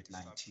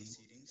COVID-19,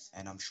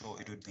 and I'm sure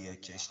it would be a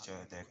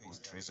gesture that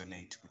would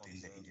resonate within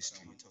the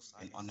industry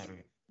in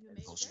honoring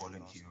those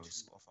fallen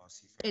heroes.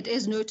 It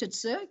is noted,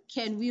 sir.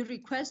 Can we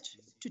request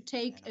to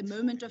take a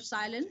moment of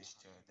silence,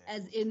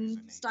 as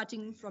in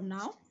starting from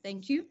now?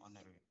 Thank you.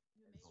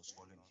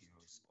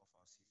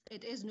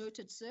 It is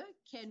noted, sir.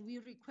 Can we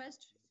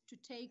request to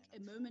take a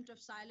moment of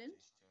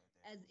silence,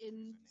 as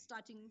in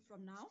starting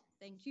from now?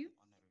 Thank you.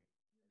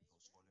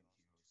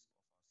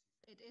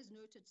 It is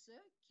noted, sir.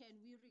 Can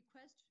we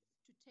request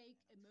to take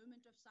a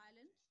moment of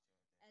silence,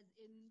 as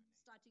in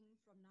starting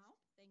from now?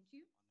 Thank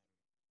you.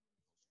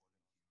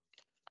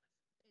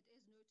 It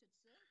is noted,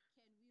 sir.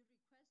 Can we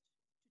request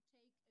to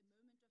take a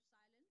moment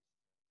of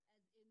silence,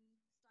 as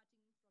in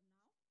starting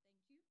from now? Thank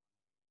you.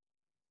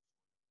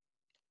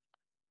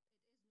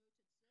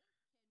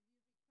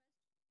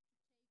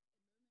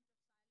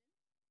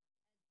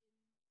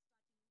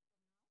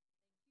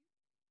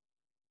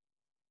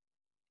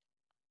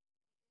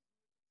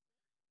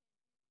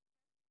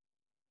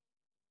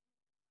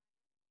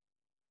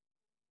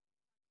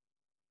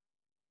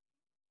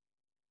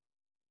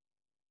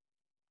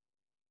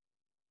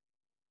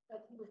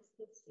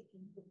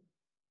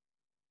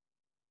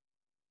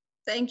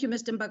 Thank you,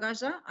 Mr.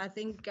 Mbagaza. I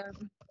think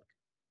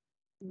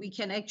we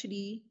can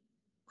actually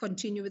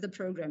continue with the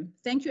program.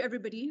 Thank you,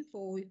 everybody,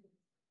 for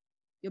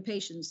your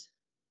patience.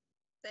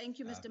 Thank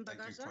you, Mr. Mbagaza.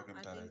 Thank you, Program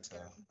I think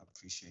Director. I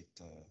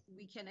appreciate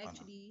we can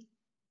actually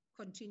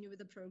continue with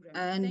the program.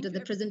 And Thank the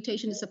you,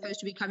 presentation is supposed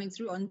to be coming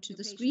through onto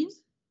the screen.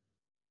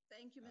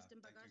 Thank you, Mr.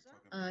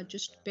 Mbagaza.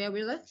 Just bear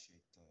with us.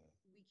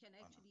 We can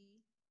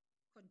actually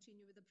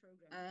continue with the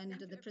program.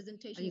 And the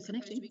presentation Are you is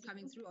supposed connecting? to be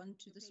coming through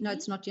onto the screen. No,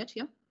 it's not yet.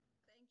 Yeah.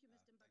 Thank you,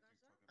 Mr.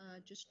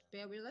 Mbagaza. Just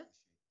bear with us.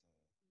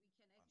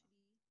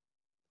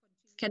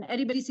 Can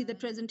anybody see the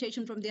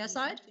presentation from their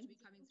side?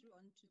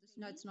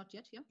 No, it's not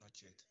yet. Yeah.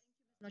 Not yet.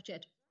 Not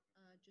yet.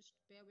 Just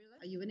bear with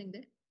us. Are you winning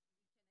there?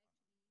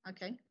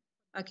 Okay.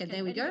 Okay,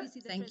 there we go.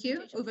 Thank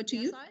you. Over to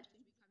you.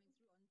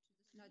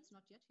 No, it's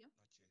not yet. Yeah.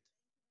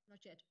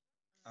 Not yet.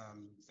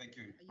 Thank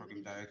you, you Program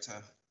winning there?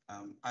 Director.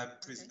 I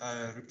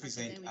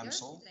represent there we go.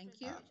 AMSOL. Thank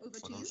you. Over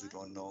For to those you. who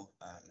don't know,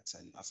 it's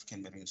an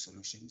African Marine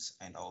Solutions,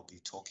 and I'll be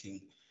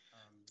talking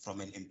from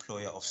an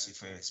employer of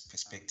seafarers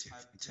perspective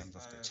in terms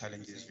of the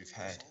challenges we've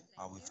had,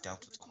 how we've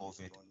dealt with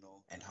COVID,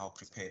 and how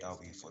prepared are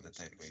we for the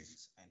third wave.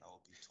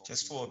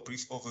 Just for a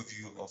brief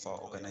overview of our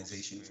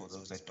organization, for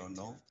those that don't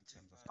know,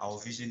 our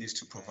vision is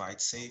to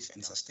provide safe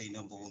and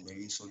sustainable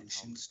marine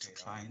solutions to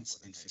clients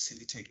and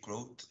facilitate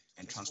growth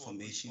and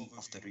transformation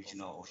of the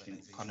regional ocean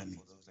economy.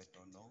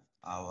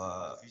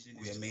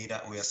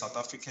 We are South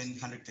African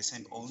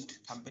 100% owned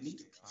company,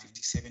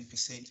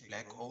 57%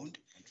 black owned,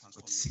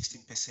 with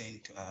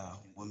 60%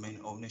 women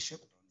ownership.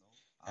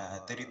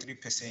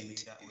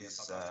 33%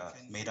 is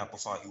made up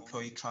of our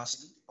employee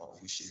trust,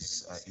 which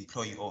is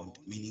employee owned,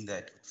 meaning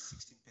that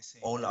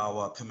all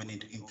our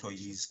permanent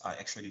employees are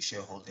actually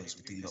shareholders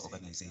within the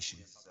organization.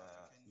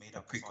 A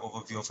quick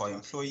overview of our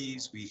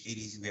employees: we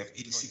have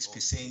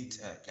 86%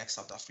 Black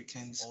South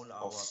Africans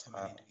of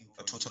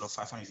a total of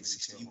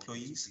 560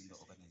 employees,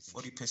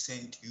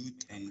 40%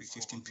 youth and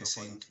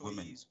 15%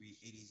 women.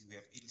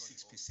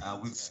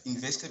 We've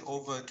invested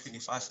over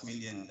 25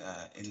 million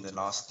in the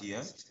last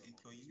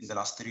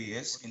 3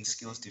 years in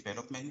skills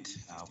development.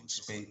 We've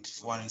spent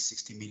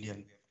 460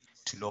 million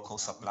to local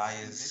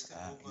suppliers,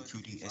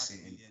 including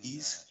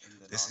SMEs.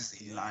 This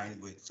is in line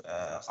with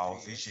our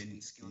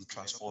vision in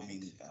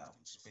transforming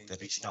the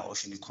regional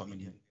ocean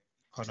economy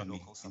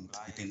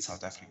within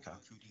South Africa,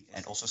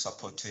 and also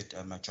supported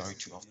a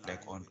majority of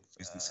black-owned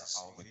businesses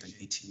with an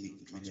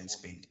 18 million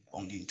spend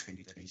only in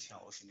 2020.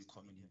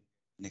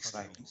 Next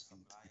slide, please.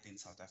 Within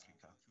South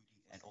Africa,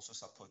 and also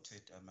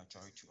supported a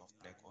majority of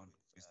black-owned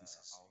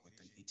businesses with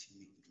an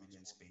 18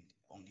 million spend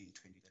only in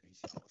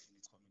 2020.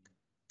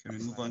 Can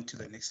we move on to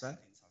the next slide?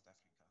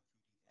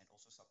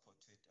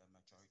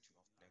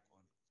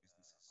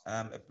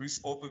 A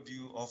brief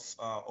overview of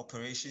our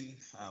operation.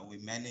 We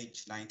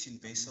manage 19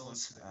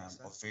 vessels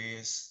of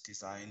various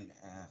design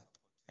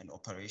and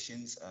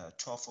operations,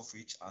 12 of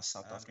which are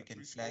South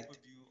African flagged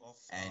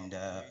and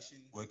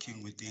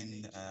working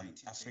within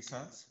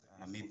Africa,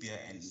 Namibia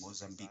and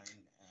Mozambique.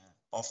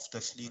 Of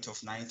the fleet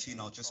of 19,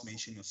 I'll just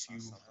mention a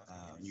few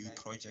new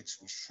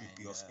projects which should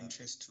be of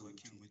interest to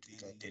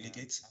the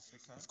delegates.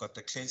 We've got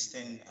the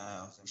Cleanston,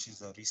 which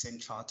is a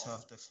recent charter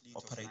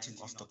operating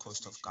off the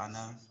coast of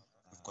Ghana.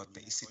 We've got the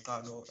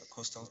Isiqalo, a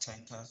coastal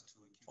tanker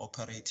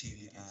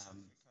operating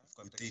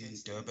within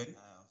Durban.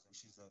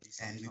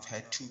 And we've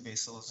had 2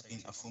 vessels in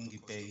Afungi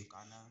Bay,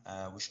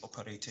 which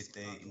operated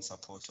there in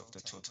support of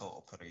the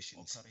total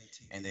operations.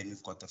 And then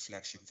we've got the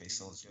flagship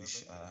vessels,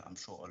 which I'm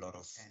sure a lot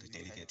of the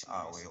delegates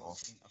are aware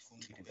of,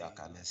 including the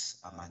Agalas,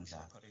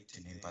 Amandla,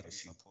 to name but a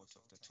few.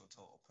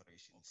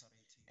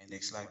 And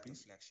next slide,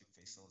 please. Flagship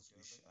vessels,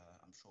 which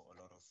I'm sure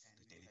a lot of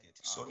the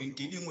delegates. So in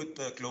dealing with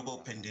the global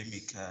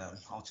pandemic,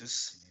 I'll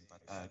just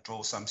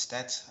draw some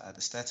stats.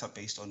 The stats are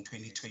based on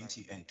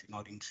 2020 and do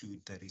not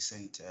include the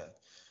recent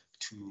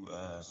two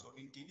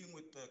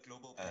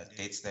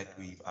dates that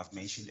I've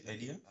mentioned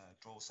earlier.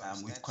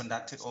 We've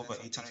conducted over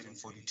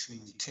 842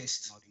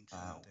 tests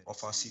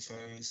of our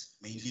seafarers,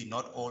 mainly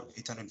not all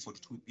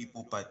 842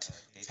 people, but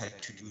we've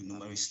had to do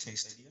numerous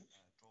tests.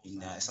 In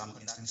some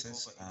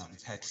instances,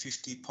 we've had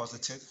 50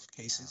 positive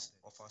cases.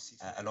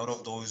 A lot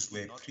of those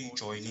were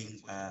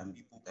pre-joining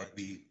that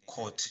we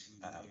caught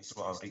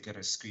through our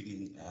rigorous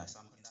screening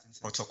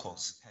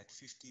protocols.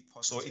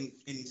 So in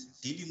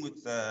dealing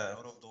with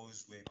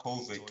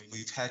COVID,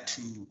 we've had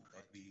to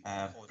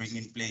bring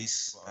in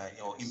place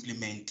or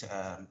implement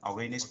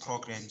awareness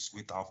programs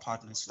with our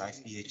partners like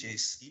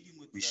EHS,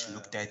 which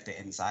looked at the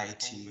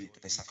anxiety,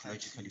 the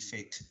psychological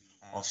effect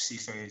of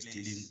seafarers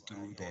dealing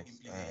through the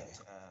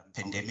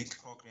pandemic.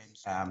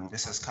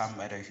 This has come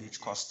at a huge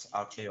cost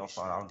outlay of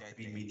around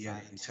 3 million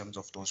in terms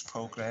of those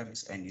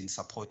programs and in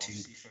supporting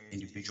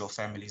individual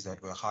families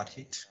that were hard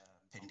hit.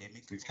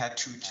 We've had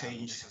to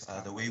change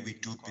the way we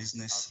do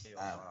business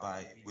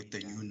with the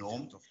new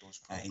norm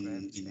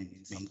in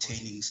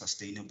maintaining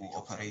sustainable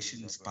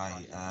operations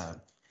by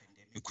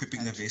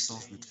equipping the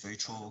vessels with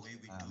virtual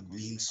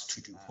means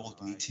to hold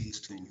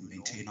meetings to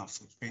maintain our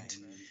footprint,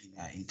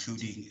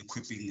 including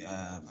equipping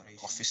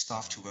office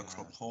staff to work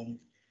from home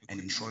and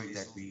ensuring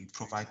that we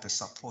provide the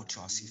support to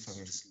our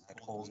seafarers at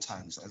all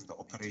times as the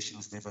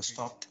operations never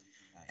stopped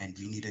and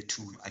we needed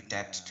to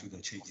adapt to the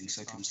changing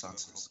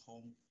circumstances.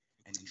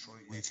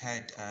 We've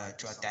had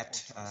to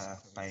adapt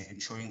by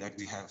ensuring that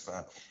we have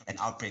an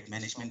outbreak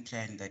management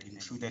plan that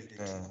included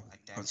the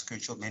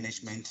consequential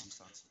management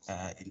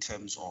in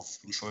terms of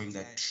ensuring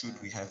that should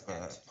we have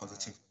a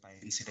positive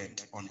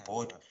incident on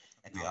board,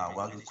 we are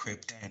well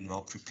equipped and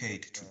well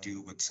prepared to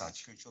deal with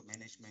such.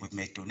 We've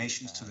made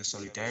donations to the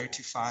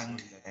Solidarity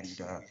Fund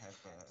and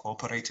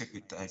cooperated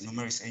with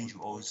numerous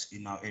NGOs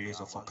in our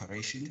areas of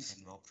operations.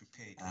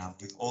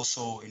 We've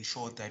also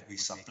ensured that we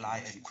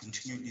supply and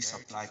continually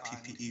supply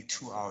PPE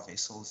to our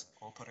vessels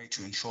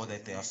to ensure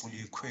that they are fully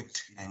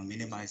equipped and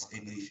minimize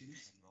any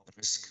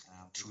risk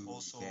to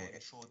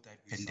the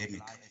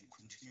pandemic.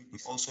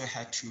 We've also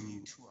had to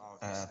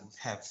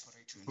have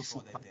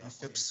fruitful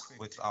partnerships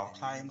with our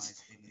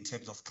clients in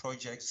terms of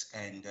projects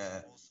and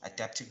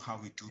adapting how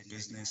we do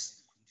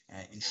business,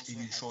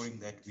 ensuring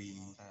that we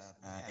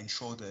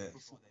ensure the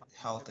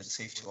health and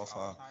safety of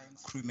our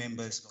crew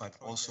members, but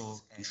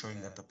also ensuring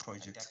that the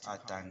projects are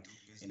done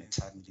in a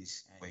timely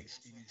way.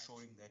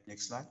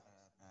 Next slide.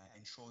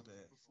 Ensure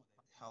the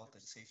health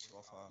and safety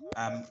of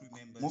our crew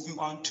members. Moving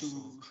on to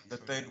the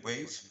third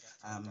wave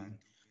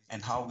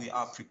and how we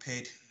are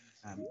prepared.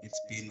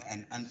 It's been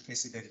an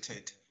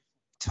unprecedented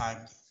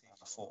time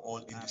for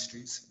all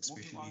industries,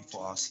 especially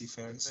for our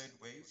seafarers.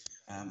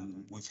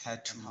 We've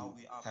had to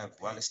have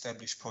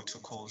well-established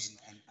protocols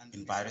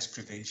in virus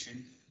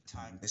prevention.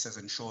 This has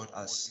ensured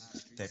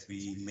us that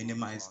we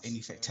minimize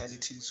any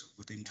fatalities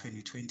within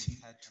 2020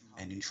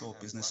 and ensure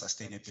business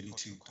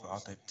sustainability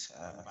throughout that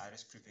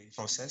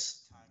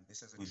process.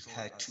 We've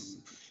had to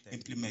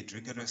implement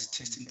rigorous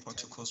testing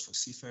protocols for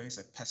seafarers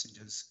and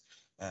passengers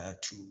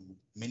to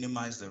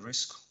minimize the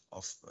risk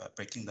of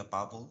breaking the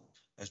bubble,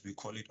 as we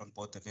call it on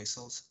board the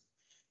vessels.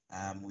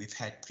 We've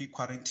had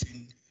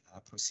pre-quarantine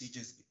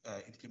procedures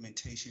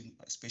implementation,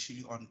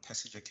 especially on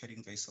passenger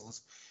carrying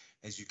vessels.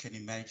 As you can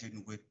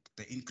imagine, with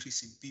the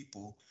increase in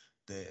people,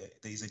 there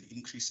is an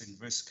increase in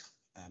risk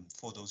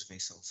for those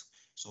vessels.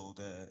 So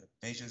the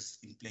measures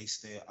in place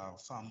there are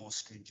far more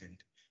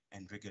stringent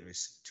and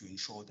rigorous to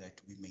ensure that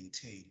we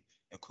maintain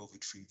a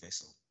COVID-free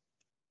vessel.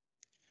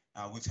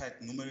 We've had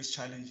numerous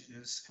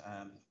challenges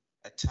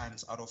at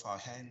times out of our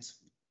hands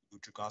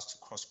with regards to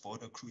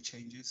cross-border crew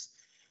changes.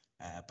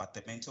 But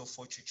the mental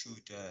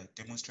fortitude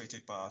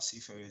demonstrated by our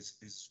seafarers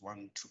is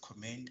one to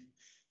commend,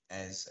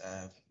 as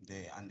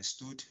they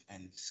understood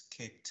and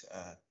kept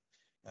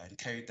and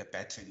carried the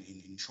baton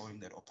in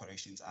ensuring that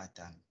operations are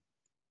done.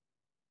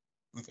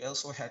 We've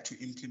also had to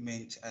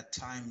implement at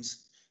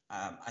times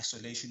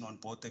isolation on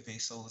board the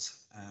vessels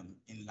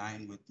in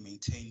line with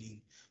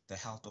maintaining the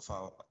health of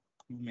our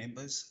crew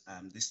members.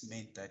 This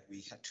meant that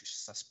we had to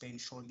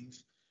suspend shore leave,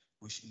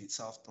 which in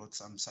itself brought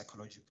some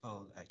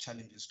psychological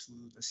challenges to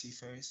the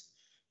seafarers.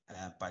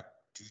 But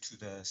due to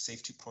the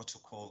safety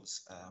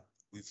protocols,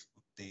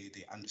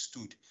 they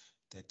understood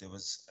that there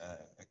was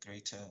a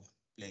greater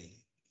play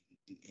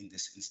in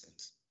this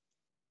instance.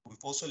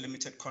 We've also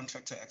limited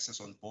contractor access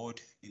on board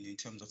in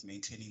terms of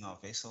maintaining our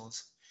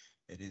vessels.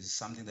 It is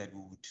something that we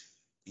would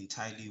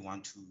entirely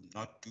want to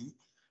not do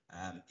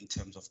in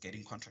terms of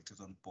getting contractors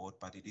on board,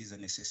 but it is a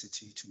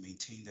necessity to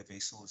maintain the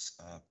vessels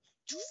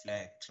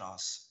flag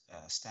class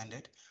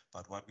standard.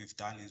 But what we've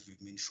done is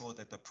we've ensured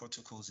that the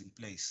protocols in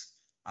place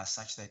are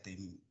such that they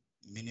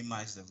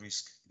minimize the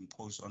risk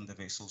imposed on the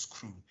vessel's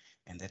crew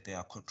and that they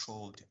are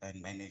controlled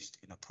and managed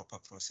in a proper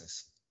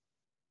process.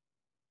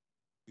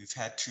 We've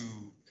had to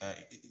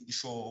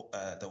ensure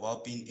the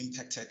well-being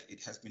impacted.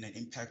 It has been an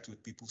impact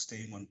with people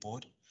staying on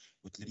board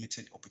with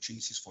limited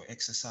opportunities for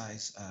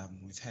exercise.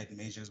 We've had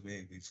measures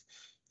where we've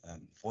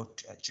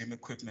bought gym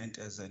equipment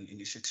as an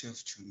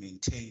initiative to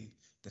maintain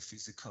the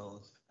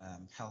physical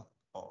health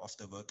of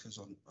the workers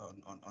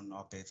on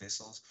our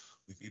vessels.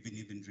 We've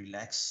even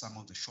relaxed some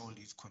of the shore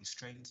leave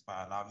constraints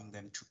by allowing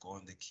them to go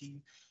on the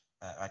quay,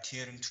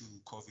 adhering to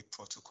COVID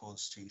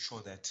protocols to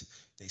ensure that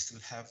they still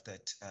have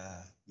that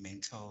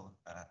mental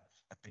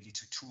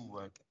ability to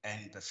work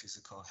and the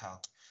physical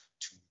health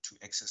to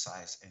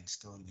exercise and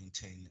still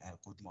maintain a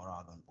good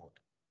morale on board.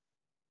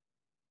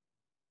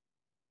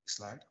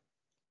 Slide.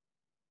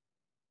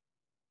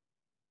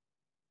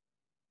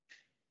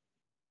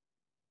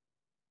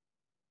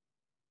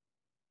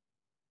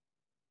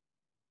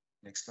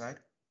 Next slide.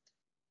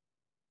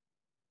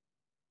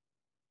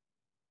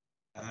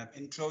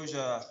 In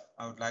closure,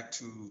 I would like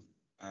to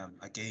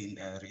again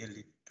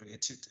really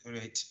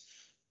reiterate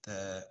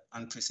the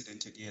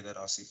unprecedented year that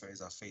our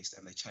seafarers are faced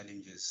and the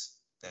challenges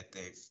that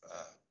they've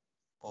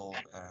all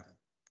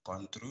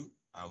gone through.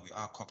 We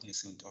are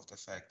cognizant of the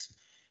fact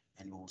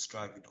and we will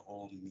strive in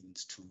all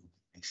means to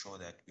ensure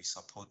that we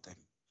support them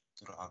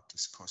throughout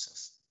this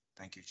process.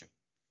 Thank you, Chair.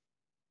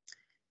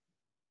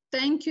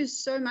 Thank you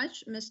so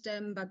much,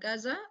 Mr.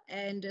 Mbagaza,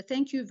 and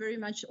thank you very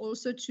much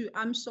also to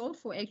AMSOL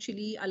for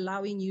actually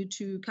allowing you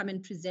to come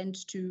and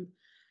present to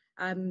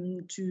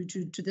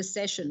the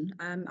session.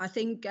 I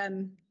think,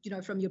 you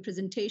know, from your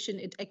presentation,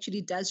 it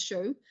actually does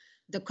show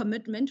the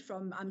commitment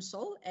from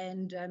AMSOL,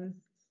 and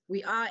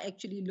we are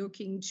actually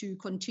looking to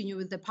continue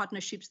with the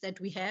partnerships that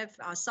we have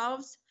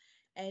ourselves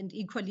and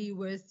equally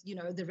with, you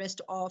know, the rest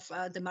of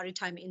the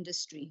maritime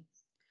industry.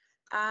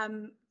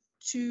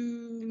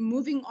 To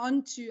moving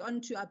onto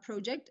our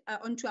project,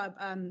 onto our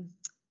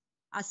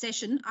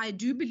session, I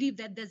do believe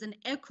that there's an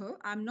echo.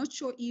 I'm not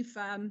sure if,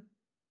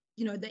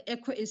 you know, the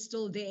echo is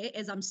still there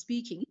as I'm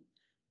speaking,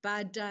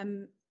 but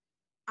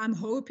I'm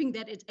hoping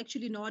that it's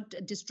actually not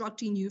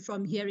distracting you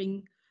from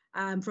hearing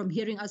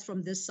us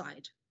from this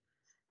side.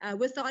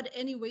 Without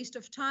any waste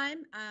of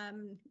time,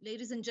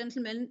 ladies and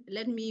gentlemen,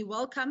 let me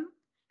welcome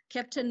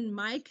Captain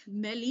Mike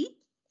Melly,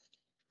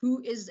 who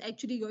is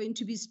actually going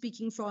to be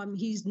speaking from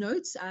his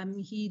notes.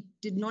 He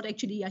did not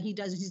actually,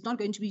 he's not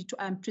going to be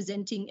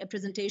presenting a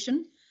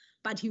presentation,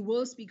 but he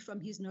will speak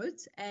from his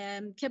notes.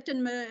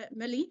 Captain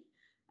Melly,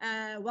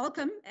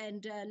 welcome,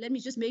 and let me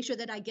just make sure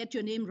that I get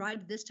your name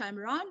right this time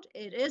around.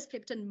 It is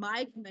Captain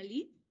Mike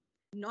Melly,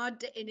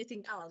 not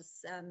anything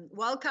else.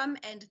 Welcome,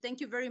 and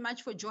thank you very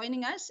much for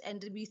joining us,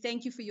 and we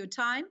thank you for your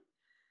time.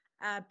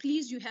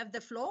 Please, you have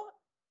the floor.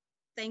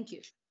 Thank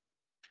you.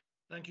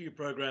 Thank you,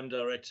 Program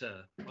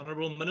Director.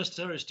 Honourable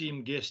Minister,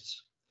 esteemed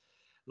guests.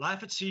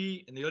 Life at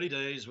sea in the early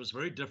days was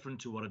very different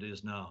to what it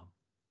is now.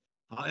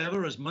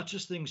 However, as much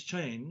as things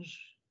change,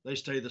 they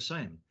stay the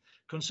same.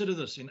 Consider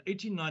this, in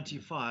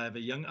 1895, a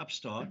young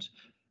upstart,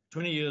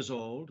 20 years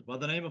old, by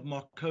the name of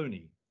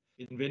Marconi,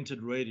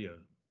 invented radio.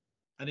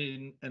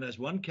 And as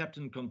one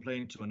captain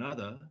complained to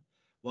another,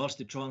 whilst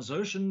the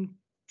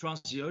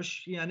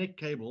transoceanic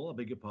cable,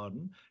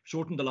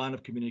 shortened the line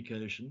of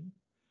communication,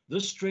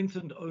 this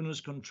strengthened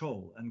owner's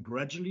control and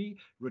gradually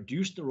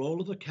reduced the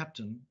role of the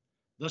captain,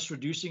 thus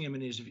reducing him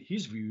in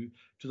his view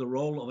to the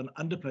role of an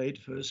underpaid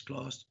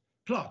first-class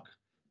clerk.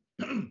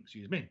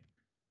 Excuse me.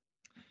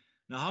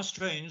 Now, how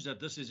strange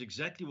that this is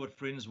exactly what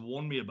friends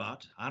warned me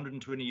about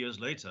 120 years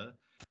later,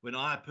 when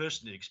I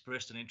personally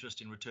expressed an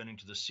interest in returning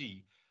to the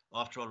sea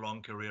after a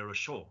long career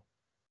ashore.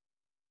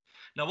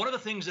 Now, one of the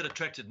things that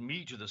attracted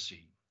me to the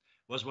sea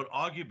was what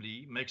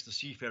arguably makes the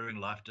seafaring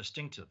life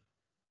distinctive: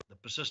 the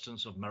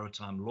persistence of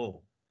maritime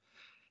law.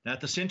 Now,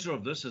 at the center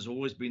of this has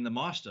always been the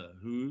master,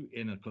 who,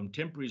 in a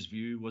contemporary's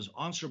view, was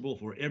answerable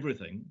for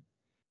everything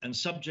and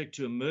subject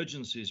to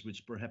emergencies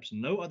which perhaps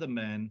no other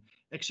man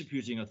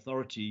executing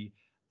authority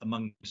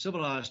among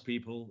civilized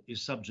people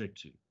is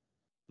subject to.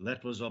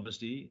 That was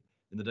obviously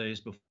in the days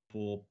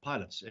before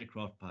pilots,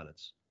 aircraft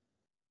pilots.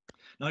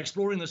 Now,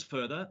 exploring this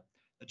further,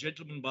 a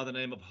gentleman by the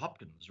name of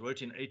Hopkins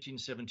wrote in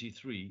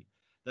 1873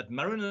 that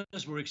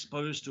mariners were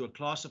exposed to a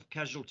class of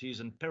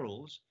casualties and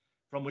perils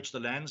from which the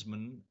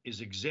landsman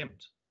is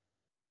exempt.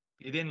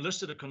 He then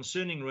listed a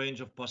concerning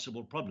range of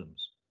possible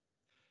problems.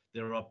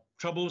 There are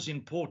troubles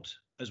in port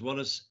as well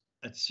as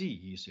at sea,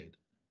 he said.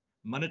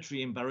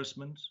 Monetary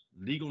embarrassment,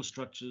 legal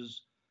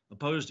structures,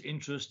 opposed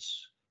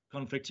interests,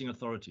 conflicting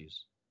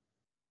authorities.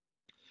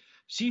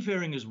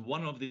 Seafaring is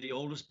one of the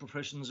oldest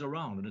professions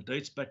around, and it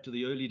dates back to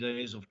the early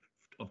days of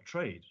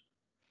trade.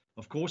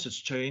 Of course, it's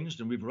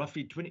changed, and we've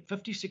roughly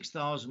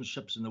 56,000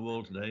 ships in the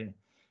world today,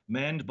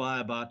 manned by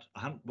about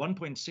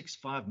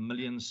 1.65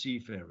 million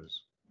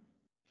seafarers.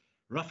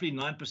 Roughly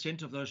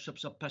 9% of those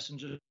ships are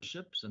passenger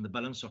ships, and the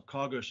balance are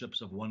cargo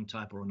ships of one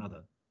type or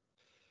another.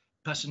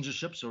 Passenger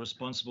ships are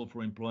responsible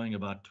for employing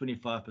about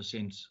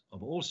 25%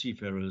 of all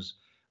seafarers,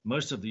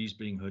 most of these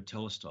being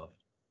hotel staff.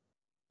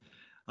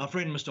 Our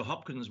friend Mr.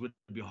 Hopkins would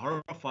be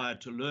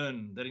horrified to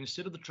learn that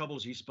instead of the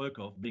troubles he spoke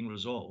of being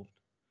resolved,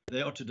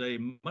 they are today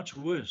much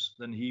worse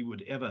than he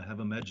would ever have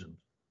imagined.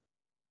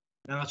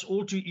 Now, it's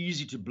all too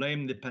easy to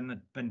blame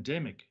the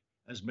pandemic,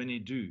 as many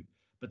do,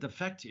 but the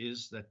fact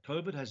is that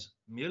COVID has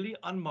merely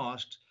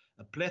unmasked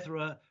a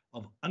plethora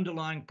of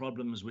underlying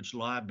problems which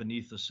lie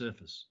beneath the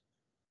surface.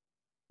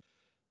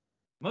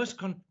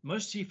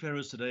 Most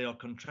seafarers today are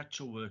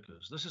contractual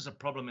workers. This is a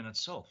problem in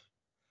itself.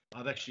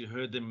 I've actually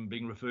heard them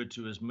being referred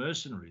to as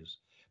mercenaries,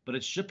 but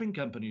it's shipping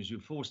companies who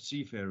forced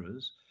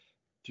seafarers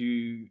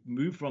to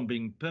move from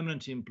being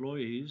permanent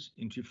employees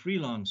into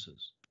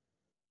freelancers.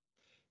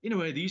 In a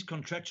way, these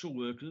contractual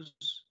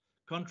workers'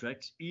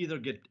 contracts either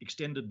get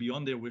extended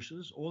beyond their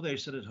wishes or they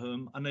sit at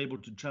home unable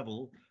to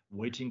travel,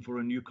 waiting for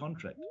a new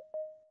contract.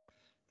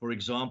 For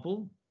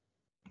example,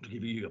 to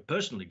give you a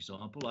personal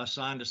example, I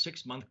signed a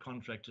 6-month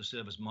contract to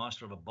serve as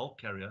master of a bulk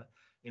carrier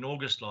in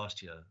August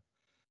last year.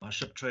 My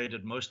ship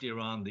traded mostly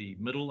around the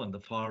Middle and the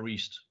Far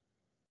East.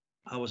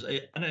 I was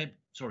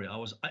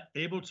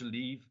able to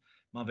leave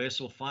my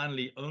vessel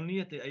finally only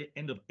at the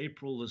end of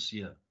April this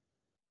year.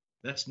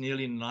 That's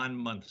nearly 9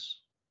 months.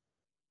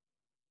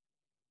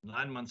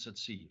 9 months at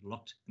sea,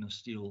 locked in a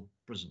steel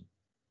prison.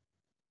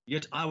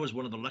 Yet I was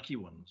one of the lucky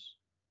ones.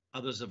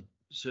 Others have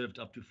served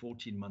up to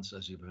 14 months,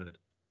 as you've heard.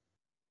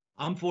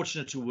 I'm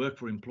fortunate to work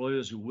for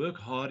employers who work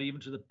hard even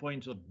to the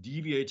point of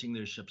deviating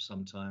their ships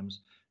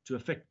sometimes to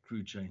effect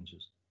crew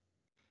changes.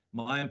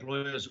 My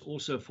employers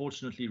also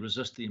fortunately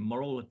resist the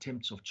immoral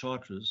attempts of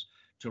charterers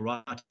to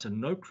write a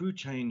no crew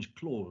change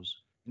clause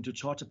into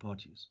charter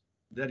parties.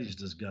 That is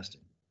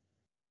disgusting.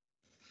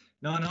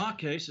 Now, in our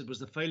case, it was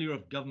the failure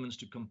of governments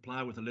to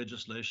comply with the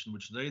legislation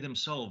which they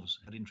themselves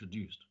had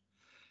introduced.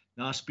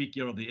 Now, I speak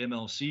here of the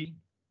MLC,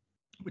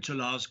 which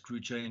allows crew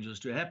changes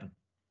to happen.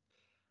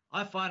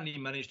 I finally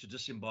managed to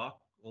disembark,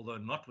 although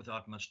not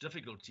without much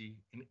difficulty,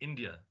 in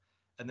India,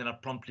 and then I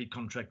promptly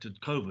contracted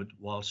COVID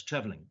whilst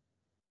traveling.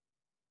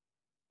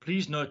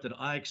 Please note that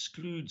I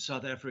exclude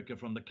South Africa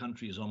from the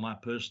countries on my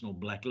personal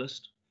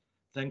blacklist,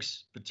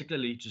 thanks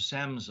particularly to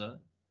SAMSA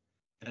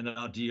and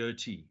our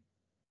DOT.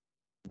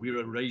 We're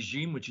a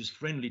regime which is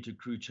friendly to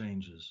crew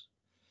changes,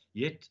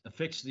 yet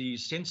affects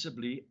these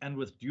sensibly and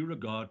with due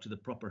regard to the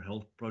proper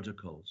health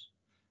protocols.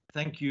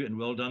 Thank you and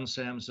well done,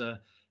 SAMSA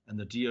and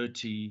the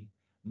DOT,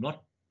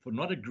 for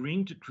not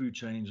agreeing to crew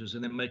changes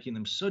and then making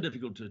them so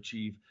difficult to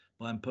achieve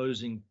by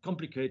imposing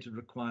complicated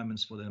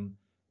requirements for them,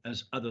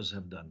 as others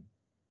have done.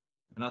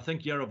 And I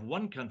think here of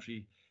one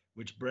country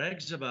which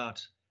brags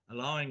about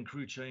allowing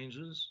crew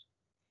changes,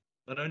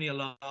 but only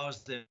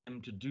allows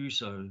them to do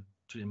so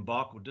to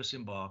embark or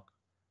disembark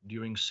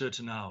during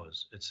certain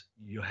hours.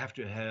 You have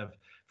to have,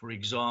 for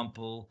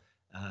example,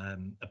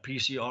 a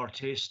PCR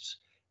test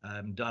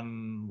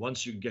done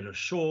once you get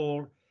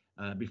ashore,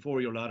 before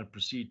you're allowed to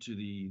proceed to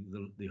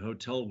the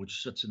hotel,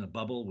 which sits in a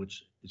bubble,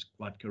 which is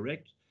quite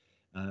correct.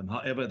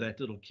 However, that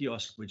little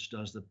kiosk which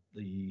does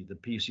the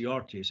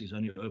PCR test is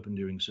only open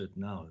during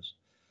certain hours.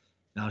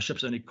 Now,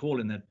 ships only call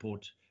in that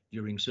port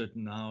during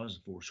certain hours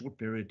for a short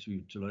period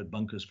to load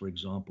bunkers, for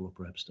example, or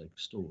perhaps take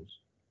stores.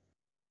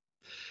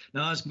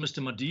 Now, as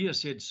Mr. Madia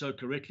said so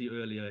correctly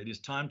earlier, it is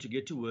time to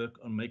get to work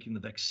on making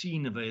the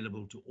vaccine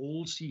available to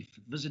all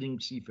visiting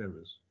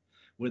seafarers,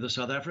 whether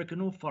South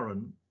African or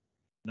foreign,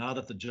 now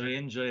that the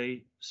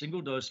J&J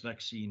single-dose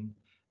vaccine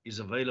is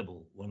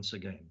available once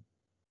again.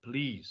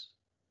 Please,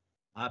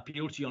 I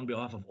appeal to you on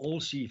behalf of all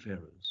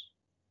seafarers.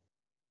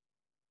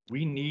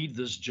 We need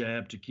this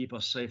jab to keep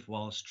us safe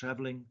whilst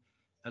traveling,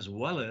 as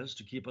well as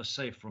to keep us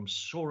safe from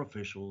shore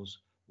officials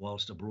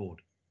whilst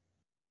abroad.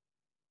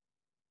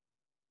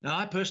 Now,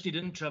 I personally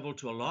didn't travel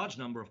to a large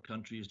number of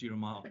countries during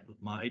my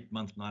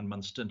 8-month,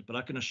 9-month stint, but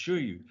I can assure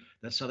you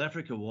that South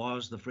Africa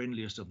was the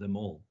friendliest of them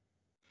all.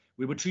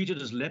 We were treated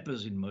as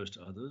lepers in most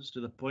others, to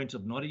the point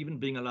of not even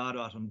being allowed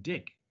out on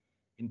deck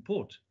in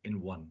port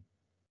in one.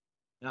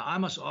 Now, I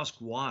must ask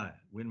why,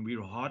 when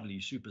we're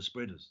hardly super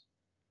spreaders.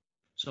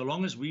 So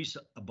long as we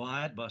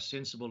abide by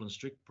sensible and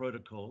strict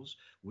protocols,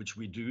 which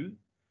we do,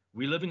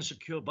 we live in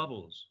secure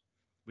bubbles,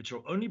 which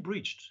are only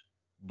breached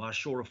by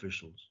shore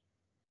officials.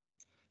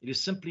 It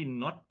is simply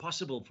not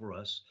possible for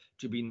us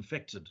to be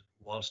infected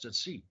whilst at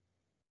sea.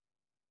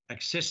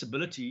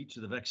 Accessibility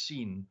to the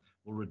vaccine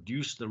will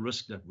reduce the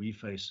risk that we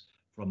face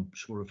from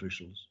shore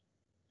officials.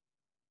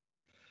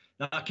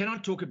 Now, I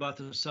cannot talk about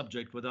the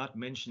subject without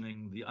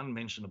mentioning the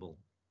unmentionable.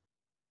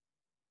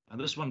 And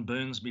this one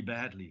burns me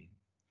badly.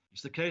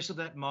 It's the case of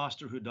that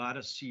master who died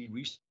at sea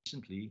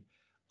recently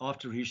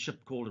after his ship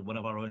called at one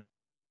of our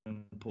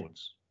own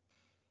ports.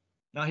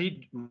 Now,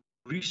 he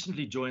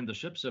recently joined the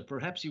ship, so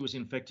perhaps he was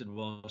infected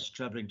whilst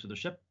traveling to the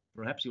ship.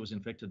 Perhaps he was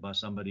infected by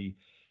somebody,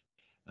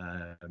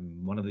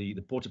 one of the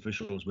port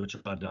officials, which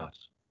I doubt.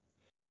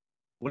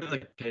 Whatever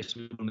the case,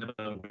 we will never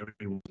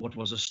know. What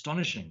was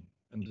astonishing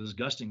and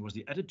disgusting was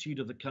the attitude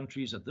of the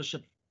countries that this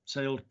ship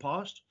sailed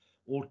past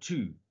or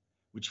to,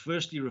 which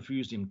firstly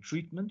refused him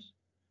treatment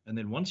and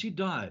then once he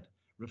died,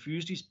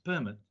 refused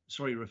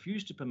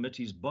to permit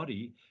his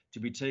body to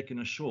be taken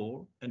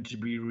ashore and to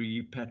be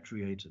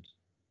repatriated.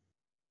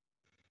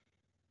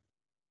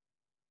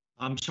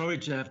 I'm sorry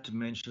to have to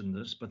mention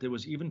this, but there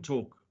was even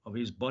talk of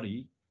his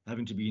body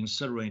having to be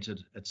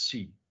incinerated at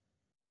sea.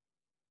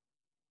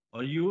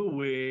 Are you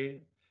aware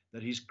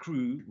that his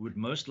crew would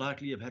most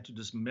likely have had to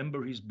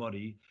dismember his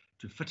body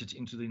to fit it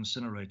into the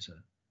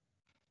incinerator?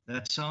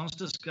 That sounds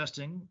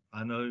disgusting,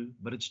 I know,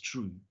 but it's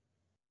true.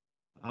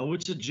 I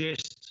would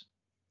suggest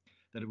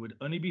that it would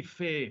only be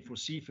fair for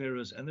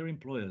seafarers and their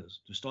employers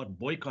to start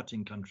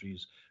boycotting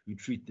countries who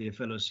treat their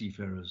fellow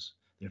seafarers,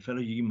 their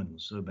fellow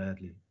humans, so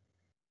badly.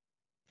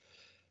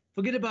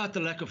 Forget about the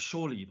lack of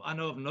shore leave. I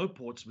know of no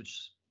ports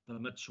which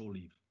permit shore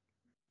leave,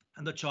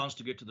 and the chance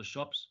to get to the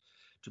shops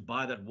to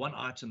buy that one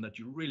item that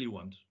you really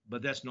want,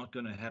 but that's not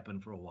going to happen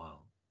for a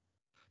while.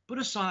 Put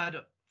aside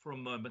for a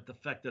moment the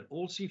fact that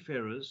all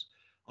seafarers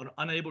are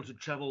unable to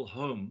travel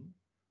home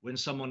when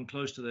someone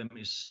close to them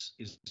is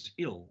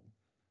ill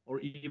or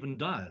even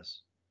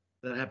dies.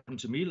 That happened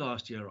to me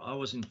last year. I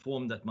was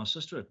informed that my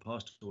sister had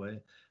passed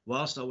away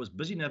whilst I was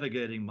busy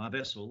navigating my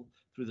vessel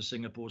through the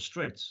Singapore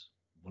Straits,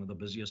 one of the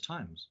busiest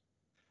times.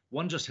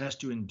 One just has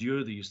to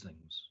endure these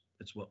things.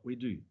 It's what we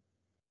do.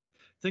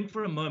 Think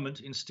for a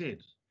moment instead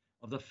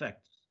of the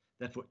fact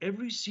that for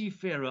every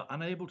seafarer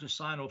unable to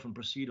sign off and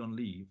proceed on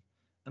leave,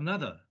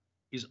 another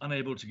is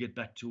unable to get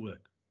back to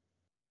work.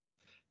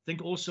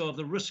 Think also of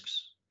the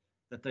risks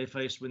that they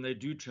face when they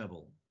do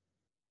travel,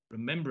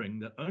 remembering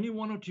that only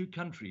 1 or 2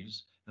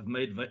 countries have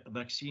made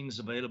vaccines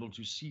available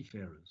to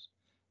seafarers,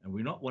 and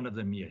we're not one of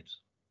them yet.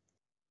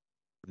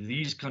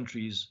 These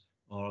countries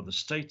are the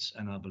States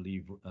and I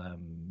believe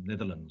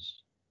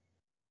Netherlands.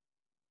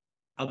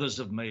 Others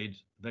have made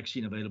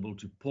vaccine available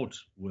to port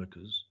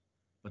workers,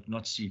 but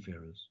not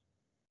seafarers.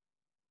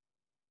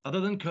 Other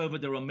than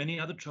COVID, there are many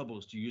other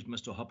troubles, to use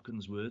Mr.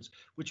 Hopkins' words,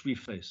 which we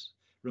face.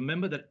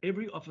 Remember that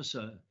every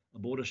officer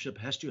aboard a ship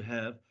has to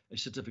have a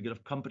certificate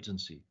of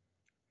competency,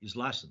 his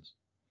license.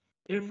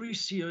 Every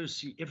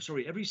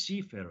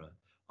seafarer,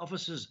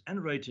 officers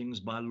and ratings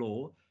by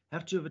law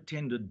have to have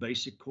attended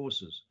basic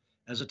courses,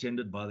 as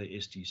attended by the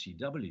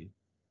STCW.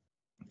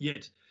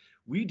 Yet,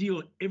 we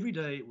deal every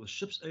day with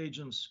ships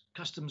agents,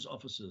 customs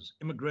officers,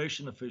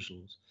 immigration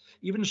officials,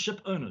 even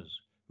ship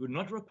owners who are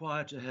not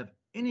required to have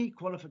any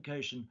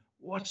qualification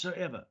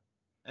whatsoever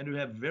and who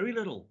have very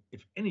little,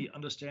 if any,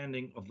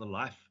 understanding of the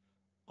life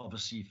of a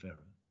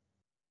seafarer.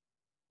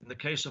 In the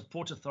case of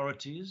port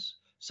authorities,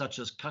 such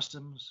as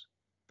customs,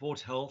 port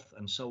health,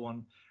 and so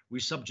on, we're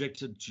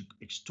subjected to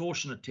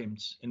extortion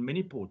attempts in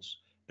many ports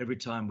every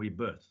time we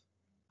berth.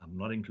 I'm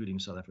not including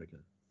South Africa,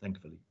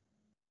 thankfully.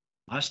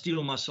 I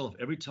steel myself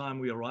every time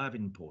we arrive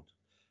in port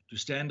to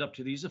stand up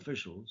to these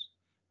officials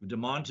who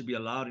demand to be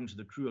allowed into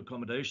the crew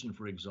accommodation,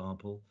 for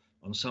example,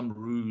 on some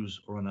ruse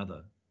or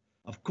another.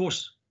 Of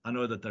course, I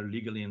know that they're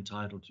legally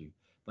entitled to,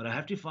 but I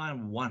have to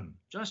find one,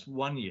 just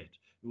one yet,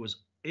 who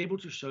was able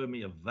to show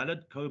me a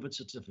valid COVID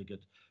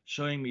certificate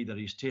showing me that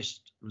his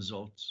test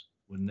results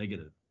were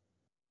negative.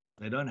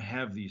 They don't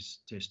have these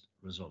test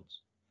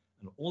results,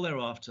 and all they're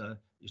after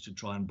is to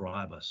try and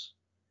bribe us.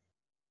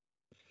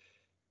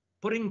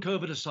 Putting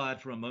COVID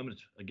aside for a moment,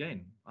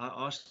 again, I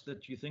ask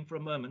that you think for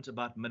a moment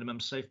about minimum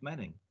safe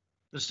manning.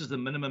 This is the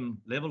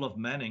minimum level of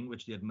manning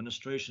which the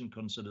administration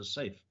considers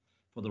safe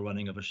for the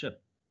running of a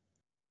ship.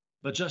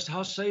 But just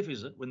how safe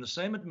is it when the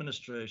same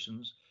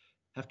administrations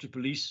have to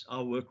police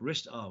our work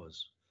rest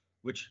hours,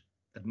 which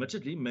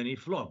admittedly many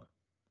flog?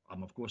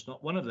 I'm of course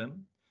not one of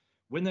them,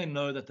 when they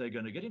know that they're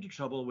going to get into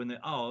trouble when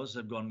their hours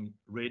have gone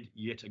red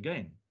yet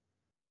again.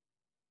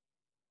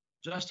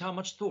 Just how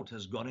much thought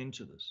has gone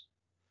into this?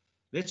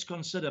 Let's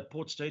consider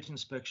port state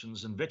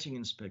inspections and vetting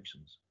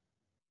inspections,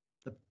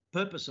 the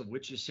purpose of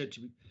which is said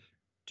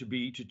to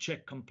be to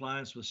check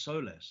compliance with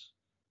SOLAS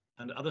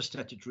and other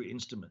statutory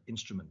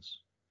instruments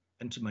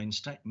and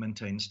to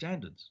maintain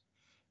standards.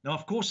 Now,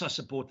 of course, I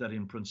support that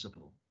in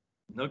principle,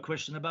 no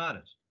question about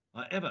it.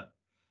 However,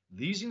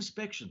 these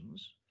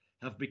inspections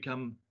have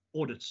become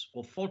audits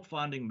or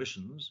fault-finding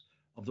missions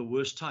of the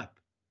worst type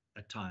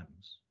at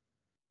times.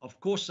 Of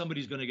course,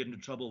 somebody's going to get into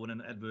trouble when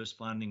an adverse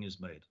finding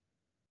is made.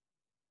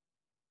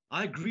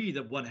 I agree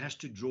that one has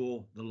to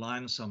draw the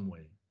line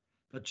somewhere,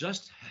 but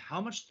just how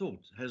much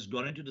thought has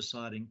gone into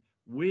deciding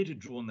where to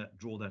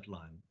draw that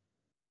line?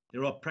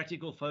 There are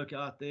practical folk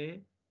out there,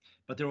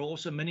 but there are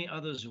also many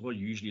others who are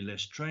usually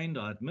less trained,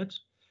 I admit,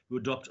 who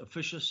adopt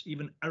officious,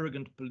 even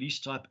arrogant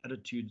police-type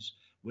attitudes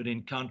when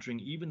encountering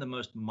even the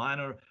most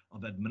minor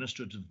of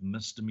administrative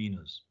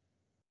misdemeanors.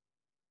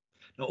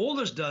 Now, all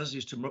this does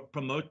is to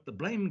promote the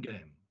blame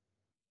game,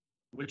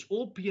 which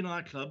all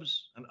P&I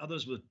clubs and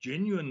others with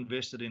genuine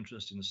vested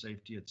interest in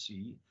safety at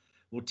sea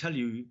will tell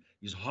you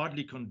is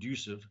hardly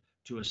conducive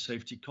to a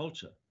safety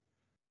culture.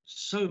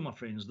 So, my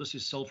friends, this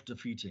is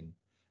self-defeating,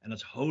 and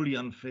it's wholly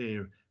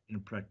unfair in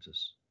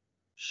practice.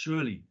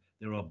 Surely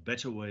there are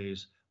better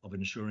ways of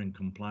ensuring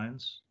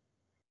compliance.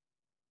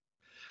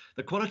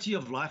 The quality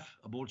of life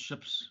aboard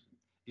ships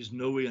is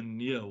nowhere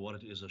near what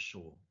it is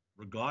ashore.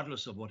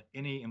 regardless of what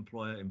any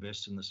employer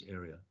invests in this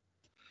area.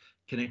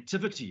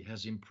 Connectivity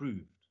has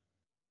improved,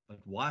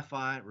 but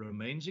Wi-Fi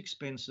remains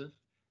expensive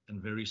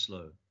and very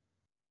slow.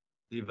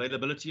 The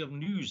availability of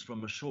news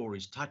from ashore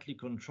is tightly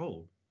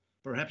controlled,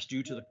 perhaps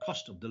due to the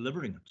cost of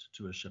delivering it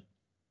to a ship.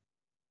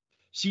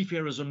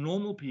 Seafarers are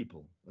normal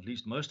people, at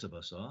least most of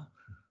us are,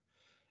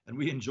 and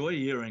we enjoy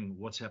hearing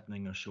what's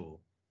happening ashore.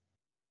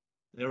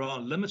 There are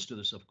limits to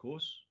this, of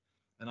course,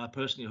 and I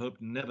personally hope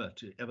never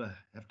to ever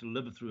have to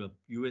live through a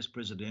US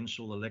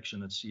presidential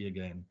election at sea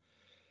again.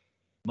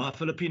 My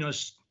Filipino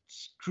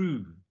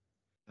crew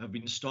have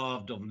been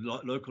starved of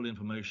local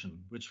information,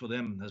 which for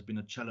them has been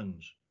a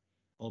challenge,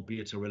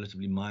 albeit a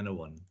relatively minor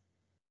one.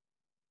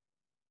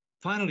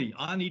 Finally,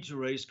 I need to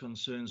raise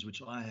concerns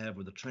which I have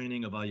with the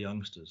training of our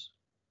youngsters.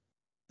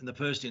 In the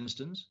first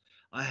instance,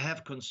 I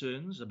have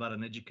concerns about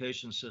an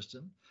education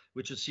system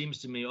which, it seems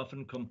to me,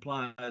 often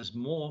complies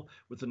more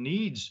with the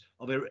needs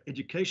of our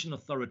education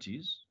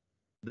authorities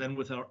than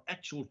with our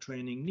actual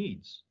training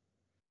needs.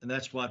 And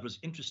that's why it was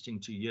interesting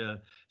to hear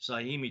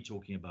Saimi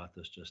talking about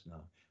this just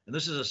now. And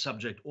this is a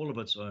subject all of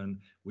its own,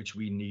 which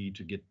we need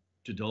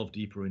to delve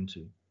deeper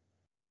into.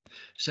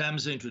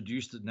 SAMSA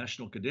introduced the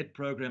National Cadet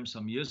Program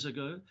some years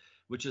ago,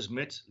 which has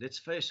met, let's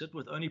face it,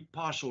 with only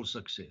partial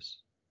success,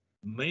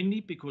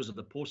 mainly because of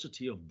the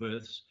paucity of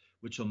berths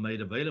which are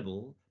made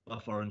available by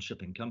foreign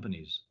shipping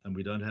companies, and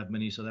we don't have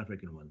many South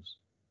African ones.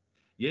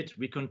 Yet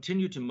we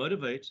continue to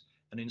motivate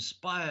and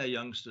inspire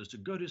youngsters to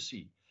go to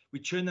sea. We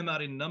churn them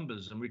out in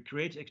numbers and we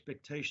create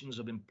expectations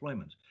of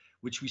employment,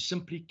 which we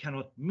simply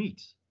cannot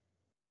meet.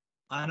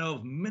 I know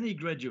of many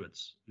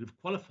graduates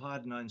who've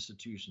qualified in our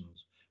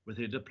institutions with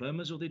their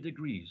diplomas or their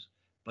degrees,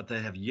 but they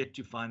have yet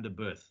to find a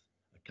berth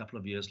a couple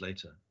of years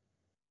later.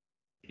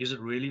 Is it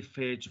really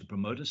fair to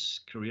promote a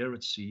career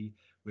at sea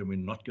when we're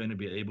not going to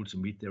be able to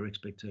meet their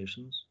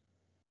expectations?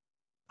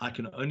 I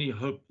can only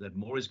hope that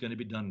more is going to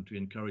be done to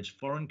encourage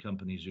foreign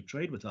companies who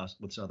trade with us,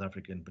 with South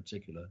Africa in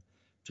particular,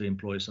 to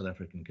employ South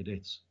African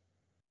cadets.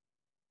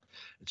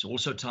 It's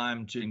also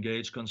time to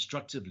engage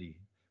constructively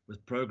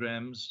with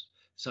programs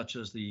such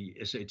as the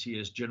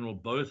SATS General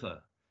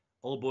Botha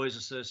All Boys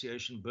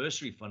Association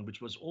Bursary Fund,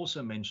 which was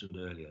also mentioned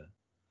earlier.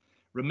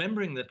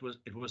 Remembering that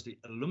it was the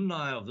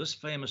alumni of this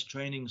famous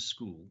training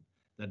school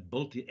that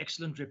built the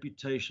excellent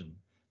reputation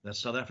that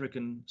South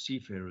African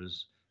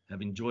seafarers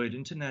have enjoyed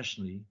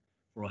internationally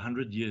for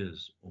 100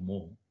 years or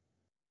more.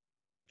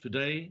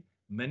 Today,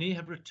 many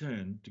have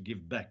returned to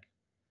give back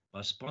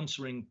by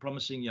sponsoring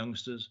promising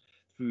youngsters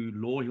through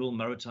Law Hill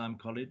Maritime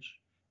College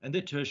and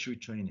their tertiary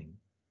training,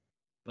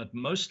 but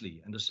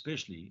mostly and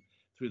especially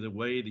through the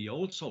way the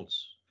old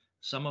salts,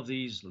 some of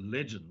these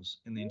legends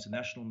in the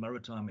international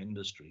maritime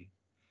industry,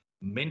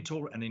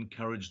 mentor and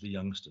encourage the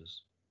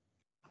youngsters.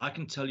 I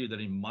can tell you that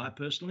in my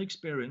personal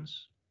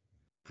experience,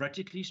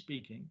 practically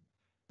speaking,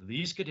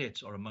 these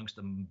cadets are amongst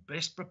the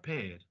best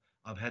prepared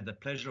I've had the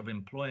pleasure of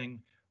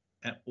employing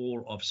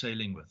or of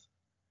sailing with.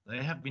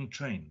 They have been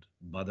trained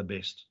by the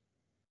best.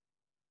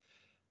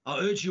 I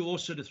urge you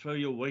also to throw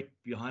your weight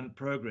behind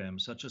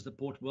programs such as the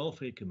Port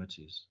Welfare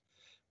Committees,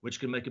 which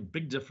can make a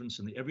big difference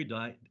in the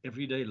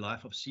everyday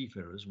life of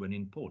seafarers when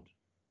in port.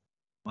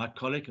 My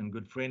colleague and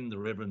good friend, the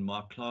Reverend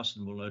Mark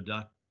Claassen, will no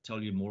doubt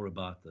tell you more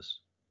about this.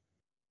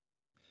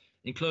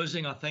 In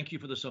closing, I thank you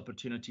for this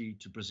opportunity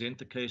to present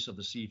the case of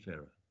the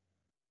seafarer.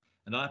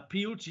 And I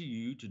appeal to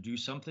you to do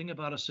something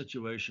about a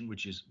situation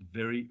which is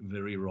very,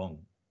 very wrong.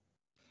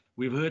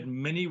 We've heard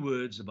many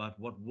words about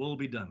what will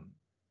be done,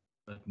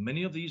 but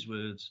many of these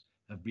words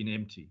have been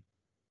empty.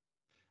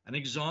 An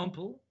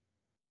example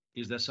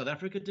is that South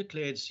Africa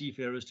declared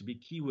seafarers to be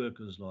key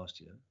workers last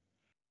year.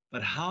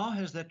 But how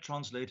has that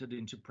translated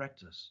into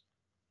practice?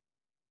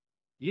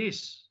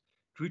 Yes,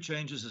 crew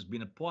changes has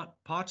been a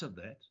part of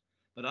that,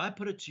 but I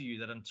put it to you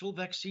that until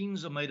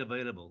vaccines are made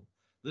available,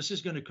 this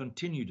is going to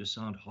continue to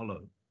sound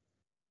hollow.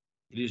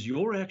 It is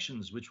your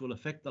actions which will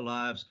affect the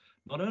lives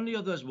not only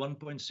of those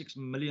 1.6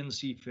 million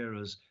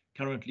seafarers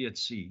currently at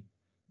sea,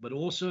 but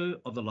also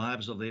of the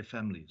lives of their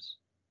families.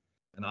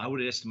 And I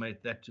would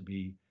estimate that to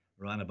be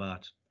around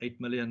about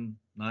 8 million,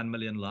 9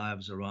 million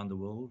lives around the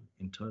world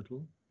in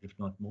total, if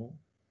not more.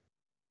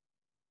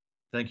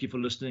 Thank you for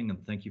listening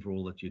and thank you for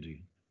all that you do.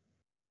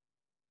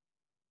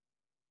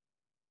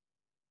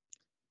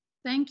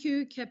 Thank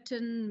you,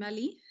 Captain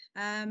Mali.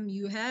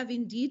 You have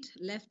indeed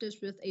left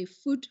us with a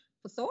food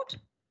for thought.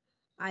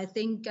 I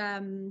think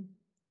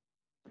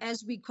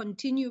as we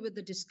continue with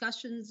the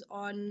discussions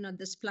on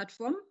this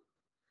platform,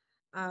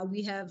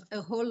 we have a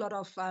whole lot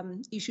of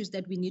issues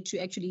that we need to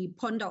actually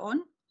ponder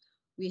on.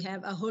 We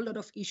have a whole lot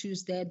of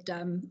issues that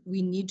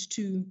we need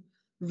to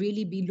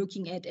really be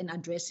looking at and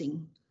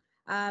addressing.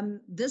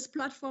 This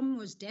platform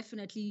was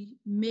definitely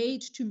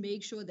made to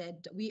make sure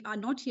that we are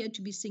not here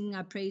to be singing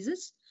our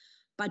praises,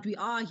 but we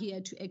are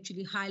here to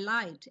actually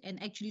highlight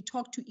and actually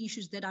talk to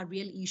issues that are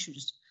real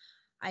issues.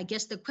 I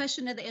guess the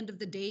question at the end of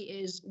the day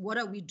is, what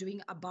are we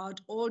doing about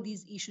all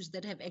these issues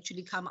that have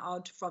actually come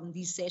out from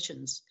these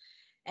sessions?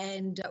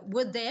 And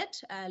with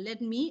that,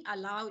 let me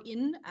allow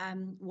in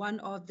one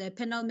of the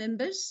panel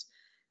members,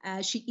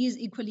 She is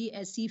equally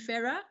a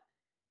seafarer,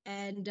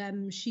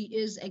 and she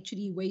is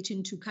actually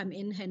waiting to come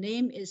in. Her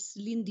name is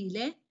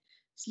Slindile.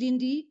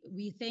 Slindi,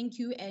 we thank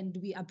you and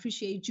we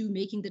appreciate you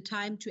making the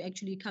time to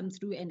actually come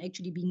through and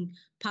actually being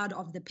part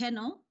of the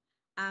panel.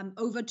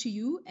 Over to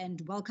you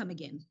and welcome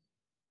again.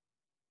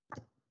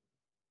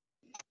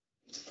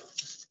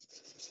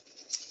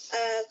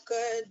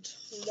 Good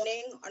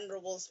morning,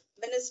 Honorable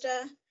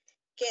Minister,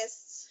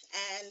 guests,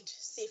 and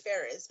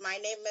seafarers. My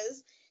name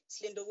is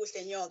Slindo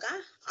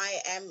Nyoga. I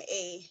am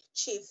a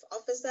Chief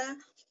Officer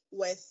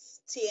with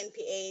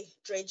TNPA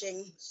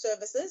Dredging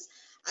Services.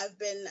 I've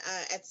been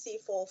at sea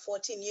for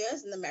 14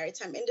 years in the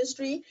maritime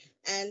industry,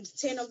 and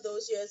 10 of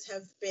those years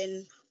have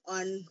been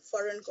on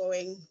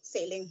foreign-going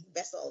sailing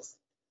vessels.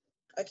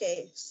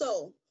 Okay,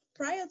 so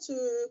prior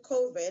to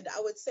COVID,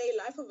 I would say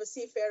life of a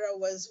seafarer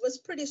was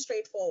pretty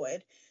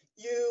straightforward.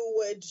 You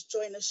would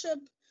join a ship,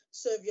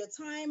 serve your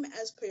time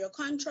as per your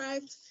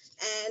contract,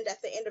 and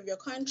at the end of your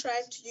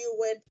contract, you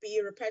would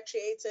be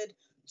repatriated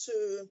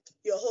to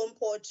your home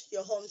port,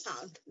 your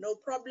hometown. No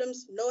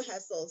problems, no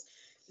hassles.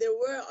 There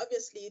were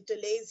obviously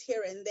delays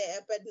here and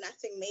there, but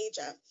nothing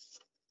major.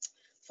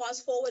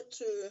 Fast forward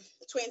to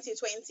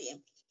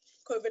 2020,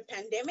 COVID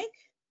pandemic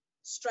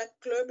struck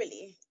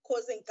globally,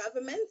 causing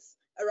governments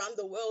around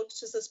the world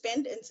to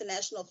suspend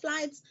international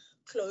flights,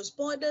 close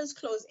borders,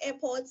 close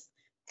airports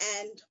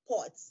and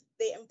ports.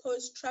 They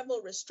imposed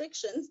travel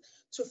restrictions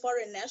to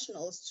foreign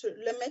nationals to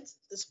limit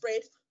the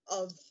spread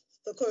of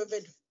the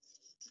COVID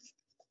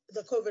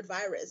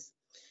virus.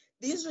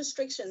 These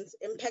restrictions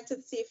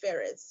impacted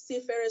seafarers.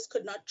 Seafarers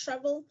could not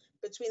travel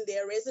between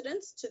their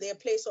residence to their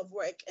place of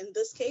work. In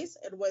this case,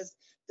 it was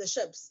the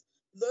ships.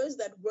 Those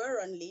that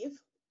were on leave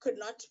could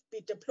not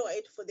be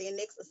deployed for their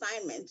next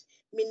assignment,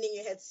 meaning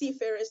you had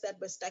seafarers that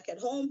were stuck at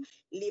home,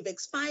 leave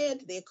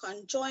expired, they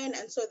can't join,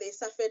 and so they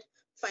suffered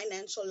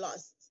financial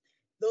loss.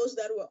 Those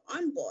that were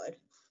on board,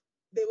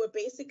 they were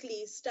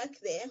basically stuck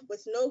there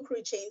with no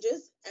crew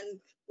changes and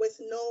with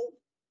no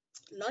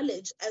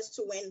knowledge as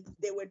to when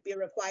they would be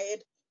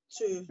required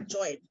to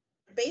join.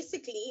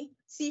 Basically,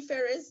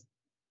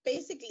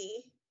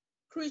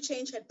 crew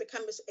change had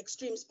become an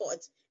extreme sport,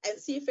 and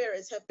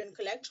seafarers have been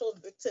collateral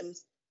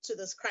victims to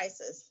this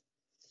crisis.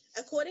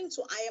 According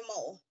to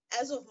IMO,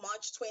 as of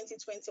March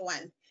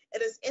 2021,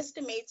 it is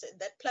estimated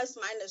that plus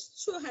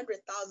minus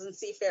 200,000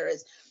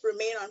 seafarers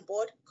remain on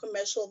board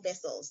commercial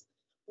vessels,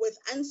 with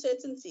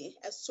uncertainty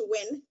as to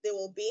when they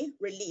will be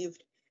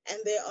relieved, and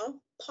they are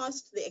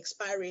past the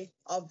expiry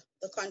of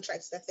the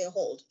contracts that they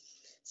hold.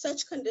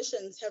 Such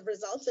conditions have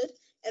resulted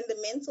in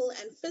the mental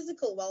and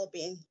physical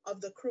well-being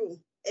of the crew.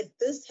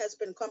 This has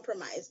been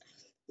compromised.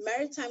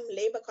 Maritime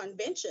Labour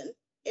Convention,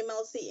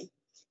 MLC,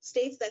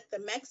 states that the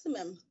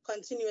maximum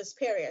continuous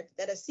period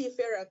that a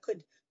seafarer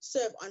could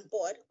serve on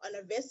board on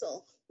a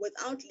vessel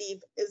without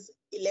leave is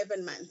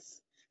 11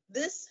 months.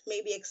 This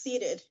may be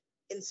exceeded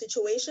in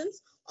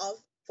situations of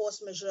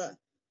force majeure.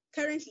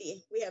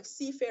 Currently, we have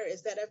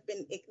seafarers that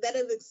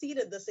have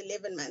exceeded this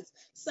 11 months.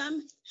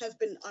 Some have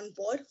been on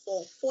board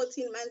for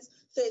 14 months,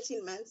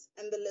 13 months,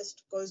 and the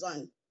list goes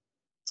on.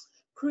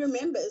 Crew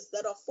members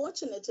that are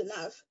fortunate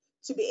enough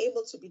to be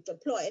able to be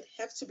deployed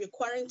have to be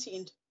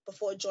quarantined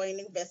before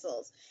joining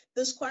vessels.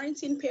 This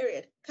quarantine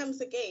period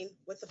comes again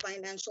with a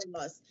financial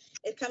loss.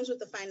 It comes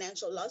with a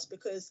financial loss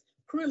because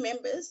crew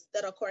members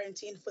that are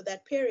quarantined for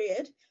that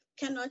period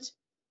cannot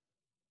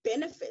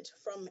benefit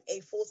from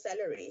a full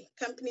salary.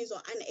 Companies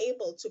are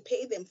unable to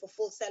pay them for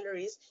full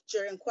salaries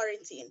during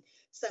quarantine.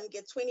 Some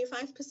get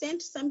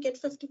 25%, some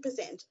get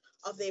 50%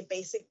 of their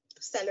basic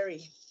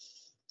salary.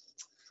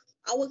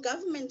 Our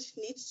government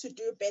needs to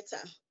do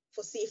better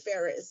for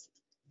seafarers.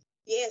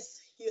 Yes,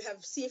 you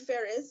have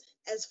seafarers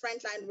as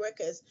frontline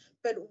workers,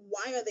 but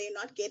why are they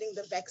not getting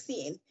the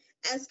vaccine?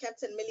 As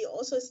Captain Millie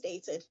also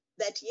stated,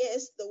 that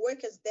yes, the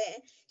work is there.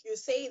 You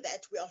say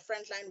that we are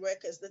frontline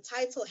workers. The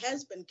title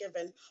has been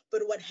given,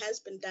 but what has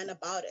been done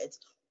about it?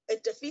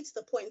 It defeats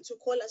the point to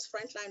call us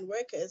frontline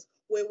workers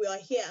where we are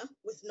here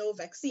with no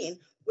vaccine,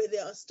 where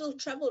there are still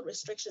travel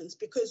restrictions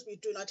because we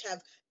do not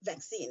have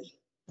vaccine.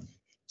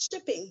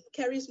 Shipping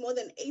carries more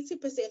than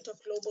 80% of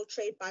global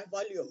trade by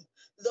volume.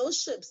 Those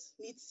ships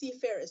need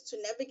seafarers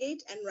to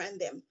navigate and run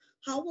them.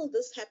 How will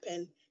this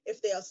happen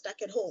if they are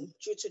stuck at home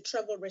due to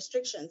travel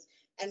restrictions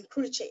and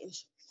crew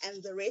change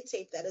and the red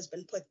tape that has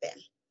been put there?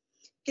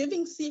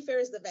 Giving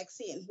seafarers the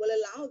vaccine will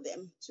allow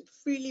them to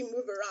freely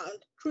move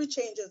around crew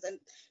changes,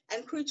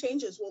 and crew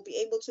changes will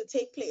be able to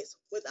take place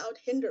without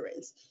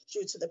hindrance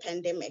due to the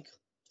pandemic.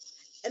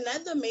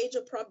 Another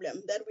major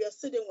problem that we are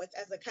sitting with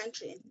as a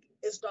country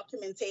is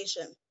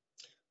documentation.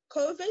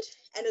 COVID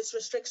and its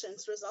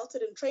restrictions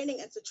resulted in training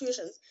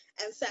institutions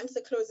and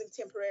SAMSA closing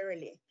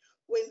temporarily.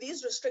 When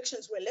these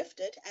restrictions were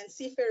lifted and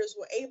seafarers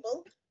were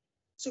able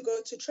to go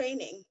to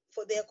training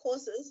for their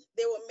courses,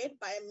 they were met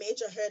by a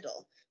major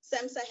hurdle.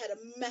 SAMSA had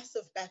a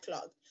massive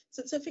backlog.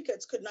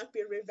 Certificates could not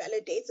be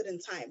revalidated in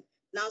time.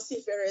 Now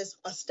seafarers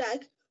are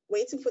stuck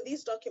waiting for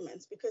these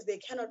documents because they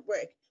cannot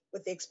work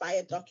with the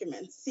expired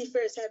documents.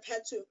 Seafarers have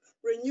had to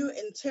renew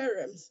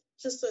interims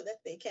just so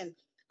that they can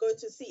go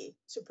to sea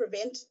to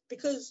prevent,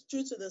 because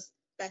due to this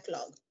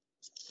backlog.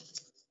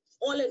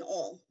 All in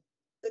all,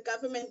 the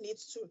government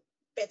needs to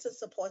better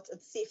support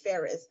its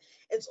seafarers.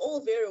 It's all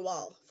very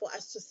well for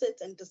us to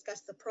sit and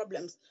discuss the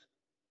problems.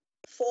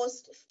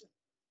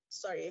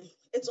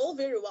 It's all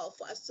very well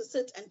for us to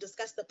sit and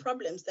discuss the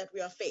problems that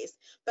we are faced,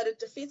 but it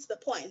defeats the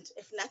point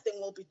if nothing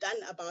will be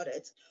done about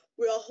it.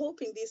 We are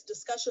hoping these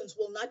discussions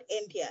will not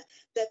end here,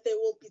 that they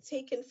will be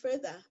taken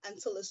further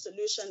until a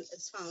solution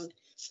is found.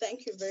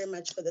 Thank you very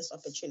much for this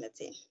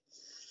opportunity.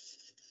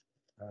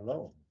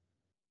 Hello.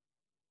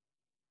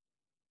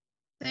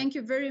 Thank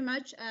you very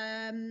much,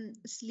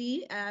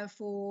 Slee,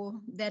 for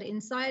that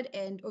insight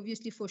and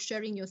obviously for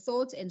sharing your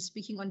thoughts and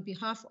speaking on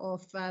behalf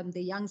of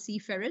the young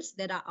seafarers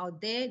that are out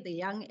there, the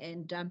young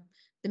and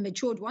the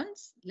matured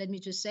ones, let me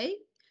just say.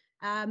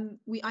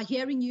 We are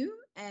hearing you,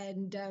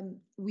 and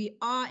we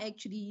are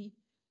actually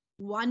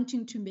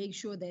wanting to make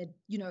sure that,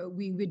 you know,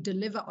 we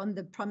deliver on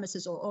the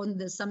promises or on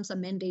the SAMSA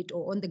mandate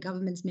or on the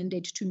government's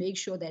mandate to make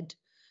sure that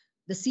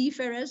the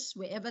seafarers,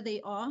 wherever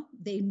they are,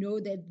 they know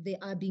that they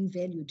are being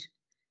valued.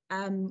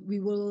 We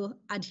will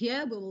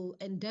adhere, we will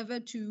endeavor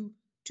to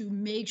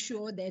make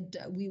sure that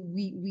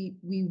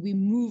we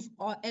move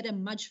at a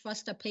much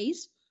faster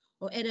pace,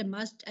 or at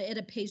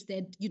a pace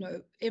that, you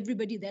know,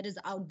 everybody that is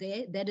out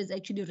there that is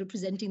actually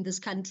representing this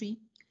country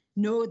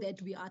know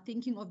that we are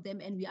thinking of them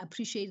and we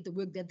appreciate the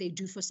work that they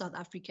do for South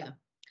Africa.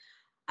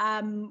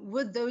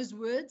 With those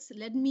words,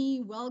 let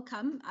me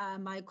welcome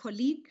my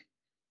colleague,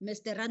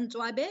 Mr.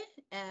 Rantswabe.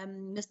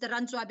 Mr.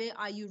 Rantswabe,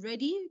 are you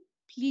ready?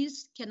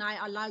 Please, can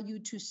I allow you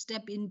to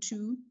step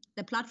into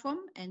the platform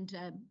and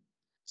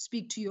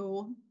speak to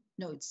your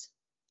notes?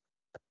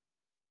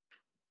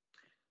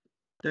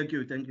 Thank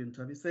you,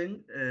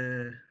 Ntabiseng.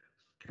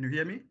 Can you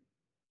hear me?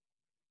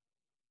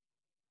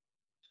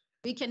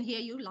 We can hear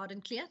you loud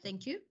and clear,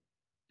 thank you.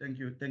 Thank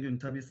you,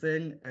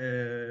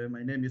 Ntabiseng.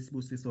 My name is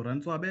Busiso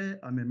Rantswabe.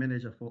 I'm a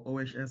manager for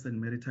OHS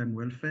and Maritime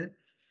Welfare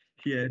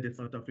here at the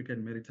South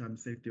African Maritime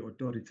Safety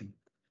Authority.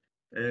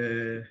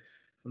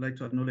 I'd like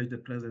to acknowledge the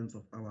presence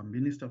of our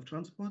Minister of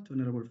Transport,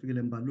 Honorable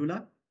Fikile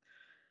Mbalula,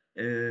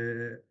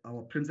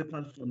 our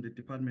principal from the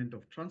Department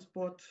of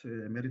Transport,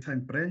 Maritime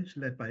Branch,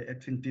 led by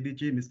Acting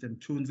DDG, Mr.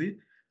 Mchunzi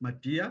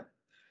Madia,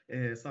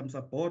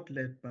 SAMSA Board,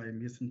 led by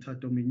Ms.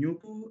 Ntato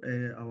Minyuku,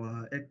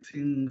 our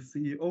Acting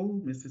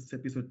CEO, Mrs.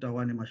 Tsepiso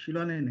Tawane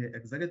Mashilwane, and her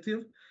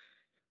executive,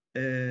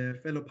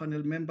 fellow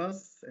panel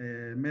members,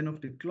 men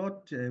of the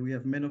cloth. We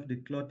have men of the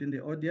cloth in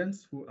the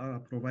audience who are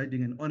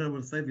providing an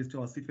honorable service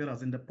to our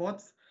seafarers in the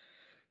ports.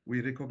 We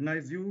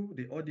recognize you,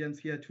 the audience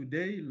here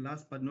today.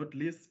 Last but not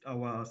least,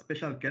 our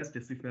special guest,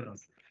 the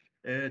seafarers.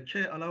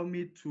 Chair, allow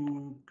me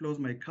to close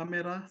my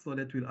camera so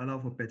that will allow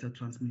for better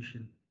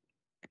transmission.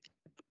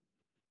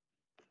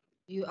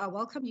 You are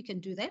welcome, you can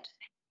do that.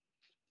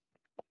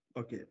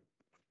 Okay.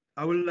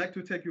 I would like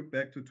to take you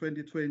back to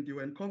 2020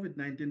 when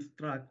COVID-19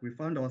 struck. We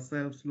found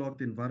ourselves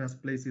locked in various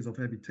places of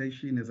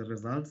habitation as a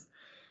result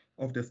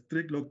of the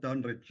strict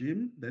lockdown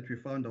regime that we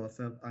found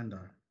ourselves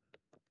under.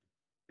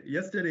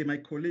 Yesterday, my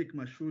colleague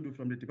Mashudu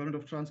from the Department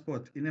of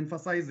Transport, in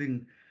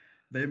emphasizing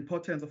the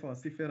importance of our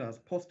seafarers,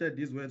 posted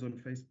these words on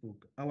Facebook: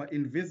 our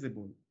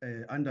invisible,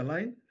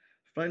 underline,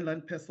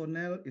 frontline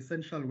personnel,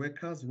 essential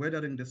workers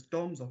weathering the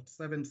storms of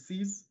 7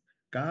 seas,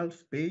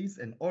 gulfs, bays,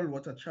 and all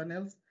water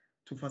channels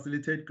to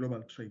facilitate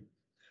global trade,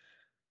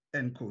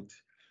 end quote.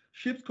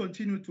 Ships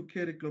continue to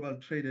carry global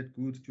traded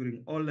goods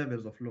during all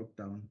levels of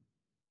lockdown.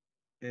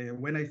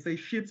 When I say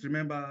ships,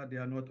 remember they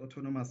are not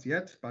autonomous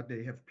yet, but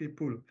they have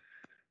people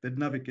that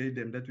navigate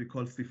them that we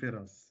call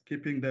seafarers,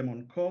 keeping them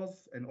on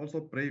course, and also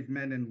brave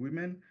men and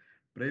women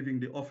braving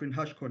the often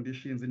harsh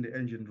conditions in the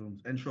engine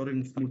rooms,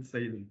 ensuring smooth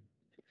sailing.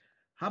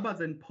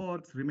 Harbors and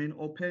ports remain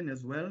open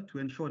as well to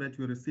ensure that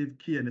we receive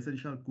key and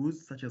essential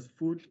goods such as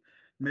food,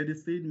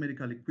 medicine,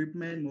 medical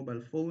equipment,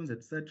 mobile phones,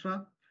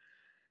 etc.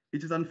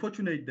 It is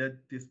unfortunate that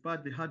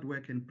despite the hard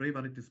work and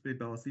bravery displayed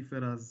by our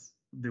seafarers,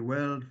 the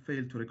world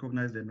failed to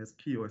recognize them as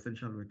key or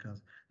essential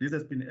workers. This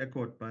has been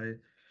echoed by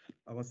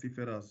our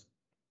seafarers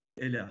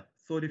earlier.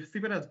 So the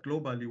seafarers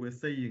globally were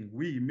saying,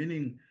 we,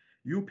 meaning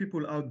you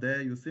people out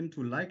there, you seem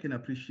to like and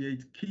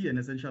appreciate key and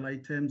essential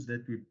items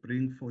that we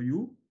bring to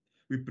you.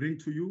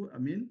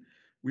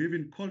 We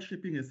even call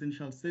shipping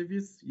essential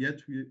service,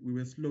 yet we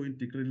were slow in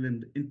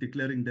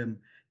declaring them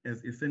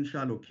as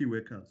essential or key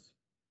workers.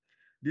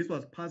 This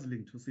was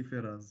puzzling to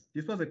seafarers.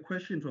 This was a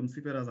question from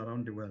seafarers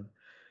around the world.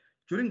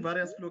 During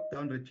various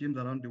lockdown regimes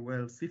around the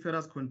world,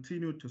 seafarers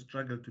continued to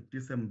struggle to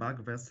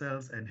disembark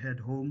vessels and head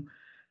home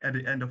at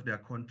the end of their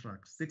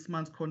contracts, 6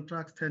 months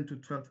contracts, 10 to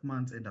 12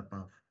 months and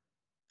above.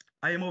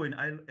 IMO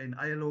and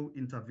ILO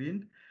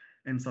intervened,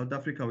 and South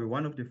Africa were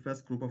one of the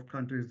first group of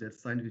countries that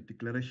signed the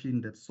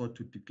declaration that sought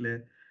to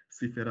declare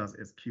seafarers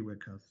as key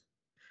workers.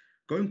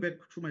 Going back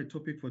to my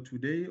topic for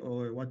today,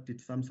 or what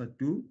did SAMSA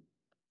do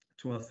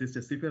to assist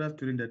the seafarers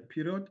during that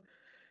period?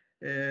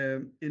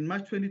 In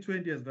March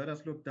 2020, as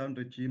various lockdown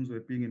regimes were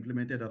being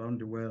implemented around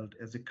the world,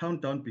 as the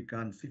countdown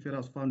began,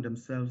 seafarers found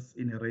themselves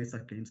in a race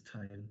against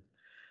time.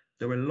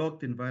 They were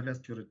locked in various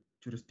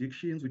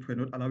jurisdictions which were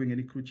not allowing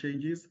any crew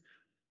changes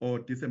or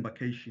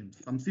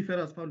disembarkations. Some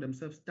seafarers found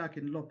themselves stuck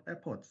in locked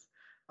airports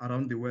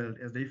around the world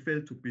as they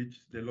failed to beat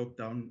the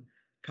lockdown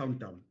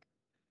countdown.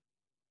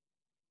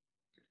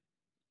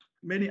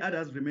 Many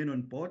others remain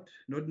on board,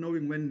 not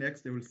knowing when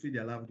next they will see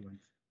their loved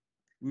ones.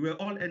 We were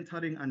all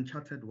entering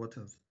uncharted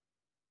waters.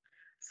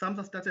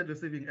 SAMSA started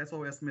receiving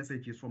SOS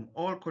messages from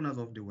all corners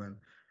of the world.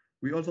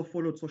 We also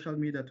followed social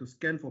media to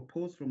scan for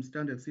posts from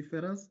stranded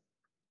seafarers.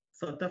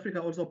 South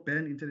Africa also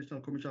banned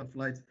international commercial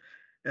flights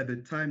at the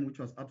time, which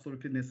was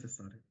absolutely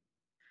necessary.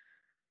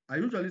 I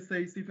usually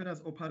say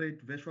seafarers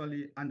operate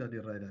virtually under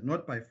the radar,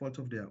 not by fault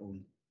of their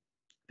own.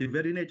 The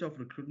very nature of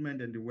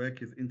recruitment and the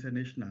work is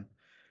international.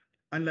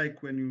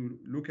 Unlike when you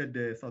look at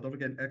the South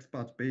African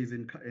expats based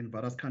in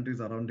various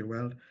countries around the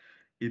world,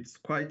 it's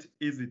quite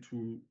easy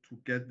to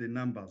get the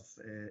numbers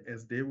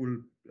as they will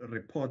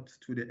report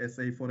to the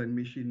SA foreign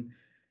mission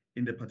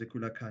in the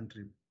particular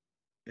country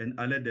and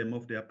alert them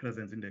of their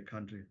presence in the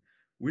country.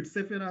 With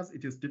seafarers,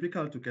 it is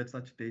difficult to get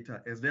such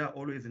data as they are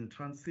always in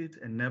transit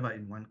and never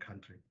in one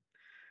country.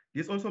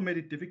 This also made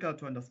it difficult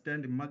to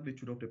understand the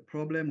magnitude of the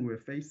problem we were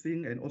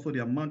facing and also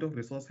the amount of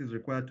resources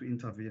required to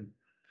intervene.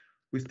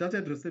 We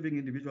started receiving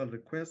individual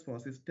requests for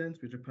assistance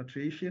with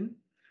repatriation.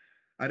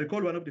 I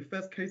recall one of the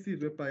first cases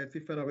whereby a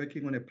seafarer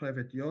working on a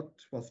private yacht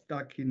was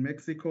stuck in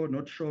Mexico,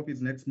 not sure of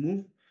his next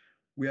move.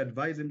 We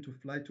advised him to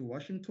fly to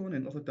Washington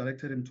and also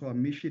directed him to our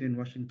mission in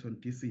Washington,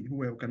 D.C., who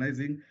were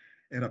organizing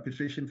a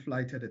repatriation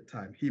flight at the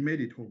time. He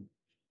made it home.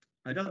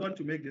 I just want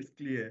to make this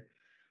clear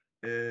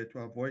to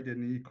avoid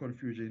any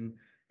confusion.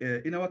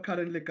 In our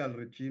current legal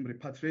regime,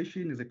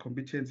 repatriation is a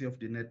competency of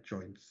the net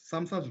joints.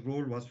 SAMSA's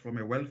role was from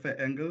a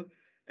welfare angle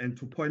and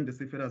to point the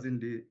seafarers in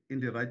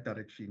the right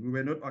direction. We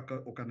were not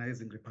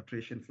organizing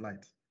repatriation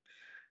flights.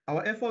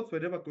 Our efforts were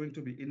never going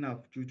to be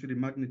enough due to the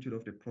magnitude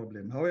of the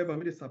problem. However,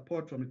 with the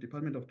support from the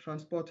Department of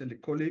Transport and the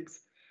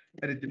colleagues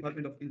at the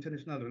Department of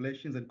International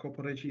Relations and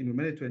Cooperation, we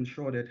managed to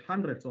ensure that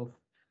hundreds of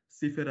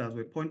seafarers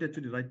were pointed to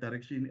the right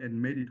direction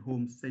and made it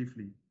home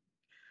safely.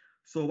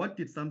 So what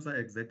did SAMSA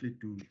exactly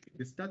do?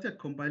 We started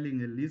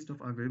compiling a list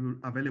of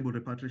available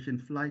repatriation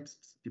flights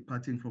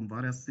departing from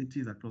various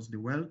cities across the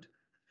world.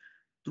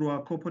 Through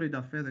our corporate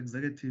affairs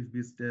executive,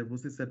 Mr.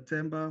 Vusi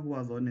September, who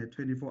was on a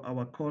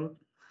 24-hour call,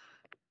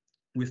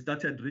 we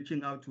started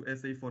reaching out to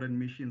SA foreign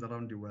missions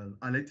around the world,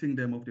 alerting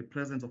them of the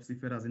presence of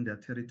seafarers in their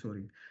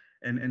territory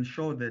and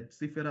ensure that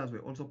seafarers were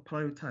also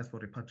prioritized for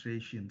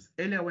repatriations.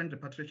 Earlier, when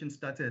repatriation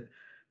started,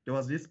 there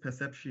was this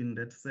perception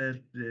that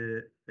said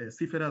the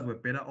seafarers were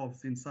better off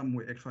since some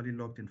were actually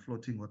locked in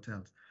floating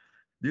hotels.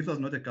 This was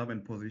not a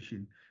government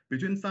position.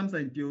 Between SAMSA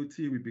and DOT,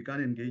 we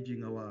began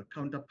engaging our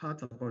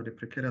counterparts about the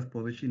precarious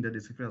position that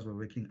the seafarers were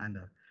working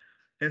under.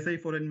 SA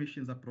foreign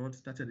missions abroad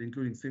started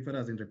including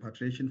seafarers in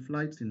repatriation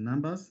flights in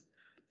numbers.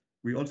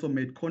 We also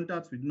made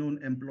contacts with known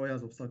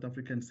employers of South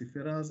African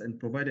seafarers and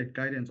provided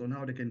guidance on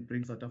how they can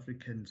bring South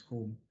Africans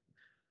home.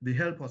 The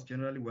help was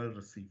generally well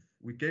received.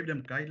 We gave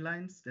them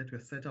guidelines that were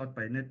set out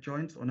by net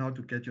joints on how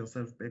to get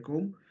yourself back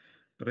home,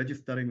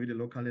 registering with the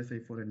local SA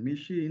foreign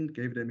mission,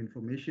 gave them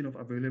information of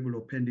available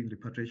or pending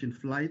repatriation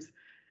flights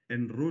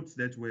and routes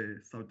that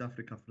were South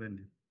Africa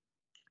friendly.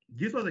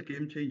 This was a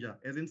game changer,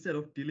 as instead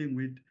of dealing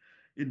with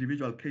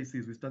individual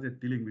cases, we started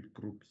dealing with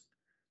groups.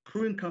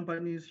 Crewing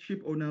companies,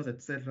 ship owners,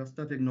 etc.,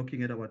 started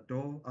knocking at our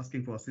door,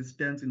 asking for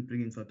assistance in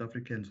bringing South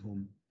Africans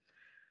home.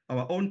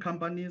 Our own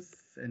companies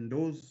and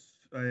those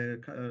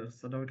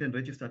South African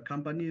registered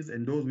companies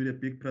and those with a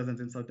big presence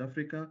in South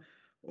Africa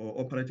or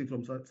operating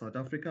from South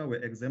Africa were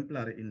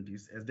exemplary in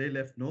this, as they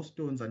left no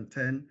stones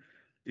unturned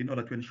in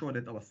order to ensure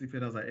that our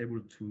seafarers are able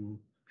to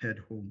head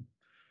home.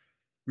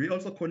 We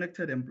also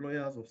connected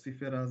employers of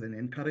seafarers and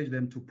encouraged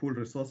them to pool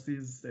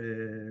resources,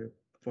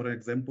 for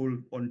example,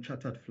 on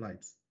chartered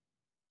flights.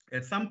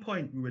 At some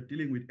point, we were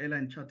dealing with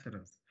airline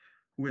charterers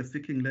who were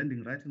seeking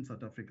landing right in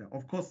South Africa.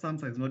 Of course,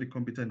 SAMSA is not a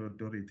competent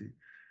authority.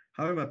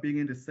 However, being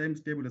in the same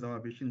stable as our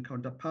aviation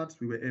counterparts,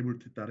 we were able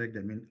to direct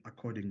them in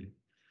accordingly.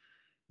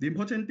 The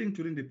important thing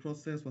during the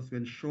process was to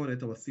ensure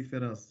that our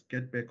seafarers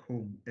get back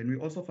home, and we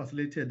also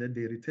facilitated that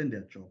they retain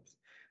their jobs.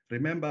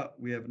 Remember,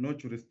 we have no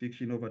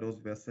jurisdiction over those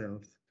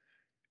vessels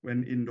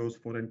when in those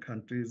foreign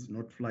countries,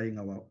 not flying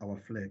our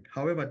flag.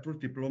 However, through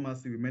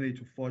diplomacy, we managed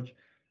to forge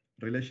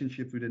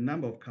relationships with a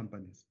number of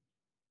companies.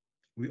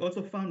 We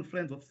also found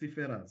friends of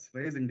seafarers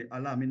raising the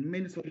alarm in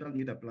many social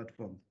media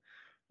platforms.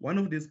 One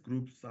of these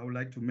groups I would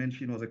like to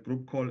mention was a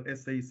group called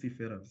SA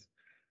Seafarers.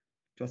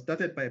 It was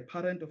started by a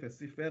parent of a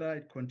seafarer.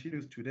 It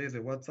continues today as a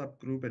WhatsApp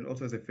group and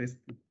also as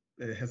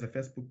has a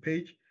Facebook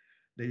page.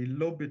 They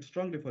lobbied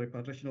strongly for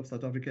repatriation of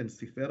South African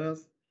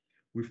seafarers.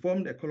 We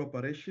formed a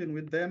collaboration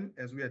with them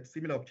as we had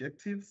similar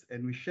objectives,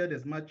 and we shared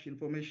as much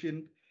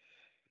information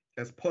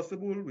as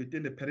possible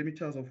within the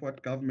perimeters of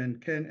what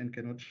government can and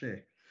cannot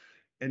share,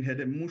 and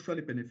had a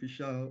mutually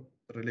beneficial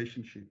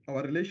relationship.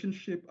 Our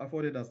relationship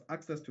afforded us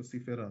access to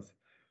seafarers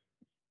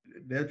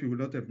that we would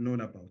not have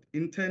known about.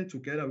 In turn,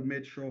 together, we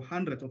made sure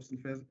hundreds of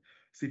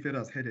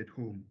seafarers headed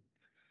home.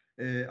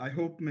 I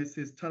hope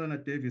Mrs.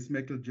 Talana Davis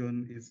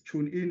Meiklejohn is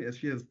tuned in, as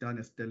she has done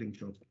a sterling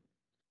job.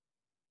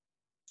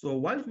 So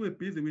whilst we were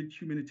busy with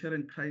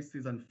humanitarian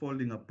crises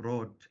unfolding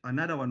abroad,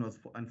 another one was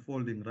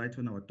unfolding right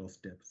on our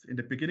doorsteps. In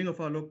the beginning of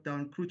our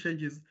lockdown, crew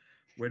changes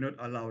were not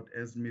allowed,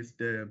 as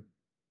Mr.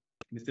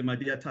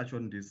 Madia touched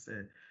on this.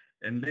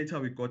 And later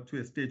we got to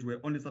a stage where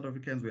only South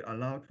Africans were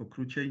allowed for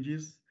crew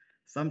changes.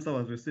 SAMSA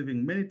was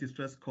receiving many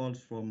distress calls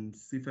from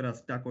seafarers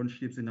stuck on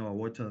ships in our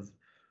waters.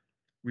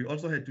 We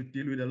also had to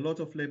deal with a lot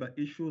of labor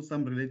issues,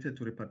 some related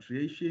to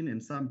repatriation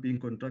and some being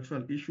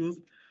contractual issues,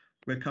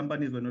 where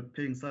companies were not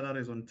paying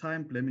salaries on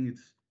time, blaming it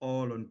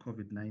all on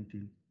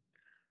COVID-19.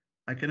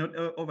 I cannot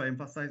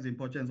overemphasize the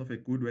importance of a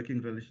good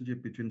working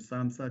relationship between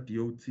SAMSA,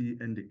 DOT,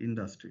 and the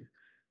industry.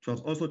 It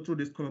was also through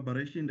this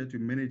collaboration that we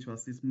managed to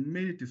assist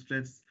many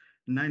distressed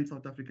 9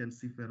 South African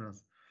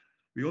seafarers.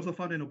 We also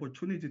found an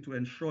opportunity to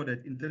ensure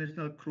that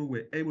international crew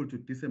were able to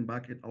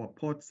disembark at our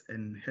ports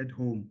and head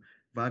home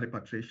via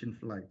repatriation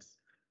flights.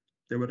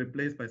 They were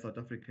replaced by South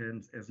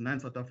Africans, as 9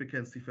 South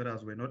African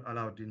seafarers were not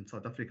allowed in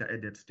South Africa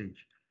at that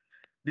stage.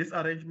 This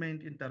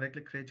arrangement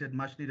indirectly created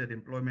much needed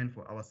employment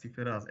for our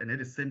seafarers and at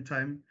the same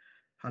time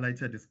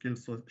highlighted the skill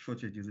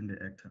shortages in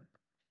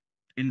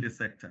the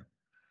sector.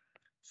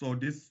 So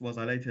this was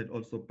highlighted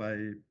also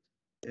by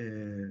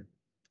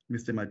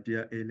Mr.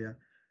 Madia earlier.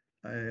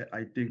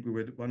 I think we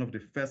were one of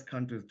the first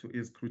countries to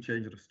ease crew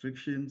change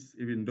restrictions,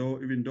 even though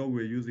we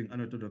were using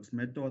unorthodox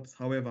methods.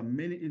 However,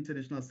 many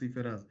international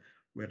seafarers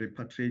were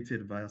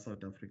repatriated via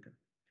South Africa.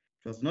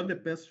 It was not the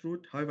best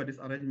route. However, this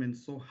arrangement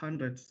saw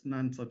hundreds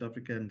non-South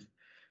Africans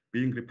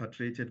being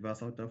repatriated via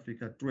South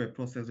Africa through a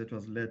process that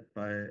was led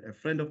by a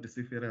friend of the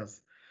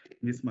seafarers,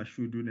 Ms.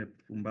 Mashudu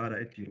Pumbara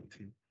at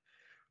DOT.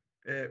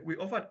 We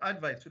offered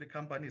advice to the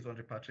companies on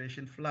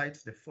repatriation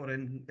flights, the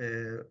foreign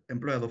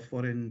employers of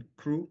foreign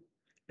crew,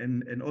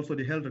 and also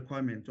the health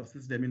requirement to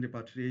assist them in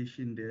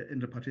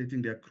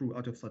repatriating their crew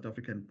out of South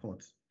African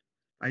ports.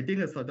 I think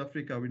as South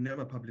Africa, we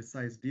never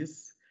publicized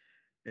this,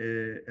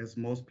 as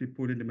most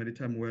people in the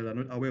maritime world are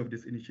not aware of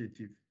this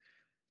initiative.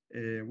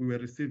 We were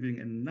receiving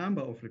a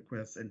number of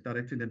requests and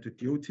directing them to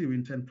DOT. We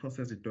in turn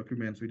process the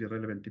documents with the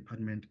relevant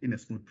department in a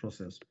smooth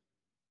process.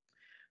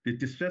 The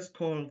distress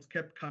calls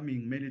kept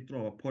coming mainly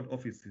through our port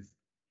offices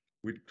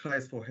with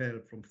cries for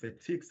help from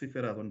fatigued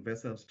seafarers on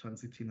vessels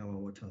transiting our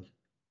waters.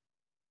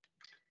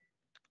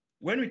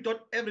 When we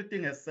thought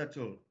everything has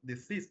settled, the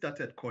sea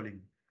started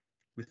calling.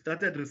 We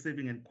started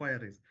receiving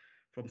inquiries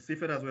from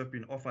seafarers who have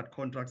been offered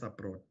contracts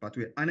abroad, but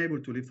were unable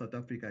to leave South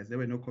Africa as there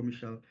were no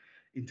commercial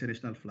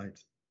international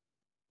flights.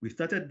 We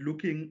started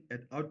looking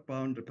at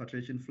outbound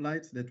repatriation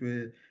flights that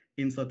were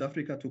in South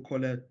Africa to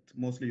collect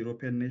mostly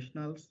European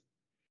nationals.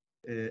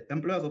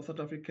 Employers of South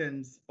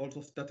Africans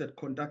also started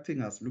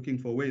contacting us, looking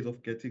for ways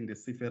of getting the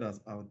seafarers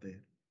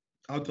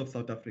out of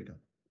South Africa.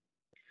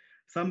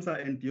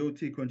 SAMSA and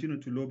DOT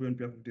continued to lobby on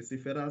behalf of the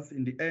seafarers.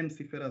 In the end,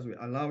 seafarers were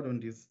allowed on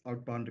these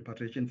outbound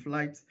repatriation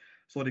flights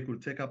so they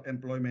could take up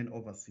employment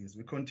overseas.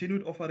 We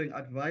continued offering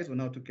advice on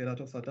how to get out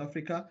of South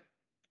Africa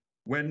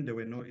when there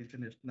were no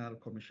international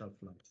commercial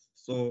flights.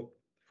 So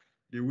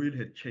the wheel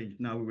had changed.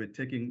 Now we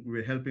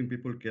were helping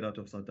people get out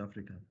of South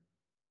Africa.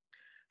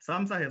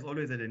 SAMSA has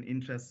always had an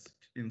interest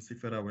in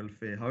seafarer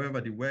welfare.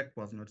 However, the work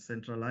was not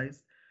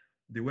centralized.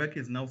 The work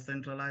is now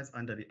centralized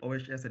under the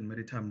OHS and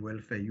Maritime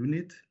Welfare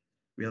Unit.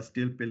 We are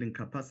still building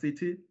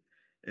capacity.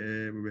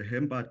 We were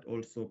hampered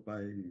also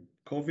by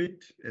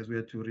COVID, as we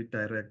had to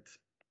redirect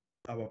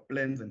our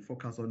plans and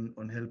focus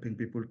on helping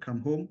people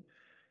come home.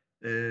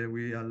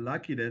 We are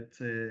lucky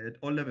that at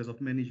all levels of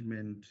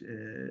management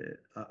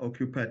are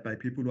occupied by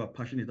people who are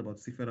passionate about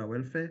seafarer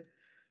welfare,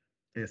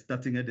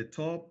 starting at the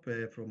top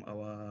from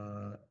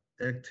our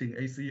acting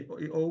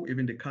ACEO.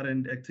 Even the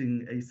current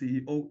acting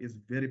ACEO is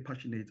very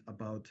passionate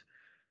about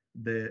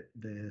the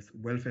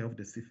welfare of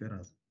the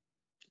seafarers.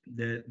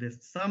 The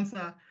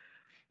SAMSA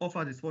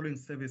offers the following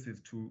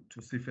services to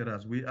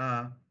seafarers. We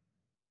are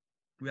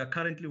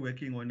currently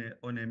working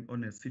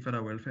on a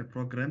seafarer welfare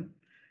program,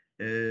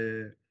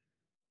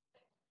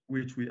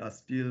 which we are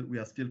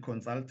still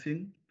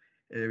consulting.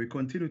 We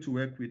continue to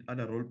work with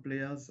other role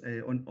players.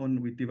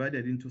 We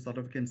divided into South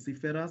African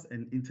seafarers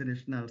and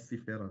international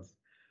seafarers.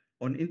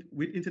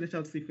 With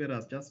international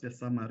seafarers, just a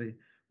summary,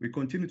 we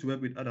continue to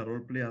work with other role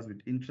players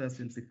with interest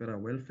in seafarer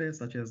welfare,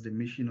 such as the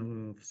Mission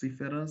of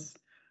Seafarers.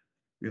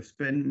 We have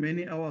spent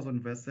many hours on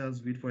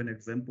vessels with, for an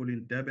example,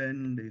 in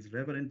Durban, there is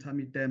Reverend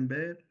Tammy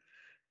Tembe,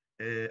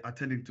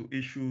 attending to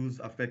issues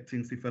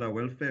affecting seafarer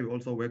welfare. We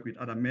also work with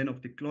other men of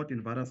the cloth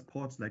in various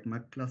ports like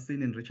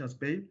McClassin and Richards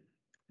Bay.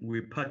 We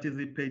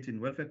participate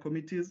in welfare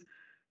committees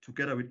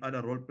together with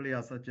other role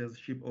players such as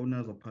ship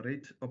owners,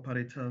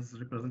 operators,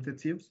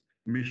 representatives,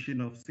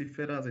 Mission of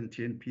Seafarers and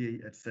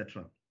TNPA,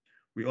 etc.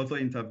 We also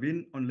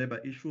intervene on labor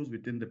issues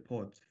within the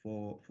ports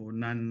for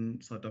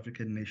non-South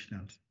African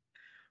nationals.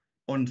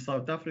 On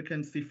South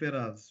African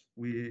seafarers,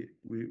 we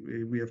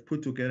have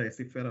put together a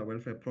seafarer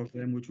welfare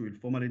program, which we will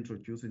formally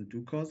introduce in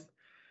due course.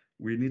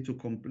 We need to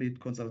complete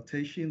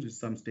consultations with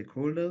some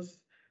stakeholders.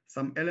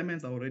 Some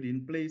elements are already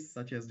in place,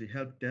 such as the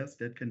help desk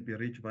that can be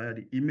reached via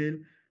the email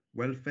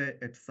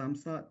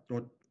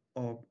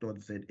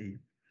welfare@samsa.org.za.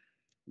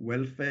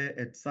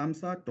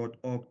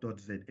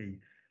 welfare@samsa.org.za.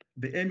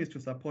 The aim is to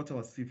support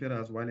our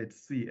seafarers while at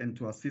sea and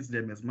to assist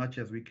them as much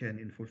as we can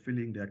in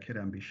fulfilling their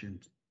career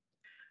ambitions.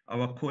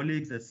 Our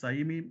colleagues at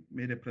SAIMI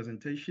made a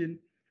presentation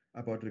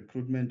about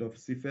recruitment of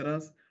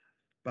seafarers,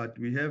 but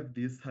we have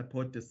this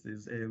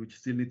hypothesis which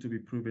still need to be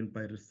proven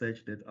by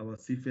research that our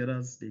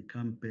seafarers, they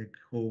come back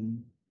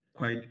home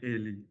quite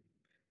early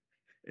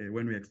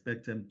when we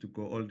expect them to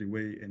go all the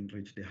way and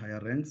reach the higher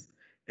ranks.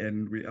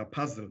 And we are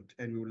puzzled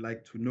and we would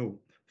like to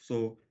know.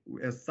 So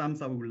as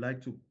SAMSA, we would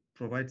like to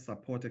provide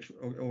support,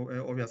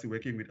 obviously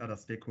working with other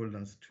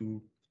stakeholders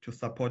to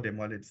support them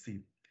while at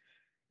sea.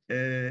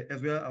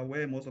 As we are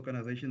aware, most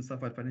organizations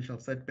suffered financial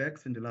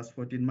setbacks in the last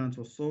 14 months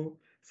or so.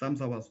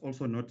 SAMSA was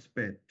also not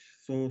spared.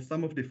 So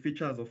some of the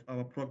features of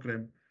our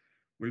program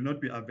will not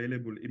be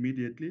available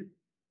immediately.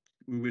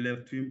 We will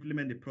have to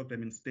implement the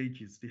program in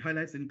stages. The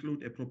highlights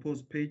include a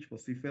proposed page for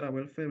seafarer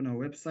welfare on our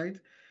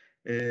website.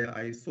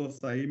 I saw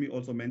Saimi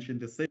also mention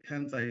the same,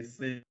 hence I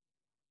say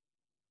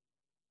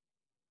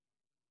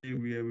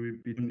we will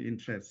be in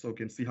interest, so we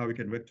can see how we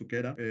can work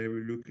together.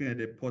 We're looking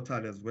at a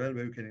portal as well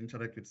where we can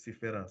interact with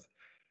seafarers.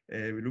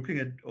 We're looking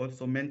at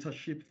also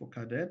mentorship for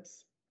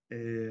cadets,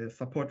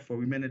 support for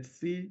women at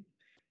sea,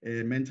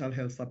 mental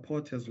health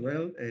support as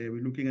well.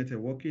 We're looking at a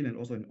walk-in and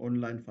also an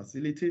online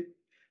facility,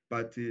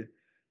 but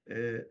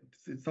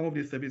some of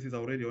these services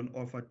are already on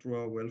offer through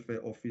our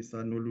welfare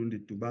officer, Nolundi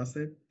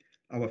Dubase.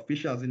 Our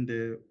officials in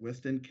the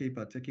Western Cape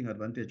are taking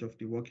advantage of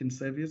the walk-in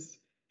service.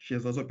 She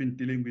has also been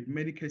dealing with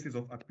many cases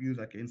of abuse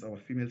against our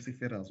female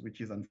seafarers,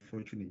 which is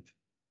unfortunate.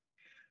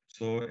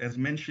 So as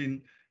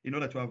mentioned, in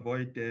order to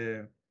avoid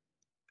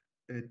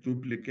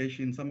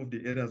duplication, some of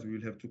the areas we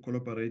will have to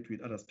collaborate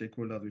with other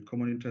stakeholders with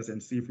common interests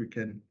and see if we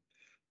can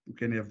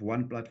have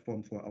one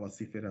platform for our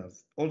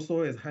seafarers.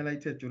 Also, as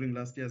highlighted during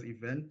last year's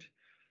event,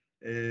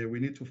 we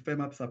need to firm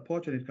up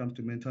support when it comes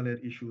to mental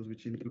health issues,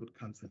 which include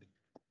counseling.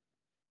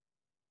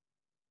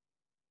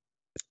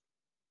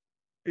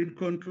 In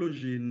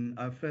conclusion,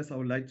 first I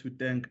would like to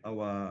thank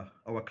our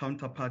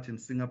counterpart in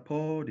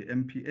Singapore, the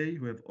MPA,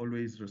 who have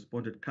always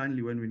responded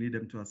kindly when we need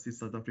them to assist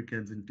South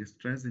Africans in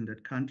distress in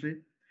that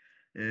country.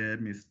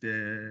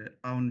 Mr.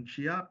 Aun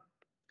Chia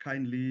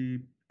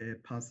kindly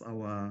pass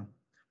our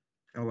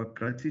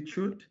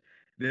gratitude.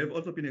 They have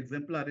also been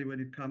exemplary when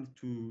it comes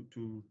to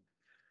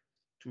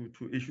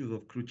issues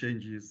of crew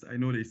changes. I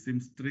know they seem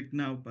strict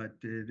now,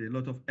 but there are a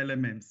lot of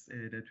elements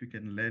that we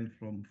can learn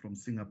from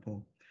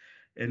Singapore.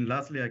 And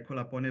lastly, I call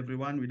upon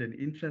everyone with an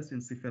interest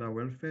in seafarer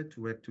welfare to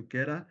work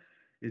together.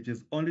 It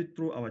is only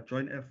through our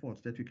joint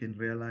efforts that we can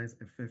realize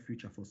a fair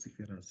future for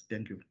seafarers.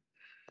 Thank you.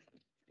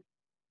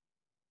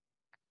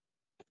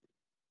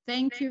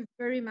 Thank you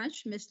very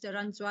much, Mr.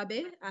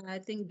 Ranzwabe. I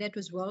think that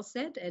was well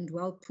said and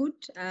well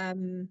put. I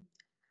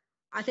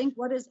think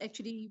what is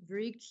actually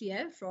very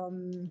clear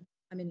from,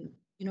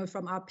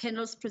 from our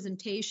panel's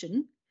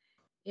presentation,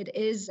 it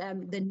is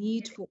the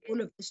need for all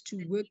of us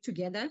to work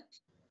together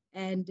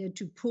and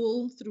to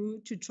pull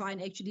through to try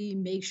and actually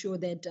make sure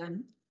that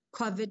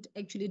COVID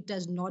actually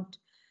does not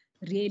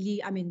really,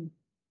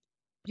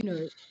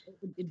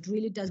 it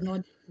really does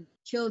not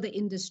kill the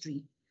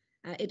industry.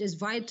 It is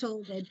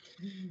vital that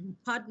we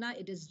partner.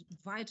 It is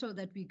vital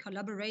that we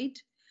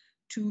collaborate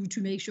to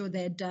make sure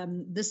that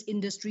this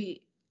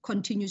industry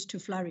continues to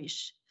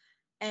flourish.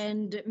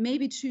 And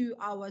maybe to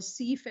our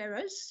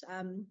seafarers,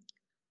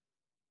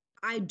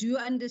 I do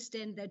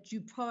understand that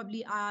you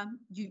probably are,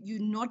 you're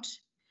not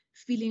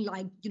feeling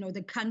like,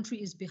 the country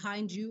is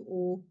behind you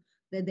or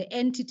that the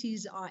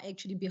entities are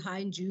actually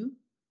behind you.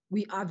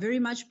 We are very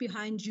much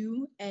behind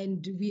you,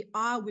 and we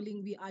are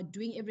willing, we are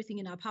doing everything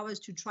in our powers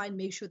to try and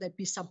make sure that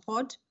we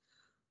support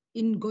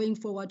in going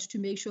forward to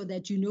make sure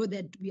that you know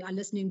that we are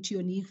listening to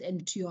your needs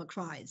and to your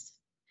cries.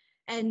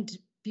 And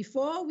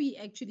before we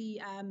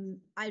actually, I'm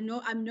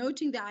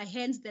noting there are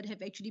hands that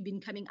have actually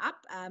been coming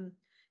up.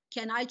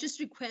 Can I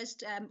just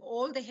request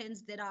all the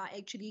hands that are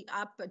actually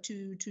up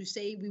to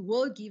say we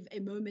will give a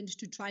moment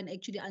to try and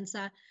actually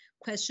answer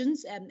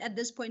questions. At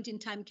this point in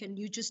time, can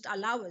you just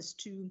allow us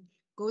to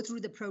go through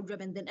the program,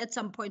 and then at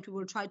some point we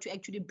will try to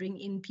actually bring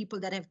in people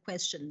that have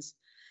questions.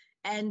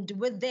 And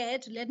with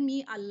that, let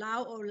me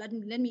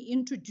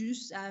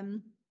introduce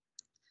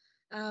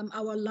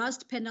our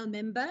last panel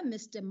member,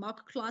 Mr.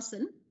 Mark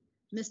Claassen.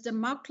 Mr.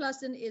 Mark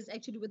Claassen is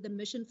actually with the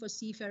Mission for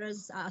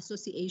Seafarers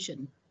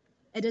Association.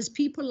 It is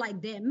people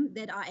like them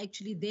that are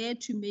actually there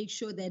to make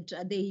sure that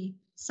they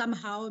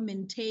somehow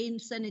maintain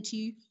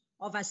sanity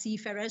of our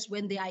seafarers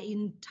when they are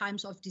in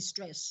times of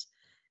distress.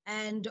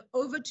 And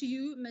over to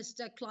you,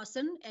 Mr.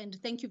 Claassen, and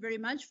thank you very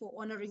much for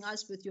honoring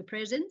us with your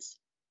presence.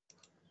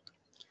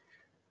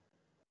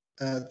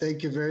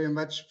 Thank you very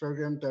much,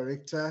 Program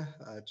Director.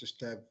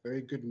 Just a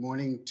very good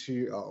morning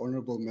to our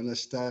Honourable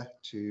Minister,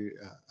 to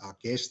our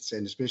guests,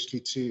 and especially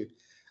to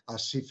our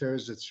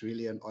seafarers. It's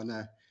really an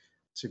honour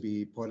to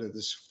be part of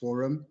this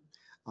forum.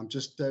 I'm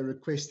just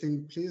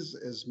requesting, please,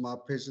 is my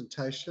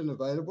presentation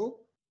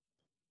available?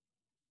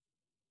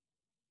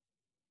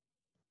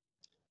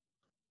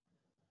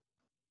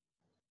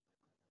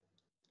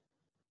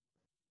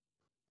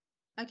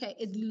 Okay,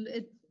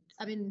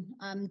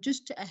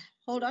 just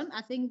hold on.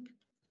 I think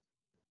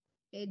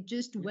it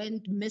just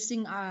went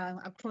missing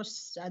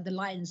across the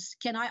lines.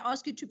 Can I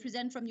ask you to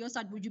present from your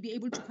side? Would you be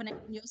able to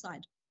connect on your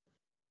side?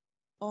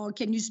 Or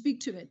can you speak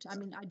to it?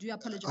 I do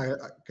apologize.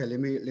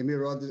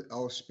 Okay,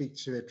 I'll speak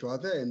to it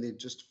rather, and then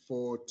just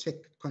for tech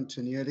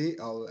continuity,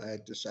 I'll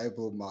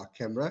disable my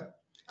camera.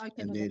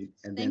 Okay,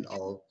 and then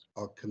I'll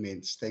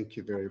commence. Thank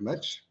you very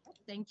much.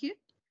 Thank you.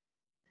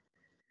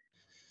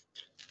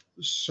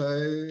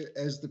 So,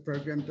 as the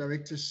program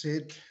director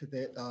said,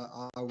 that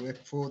I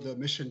work for the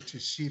Mission to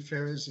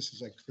Seafarers. This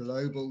is a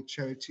global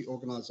charity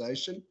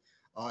organization.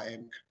 I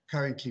am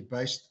currently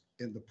based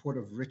in the port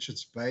of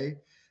Richards Bay,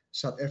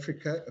 South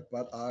Africa,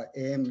 but I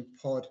am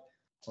part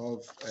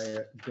of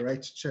a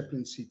great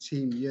chaplaincy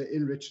team here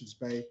in Richards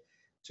Bay,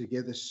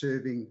 together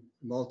serving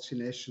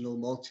multinational,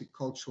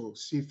 multicultural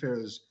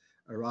seafarers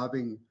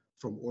arriving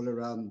from all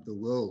around the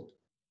world.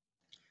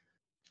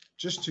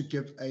 Just to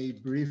give a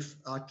brief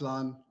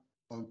outline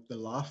of the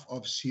life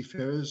of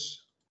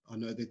seafarers, I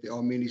know that there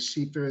are many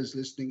seafarers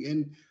listening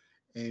in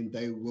and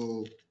they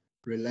will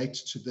relate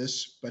to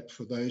this, but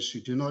for those who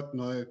do not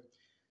know,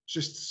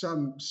 just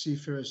some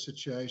seafarer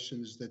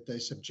situations that they're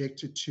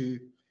subjected to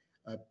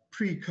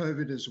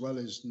pre-COVID as well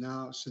as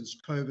now since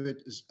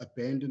COVID is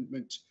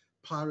abandonment,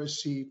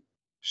 piracy,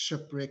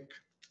 shipwreck,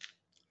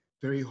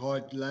 very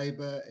hard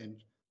labor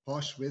and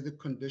harsh weather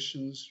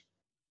conditions,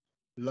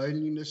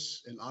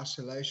 loneliness and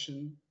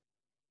isolation,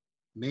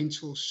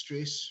 mental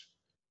stress,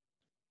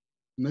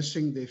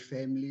 missing their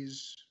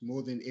families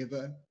more than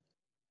ever.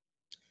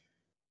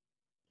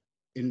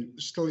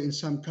 Still in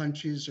some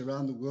countries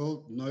around the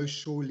world, no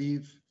shore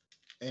leave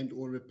and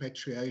or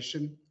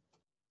repatriation.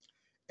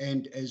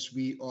 And as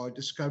we are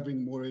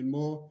discovering more and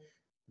more,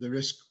 the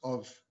risk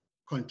of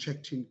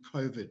contracting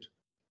COVID.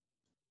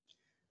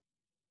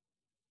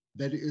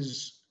 That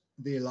is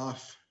their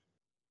life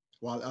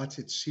while out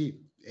at sea.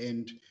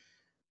 And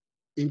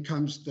in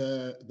comes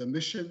the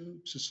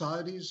mission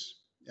societies.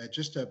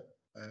 Just a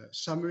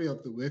summary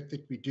of the work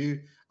that we do,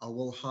 I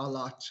will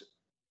highlight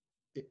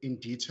in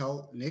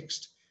detail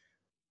next.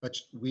 But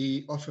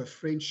we offer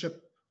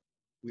friendship,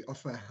 we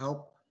offer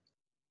help,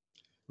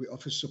 we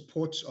offer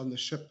support on the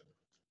ship.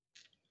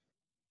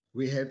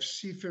 We have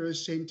seafarer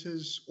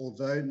centers,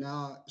 although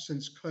now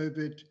since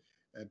COVID,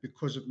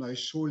 because of no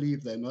shore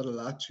leave, they're not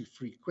allowed to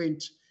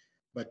frequent,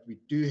 but we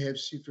do have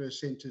seafarer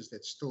centers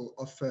that still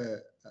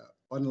offer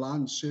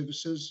online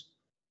services.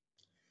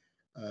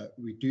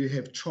 We do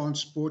have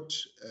transport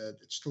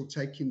that's still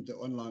taking the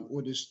online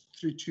orders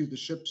through to the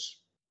ships.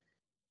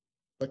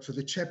 But for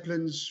the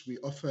chaplains, we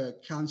offer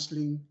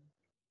counseling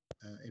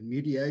and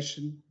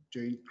mediation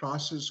during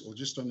crisis or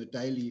just on a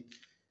daily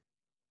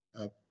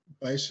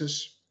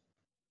basis.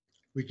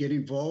 We get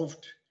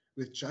involved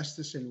with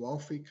justice and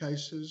welfare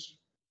cases.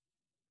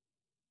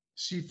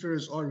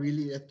 Seafarers are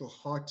really at the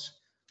heart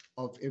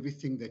of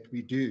everything that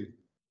we do.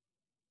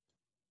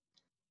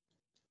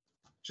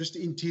 Just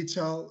in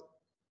detail,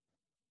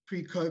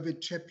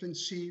 pre-COVID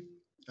chaplaincy,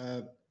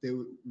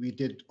 we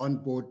did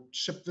onboard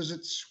ship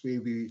visits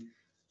where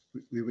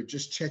we would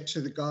just chat to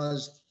the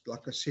guys,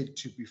 like I said,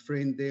 to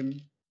befriend them.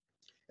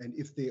 And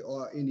if there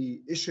are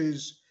any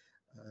issues,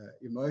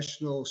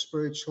 emotional,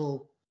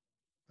 spiritual,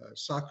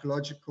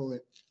 psychological,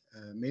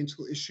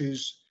 mental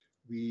issues,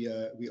 we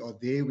are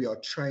there, we are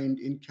trained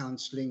in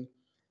counseling,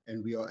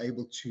 and we are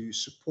able to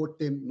support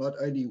them, not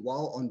only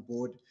while on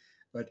board,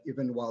 but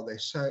even while they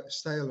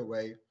sail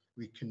away,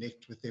 we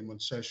connect with them on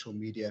social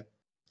media.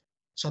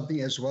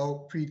 Something as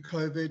well,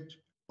 pre-COVID,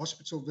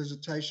 hospital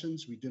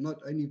visitations. We do not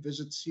only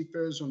visit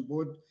seafarers on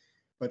board,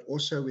 but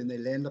also when they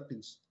land up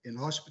in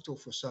hospital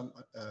for some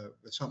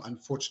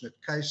unfortunate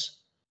case,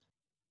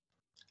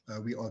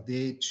 we are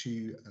there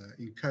to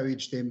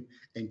encourage them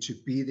and to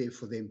be there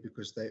for them,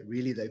 because they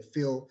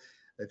feel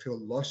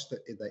lost,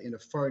 that they're in a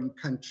foreign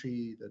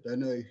country, they don't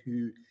know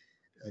who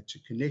to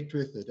connect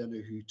with, they don't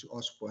know who to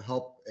ask for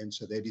help, and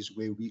so that is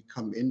where we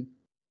come in.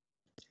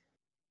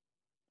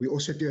 We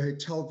also do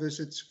hotel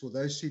visits for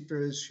those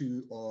seafarers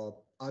who are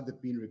either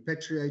being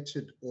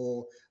repatriated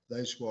or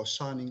those who are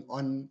signing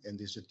on and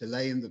there's a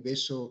delay in the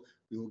vessel.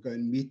 We will go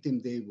and meet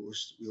them there.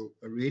 We'll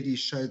already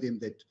show them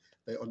that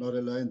they are not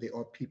alone. There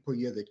are people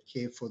here that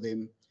care for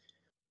them.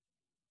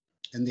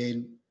 And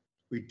then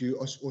we do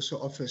also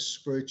offer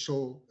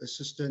spiritual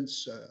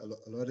assistance.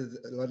 A lot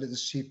of the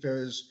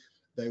seafarers,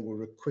 they will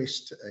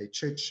request a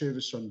church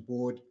service on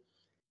board,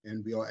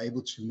 and we are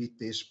able to meet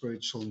their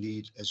spiritual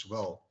need as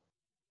well.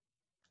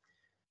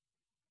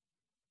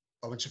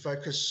 I want to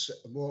focus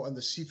more on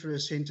the seafarer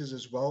centers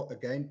as well,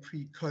 again,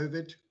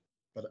 pre-COVID,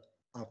 but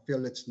I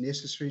feel it's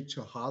necessary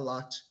to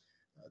highlight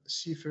the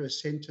seafarer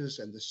centers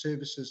and the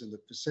services and the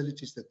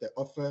facilities that they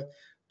offer,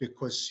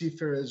 because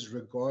seafarers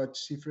regard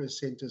seafarer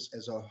centers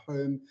as a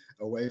home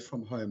away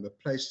from home, a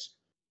place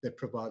that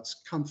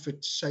provides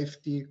comfort,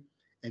 safety,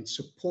 and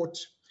support.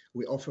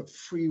 We offer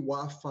free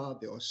Wi-Fi.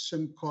 There are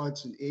SIM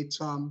cards and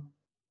airtime.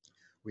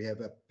 We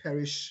have a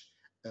parish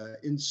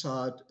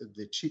inside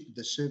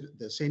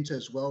the center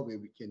as well, where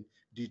we can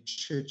did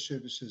church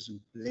services and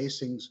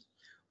blessings.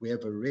 We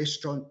have a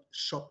restaurant,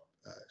 shop,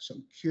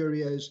 some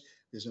curios.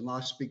 There's a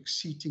nice big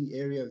seating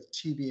area with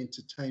TV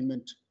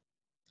entertainment.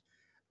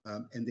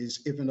 And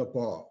there's even a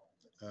bar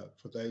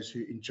for those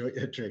who enjoy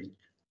a drink.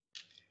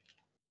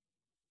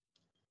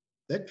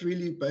 That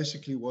really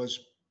basically was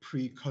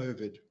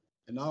pre-COVID.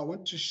 And now I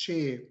want to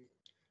share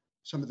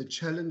some of the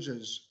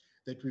challenges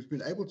that we've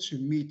been able to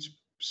meet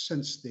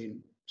since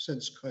then,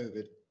 since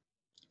COVID.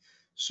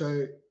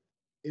 So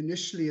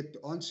initially at the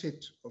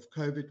onset of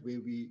COVID,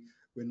 where we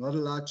were not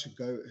allowed to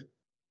go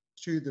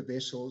to the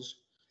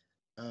vessels,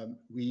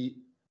 we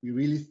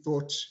really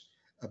thought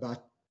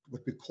about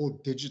what we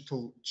call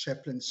digital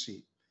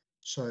chaplaincy.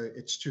 So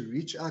it's to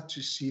reach out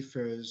to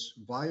seafarers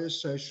via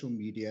social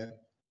media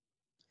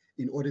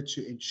in order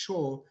to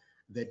ensure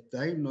that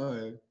they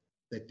know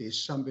that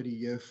there's somebody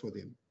here for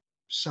them,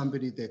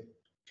 somebody that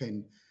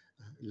can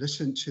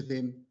listen to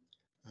them,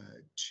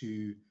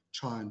 to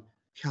try and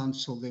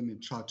counsel them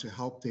and try to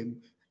help them,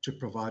 to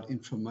provide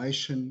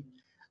information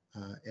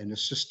and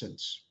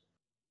assistance.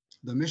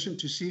 The Mission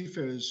to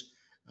Seafarers,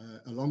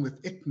 along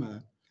with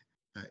ICMA,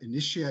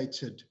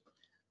 initiated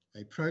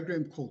a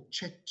program called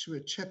Chat to a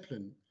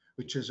Chaplain,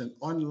 which is an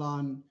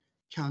online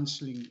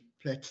counseling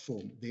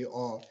platform. There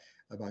are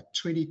about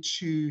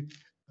 22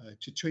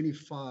 to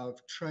 25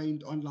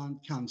 trained online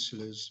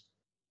counselors,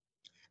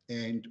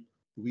 and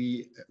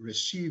we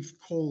receive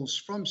calls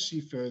from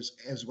seafarers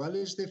as well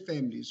as their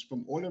families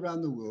from all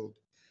around the world.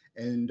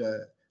 And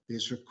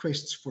there's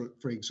requests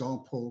for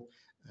example,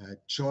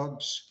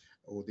 jobs,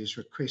 or there's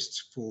requests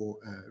for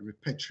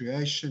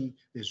repatriation,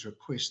 there's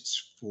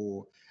requests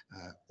for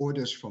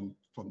orders from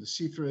the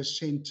Seafarers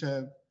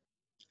Center,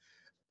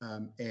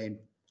 and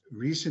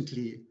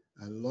recently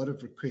a lot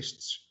of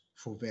requests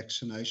for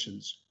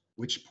vaccinations,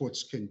 which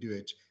ports can do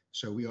it.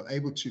 So we are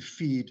able to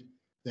feed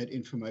that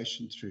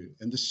information through.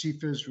 And the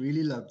seafarers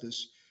really love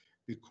this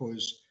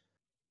because,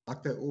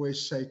 like they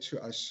always say to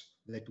us,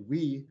 that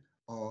we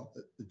are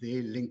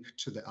their link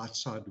to the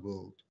outside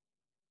world.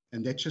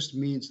 And that just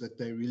means that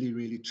they really,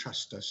 really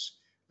trust us,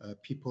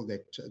 people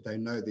that they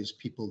know there's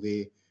people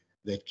there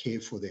that care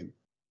for them.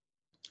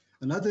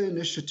 Another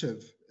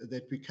initiative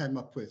that we came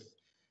up with,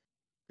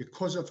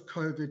 because of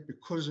COVID,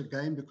 because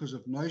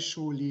of no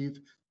shore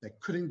leave, they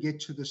couldn't get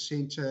to the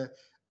center.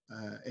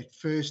 At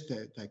first,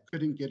 they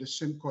couldn't get a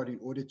SIM card in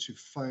order to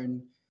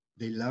phone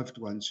their loved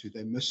ones who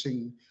they're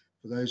missing.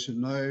 For those who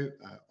know,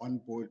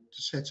 onboard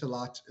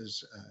satellite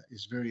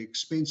is very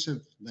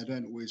expensive. They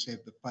don't always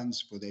have the funds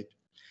for that.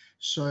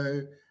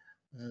 So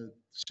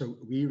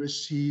we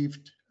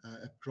received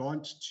a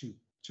grant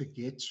to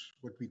get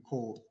what we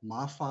call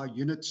MiFi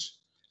units.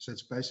 So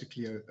it's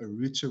basically a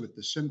router with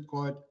the SIM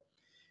card.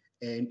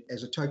 And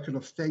as a token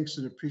of thanks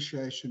and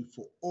appreciation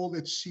for all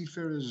that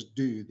seafarers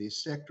do, their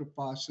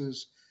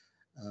sacrifices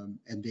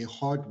and their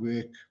hard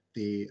work,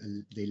 their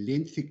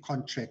lengthy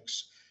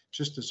contracts,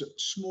 just as a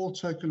small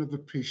token of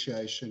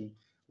appreciation,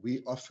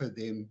 we offer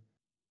them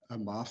a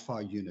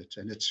MiFi unit,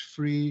 and it's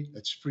free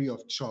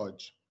of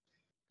charge.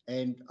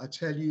 And I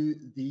tell you,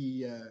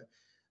 the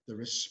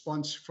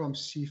response from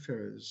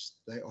seafarers,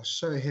 they are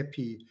so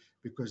happy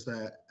because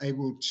they're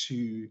able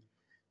to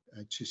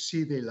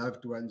see their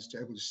loved ones, to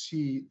able to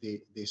see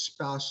their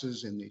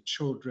spouses and their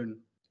children,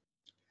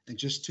 and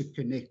just to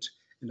connect.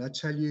 And I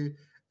tell you,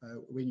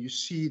 when you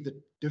see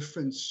the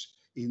difference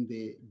in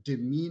their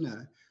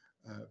demeanor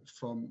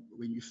from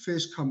when you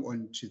first come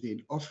on to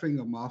then offering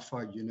a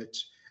MiFi unit,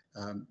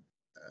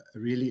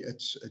 really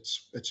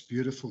it's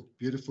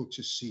beautiful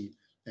to see.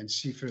 And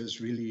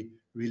seafarers really,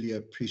 really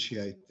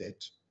appreciate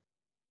that.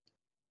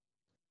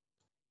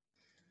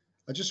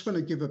 I just want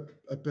to give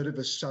a bit of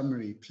a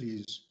summary,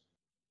 please.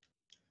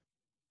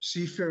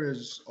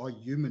 Seafarers are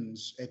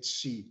humans at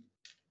sea.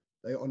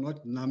 They are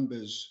not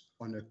numbers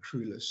on a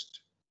crew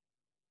list.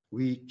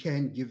 We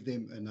can give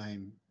them a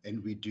name,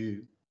 and we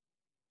do.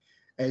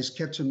 As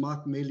Captain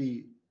Mark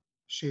Melly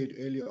shared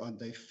earlier on,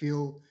 they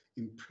feel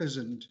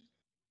imprisoned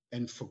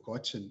and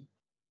forgotten,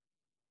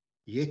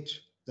 yet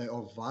they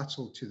are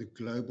vital to the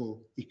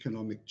global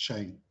economic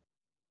chain.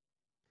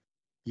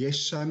 Yes,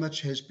 so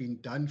much has been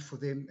done for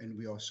them, and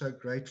we are so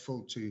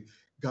grateful to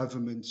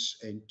governments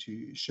and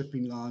to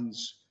shipping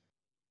lines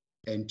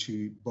and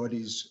to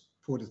bodies,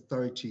 port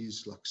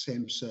authorities like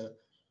SAMSA,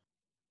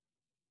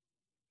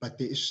 but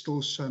there is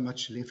still so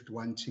much left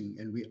wanting.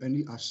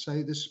 And I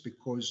say this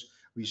because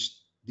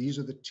these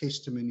are the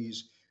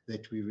testimonies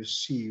that we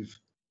receive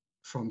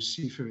from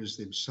seafarers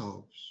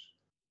themselves.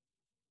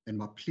 And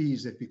my plea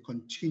is that we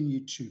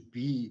continue to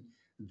be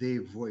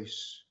their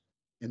voice.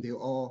 And there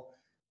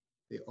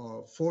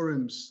are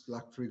forums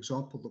like, for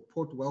example, the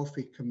Port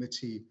Welfare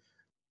Committee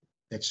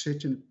that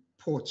certain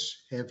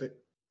ports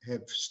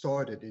have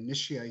started,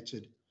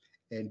 initiated,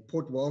 and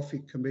port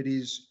welfare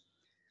committees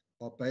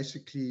are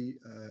basically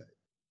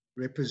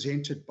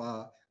represented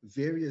by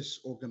various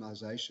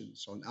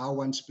organizations. On our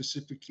one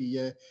specifically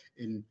here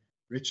in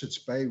Richards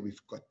Bay,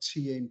 we've got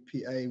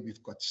TNPA,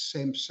 we've got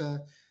SAMSA,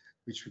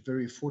 which we're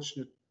very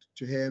fortunate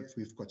to have.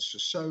 We've got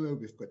SASOA,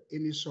 we've got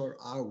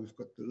NSRI, we've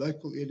got the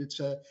local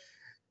editor,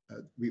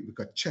 we've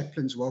got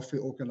chaplains, welfare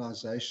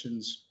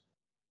organizations.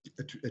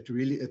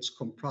 It's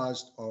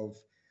comprised of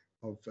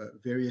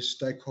various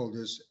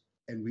stakeholders,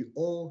 and we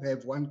all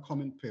have one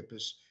common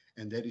purpose,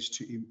 and that is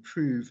to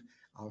improve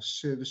our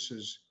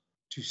services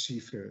to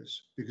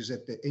seafarers. Because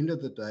at the end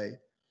of the day,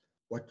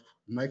 what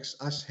makes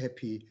us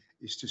happy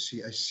is to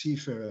see a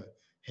seafarer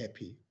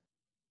happy.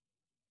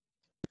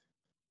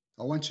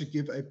 I want to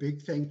give a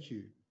big thank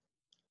you.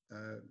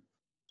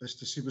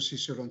 Mr.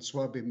 Sibusiso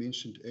Ranswabe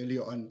mentioned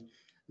earlier on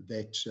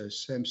that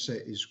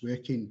SAMSA is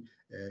working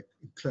in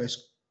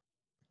close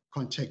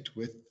contact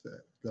with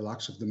the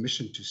likes of the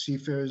Mission to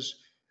Seafarers,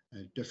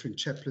 different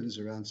chaplains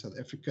around South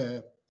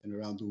Africa and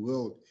around the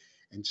world.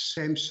 And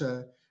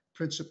SAMSA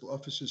principal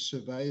officers,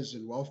 surveyors,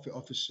 and welfare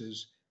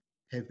officers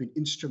have been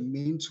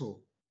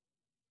instrumental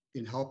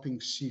in helping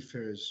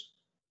seafarers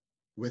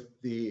with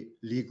their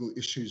legal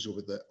issues or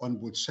with the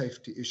onboard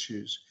safety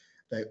issues.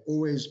 They've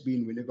always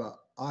been, whenever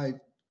I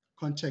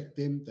contact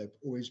them, they've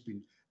always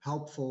been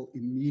helpful,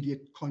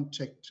 immediate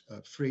contact,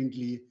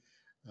 friendly.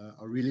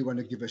 I really want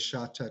to give a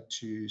shout out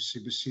to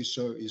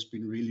Sibusiso. He's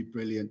been really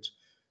brilliant.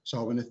 So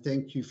I want to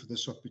thank you for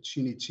this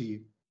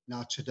opportunity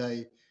now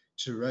today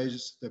to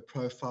raise the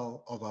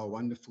profile of our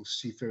wonderful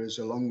seafarers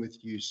along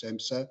with you,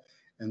 SAMSA,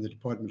 and the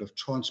Department of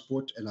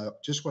Transport. And I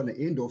just want to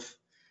end off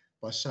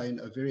by saying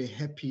a very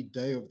happy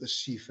day of the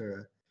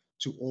seafarer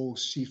to all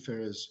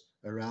seafarers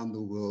around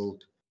the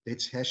world.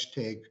 Let's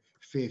hashtag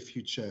fair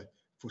future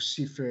for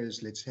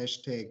seafarers. Let's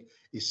hashtag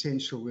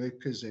essential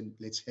workers, and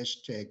let's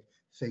hashtag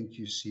thank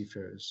you,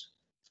 seafarers.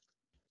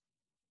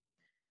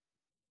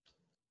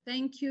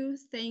 Thank you,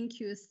 thank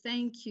you,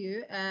 thank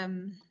you,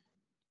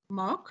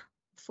 Mark,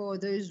 for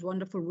those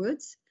wonderful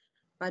words.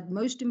 But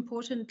most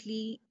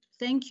importantly,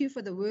 thank you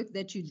for the work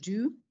that you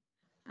do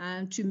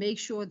to make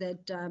sure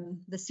that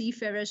the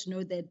seafarers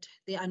know that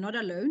they are not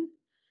alone,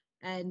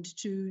 and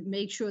to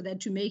making sure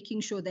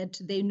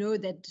that they know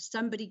that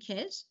somebody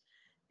cares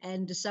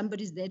and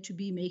somebody's there to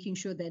be making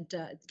sure that,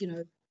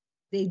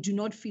 they do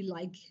not feel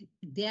like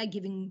they are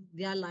giving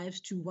their lives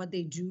to what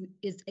they do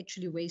is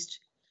actually waste.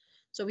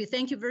 So we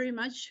thank you very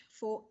much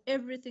for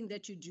everything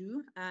that you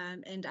do.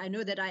 And I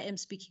know that I am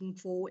speaking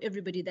for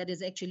everybody that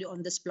is actually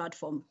on this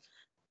platform.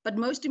 But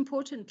most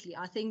importantly,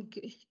 I think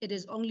it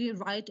is only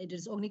right, it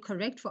is only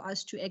correct for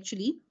us to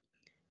actually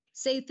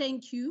say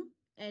thank you.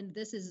 And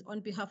this is on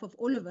behalf of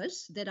all of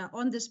us that are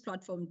on this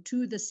platform,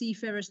 to the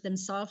seafarers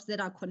themselves that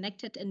are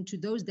connected and to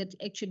those that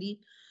actually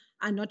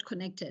are not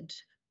connected.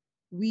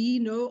 We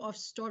know of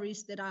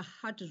stories that are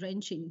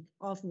heart-wrenching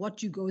of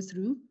what you go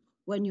through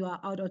when you are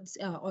out at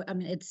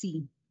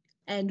sea.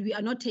 And we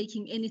are not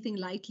taking anything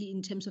lightly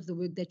in terms of the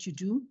work that you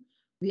do.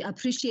 We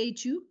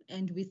appreciate you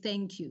and we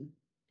thank you.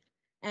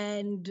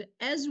 And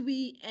as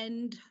we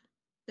end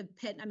the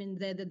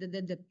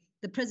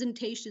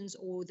presentations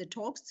or the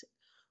talks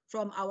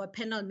from our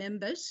panel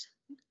members,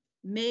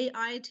 may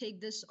I take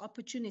this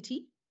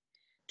opportunity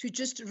to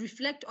just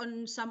reflect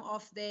on some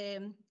of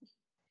the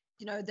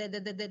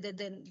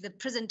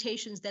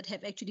presentations that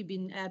have actually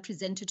been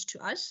presented to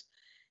us.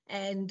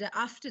 And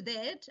after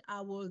that, I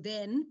will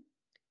then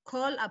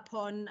call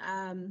upon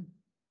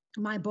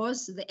my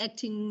boss, the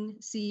acting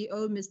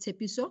CEO, Ms.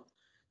 Tepiso,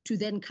 to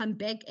then come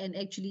back and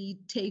actually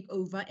take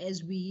over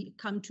as we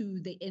come to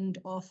the end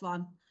of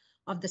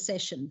the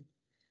session.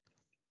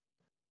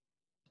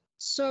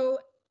 So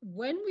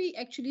when we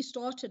actually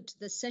started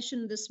the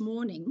session this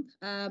morning,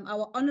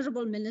 our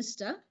Honorable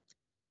Minister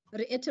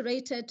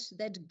reiterated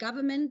that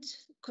government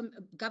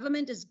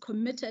is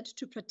committed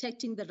to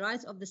protecting the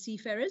rights of the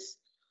seafarers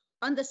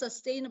on the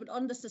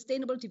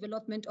sustainable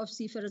development of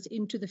seafarers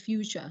into the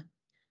future.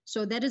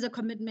 So that is a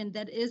commitment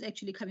that is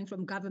actually coming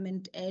from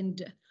government.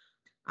 And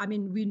I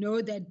mean, we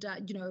know that,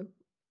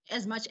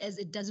 as much as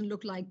it doesn't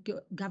look like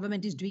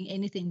government is doing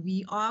anything,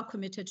 we are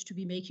committed to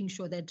be making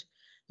sure that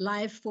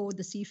life for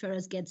the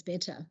seafarers gets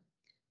better.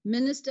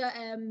 Mr.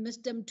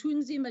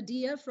 Mtunzi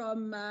Madia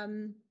from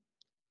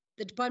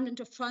the Department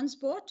of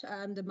Transport,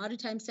 the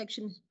Maritime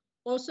section,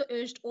 also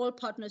urged all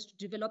partners to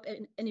develop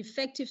an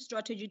effective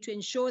strategy to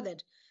ensure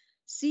that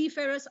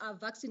seafarers are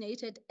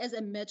vaccinated as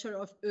a matter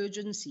of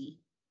urgency.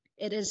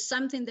 It is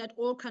something that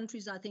all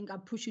countries, I think, are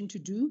pushing to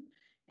do,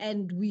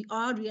 and we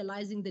are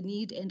realizing the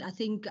need, and I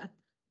think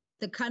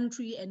the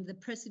country and the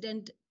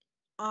president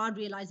are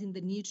realizing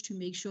the need to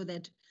make sure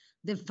that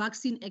the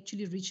vaccine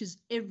actually reaches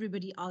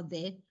everybody out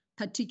there,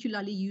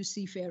 particularly you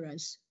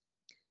seafarers.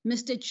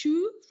 Mr.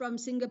 Chu from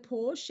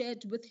Singapore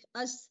shared with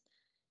us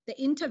the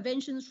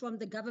interventions from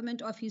the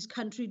government of his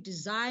country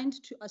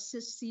designed to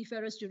assist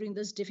seafarers during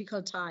this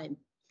difficult time.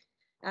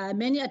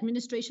 Many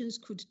administrations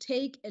could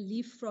take a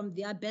leaf from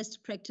their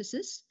best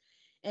practices.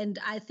 And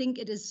I think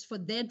it is for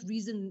that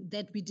reason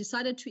that we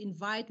decided to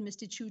invite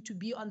Mr. Chu to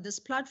be on this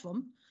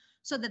platform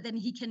so that then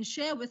he can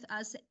share with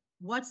us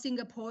what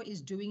Singapore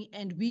is doing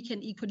and we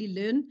can equally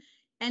learn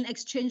and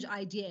exchange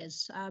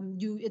ideas.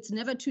 It's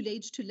never too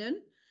late to learn.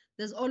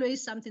 There's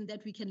always something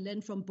that we can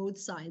learn from both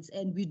sides.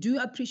 And we do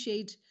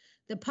appreciate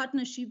the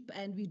partnership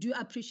and we do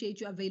appreciate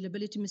your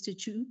availability, Mr.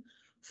 Chu,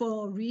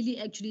 for really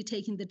actually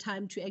taking the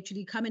time to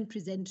actually come and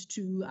present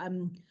to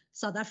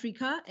South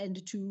Africa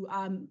and to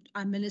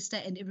our minister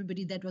and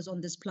everybody that was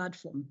on this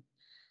platform.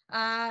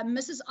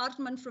 Mrs.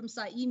 Artman from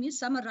SAIMI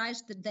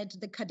summarized that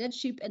the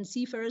cadetship and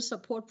seafarers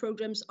support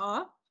programs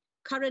are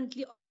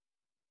currently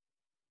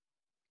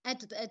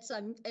at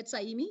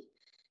SAIMI.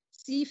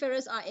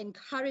 Seafarers are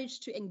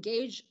encouraged to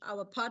engage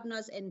our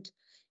partners and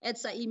at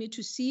SAIMI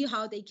to see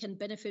how they can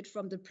benefit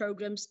from the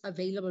programs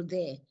available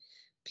there.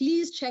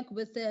 Please check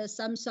with the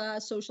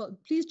SAMSA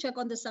please check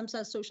on the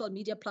SAMSA social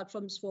media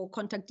platforms for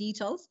contact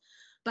details.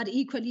 But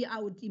equally, I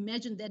would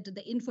imagine that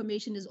the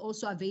information is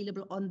also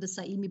available on the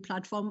SAIMI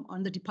platform,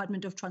 on the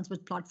Department of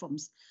Transport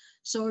platforms.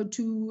 So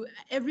to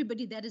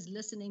everybody that is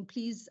listening,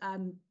 please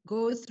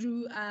go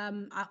through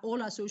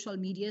all our social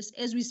medias.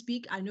 As we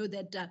speak, I know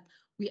that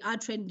we are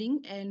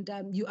trending, and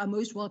you are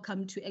most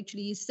welcome to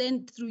actually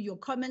send through your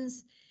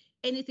comments,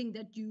 anything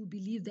that you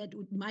believe that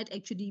might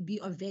actually be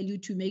of value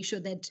to make sure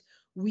that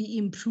we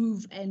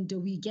improve and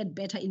we get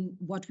better in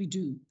what we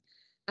do.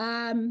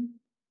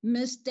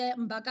 Mr.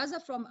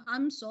 Mbagaza from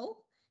AMSO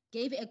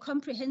gave a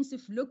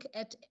comprehensive look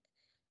at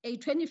a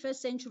 21st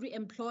century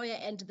employer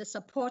and the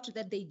support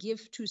that they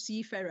give to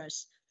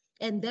seafarers.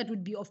 And that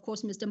would be, of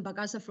course, Mr.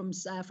 Mbagaza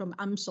from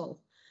AMSO.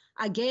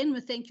 Again, we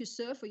thank you,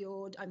 sir, for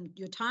your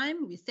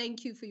time. We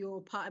thank you for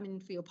your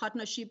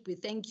partnership. We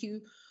thank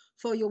you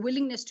for your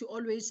willingness to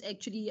always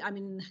actually,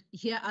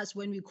 hear us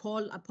when we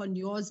call upon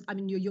your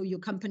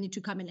company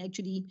to come and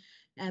actually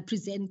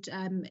present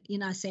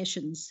in our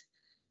sessions.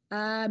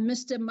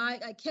 Captain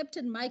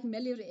Mike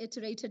Melly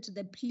reiterated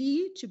the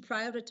plea to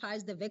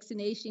prioritize the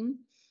vaccination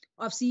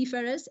of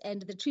seafarers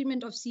and the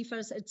treatment of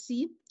seafarers at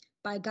sea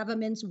by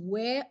governments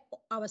where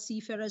our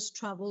seafarers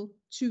travel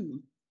to.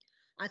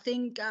 I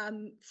think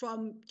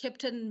from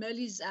Captain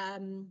Melly's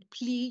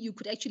plea, you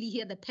could actually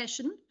hear the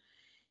passion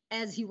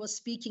as he was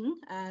speaking.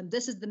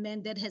 This is the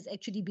man that has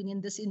actually been in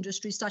this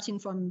industry starting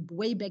from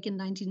way back in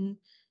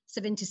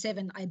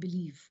 1977, I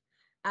believe.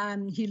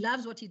 He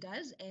loves what he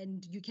does,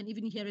 and you can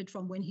even hear it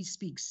from when he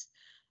speaks.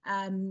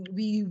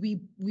 We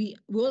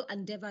will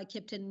endeavor,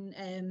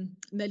 Captain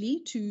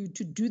Melly, to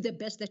do the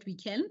best that we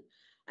can.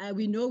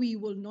 We know we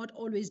will not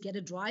always get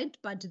it right,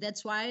 but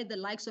that's why the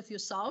likes of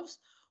yourselves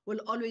will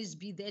always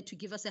be there to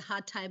give us a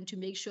hard time to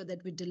make sure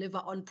that we deliver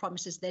on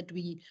promises that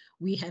we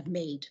have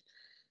made.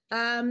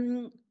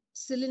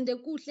 Silinde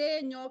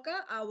Kuhle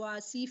Nyoka,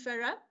 our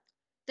seafarer,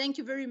 thank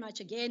you very much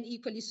again,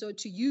 equally so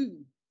to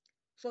you,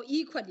 for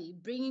equally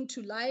bringing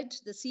to light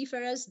the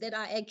seafarers that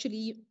are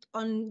actually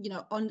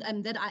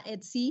that are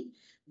at sea,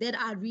 that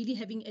are really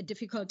having a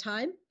difficult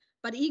time,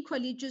 but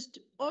equally just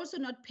also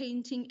not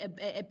painting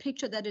a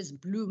picture that is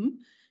gloom,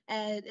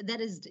 that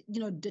is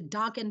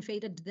dark and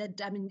faded.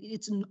 That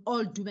it's an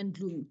all doom and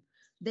gloom.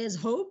 There's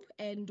hope,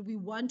 and we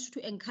want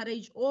to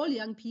encourage all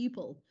young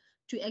people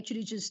to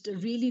actually just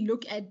really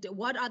look at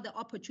what are the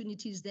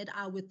opportunities that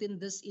are within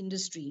this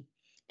industry.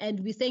 And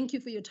we thank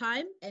you for your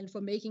time and for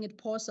making it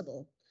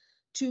possible.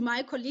 To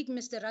my colleague,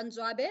 Mr.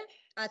 Ranzwabe,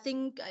 I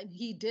think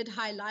he did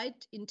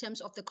highlight in terms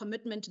of the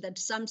commitment that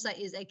SAMSA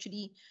is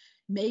actually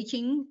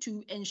making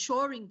to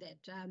ensuring that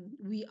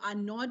we are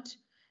not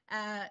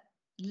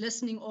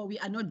listening, or we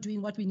are not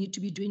doing what we need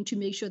to be doing to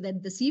make sure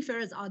that the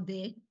seafarers out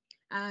there,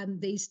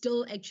 they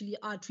still actually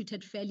are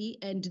treated fairly,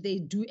 and they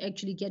do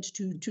actually get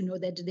to know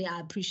that they are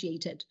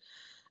appreciated.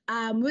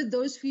 With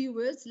those few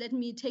words, let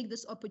me take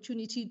this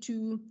opportunity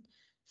to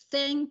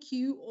thank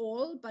you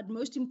all, but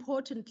most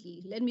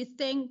importantly, let me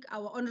thank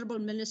our Honorable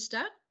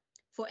Minister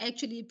for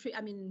actually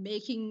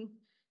making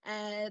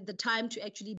the time to actually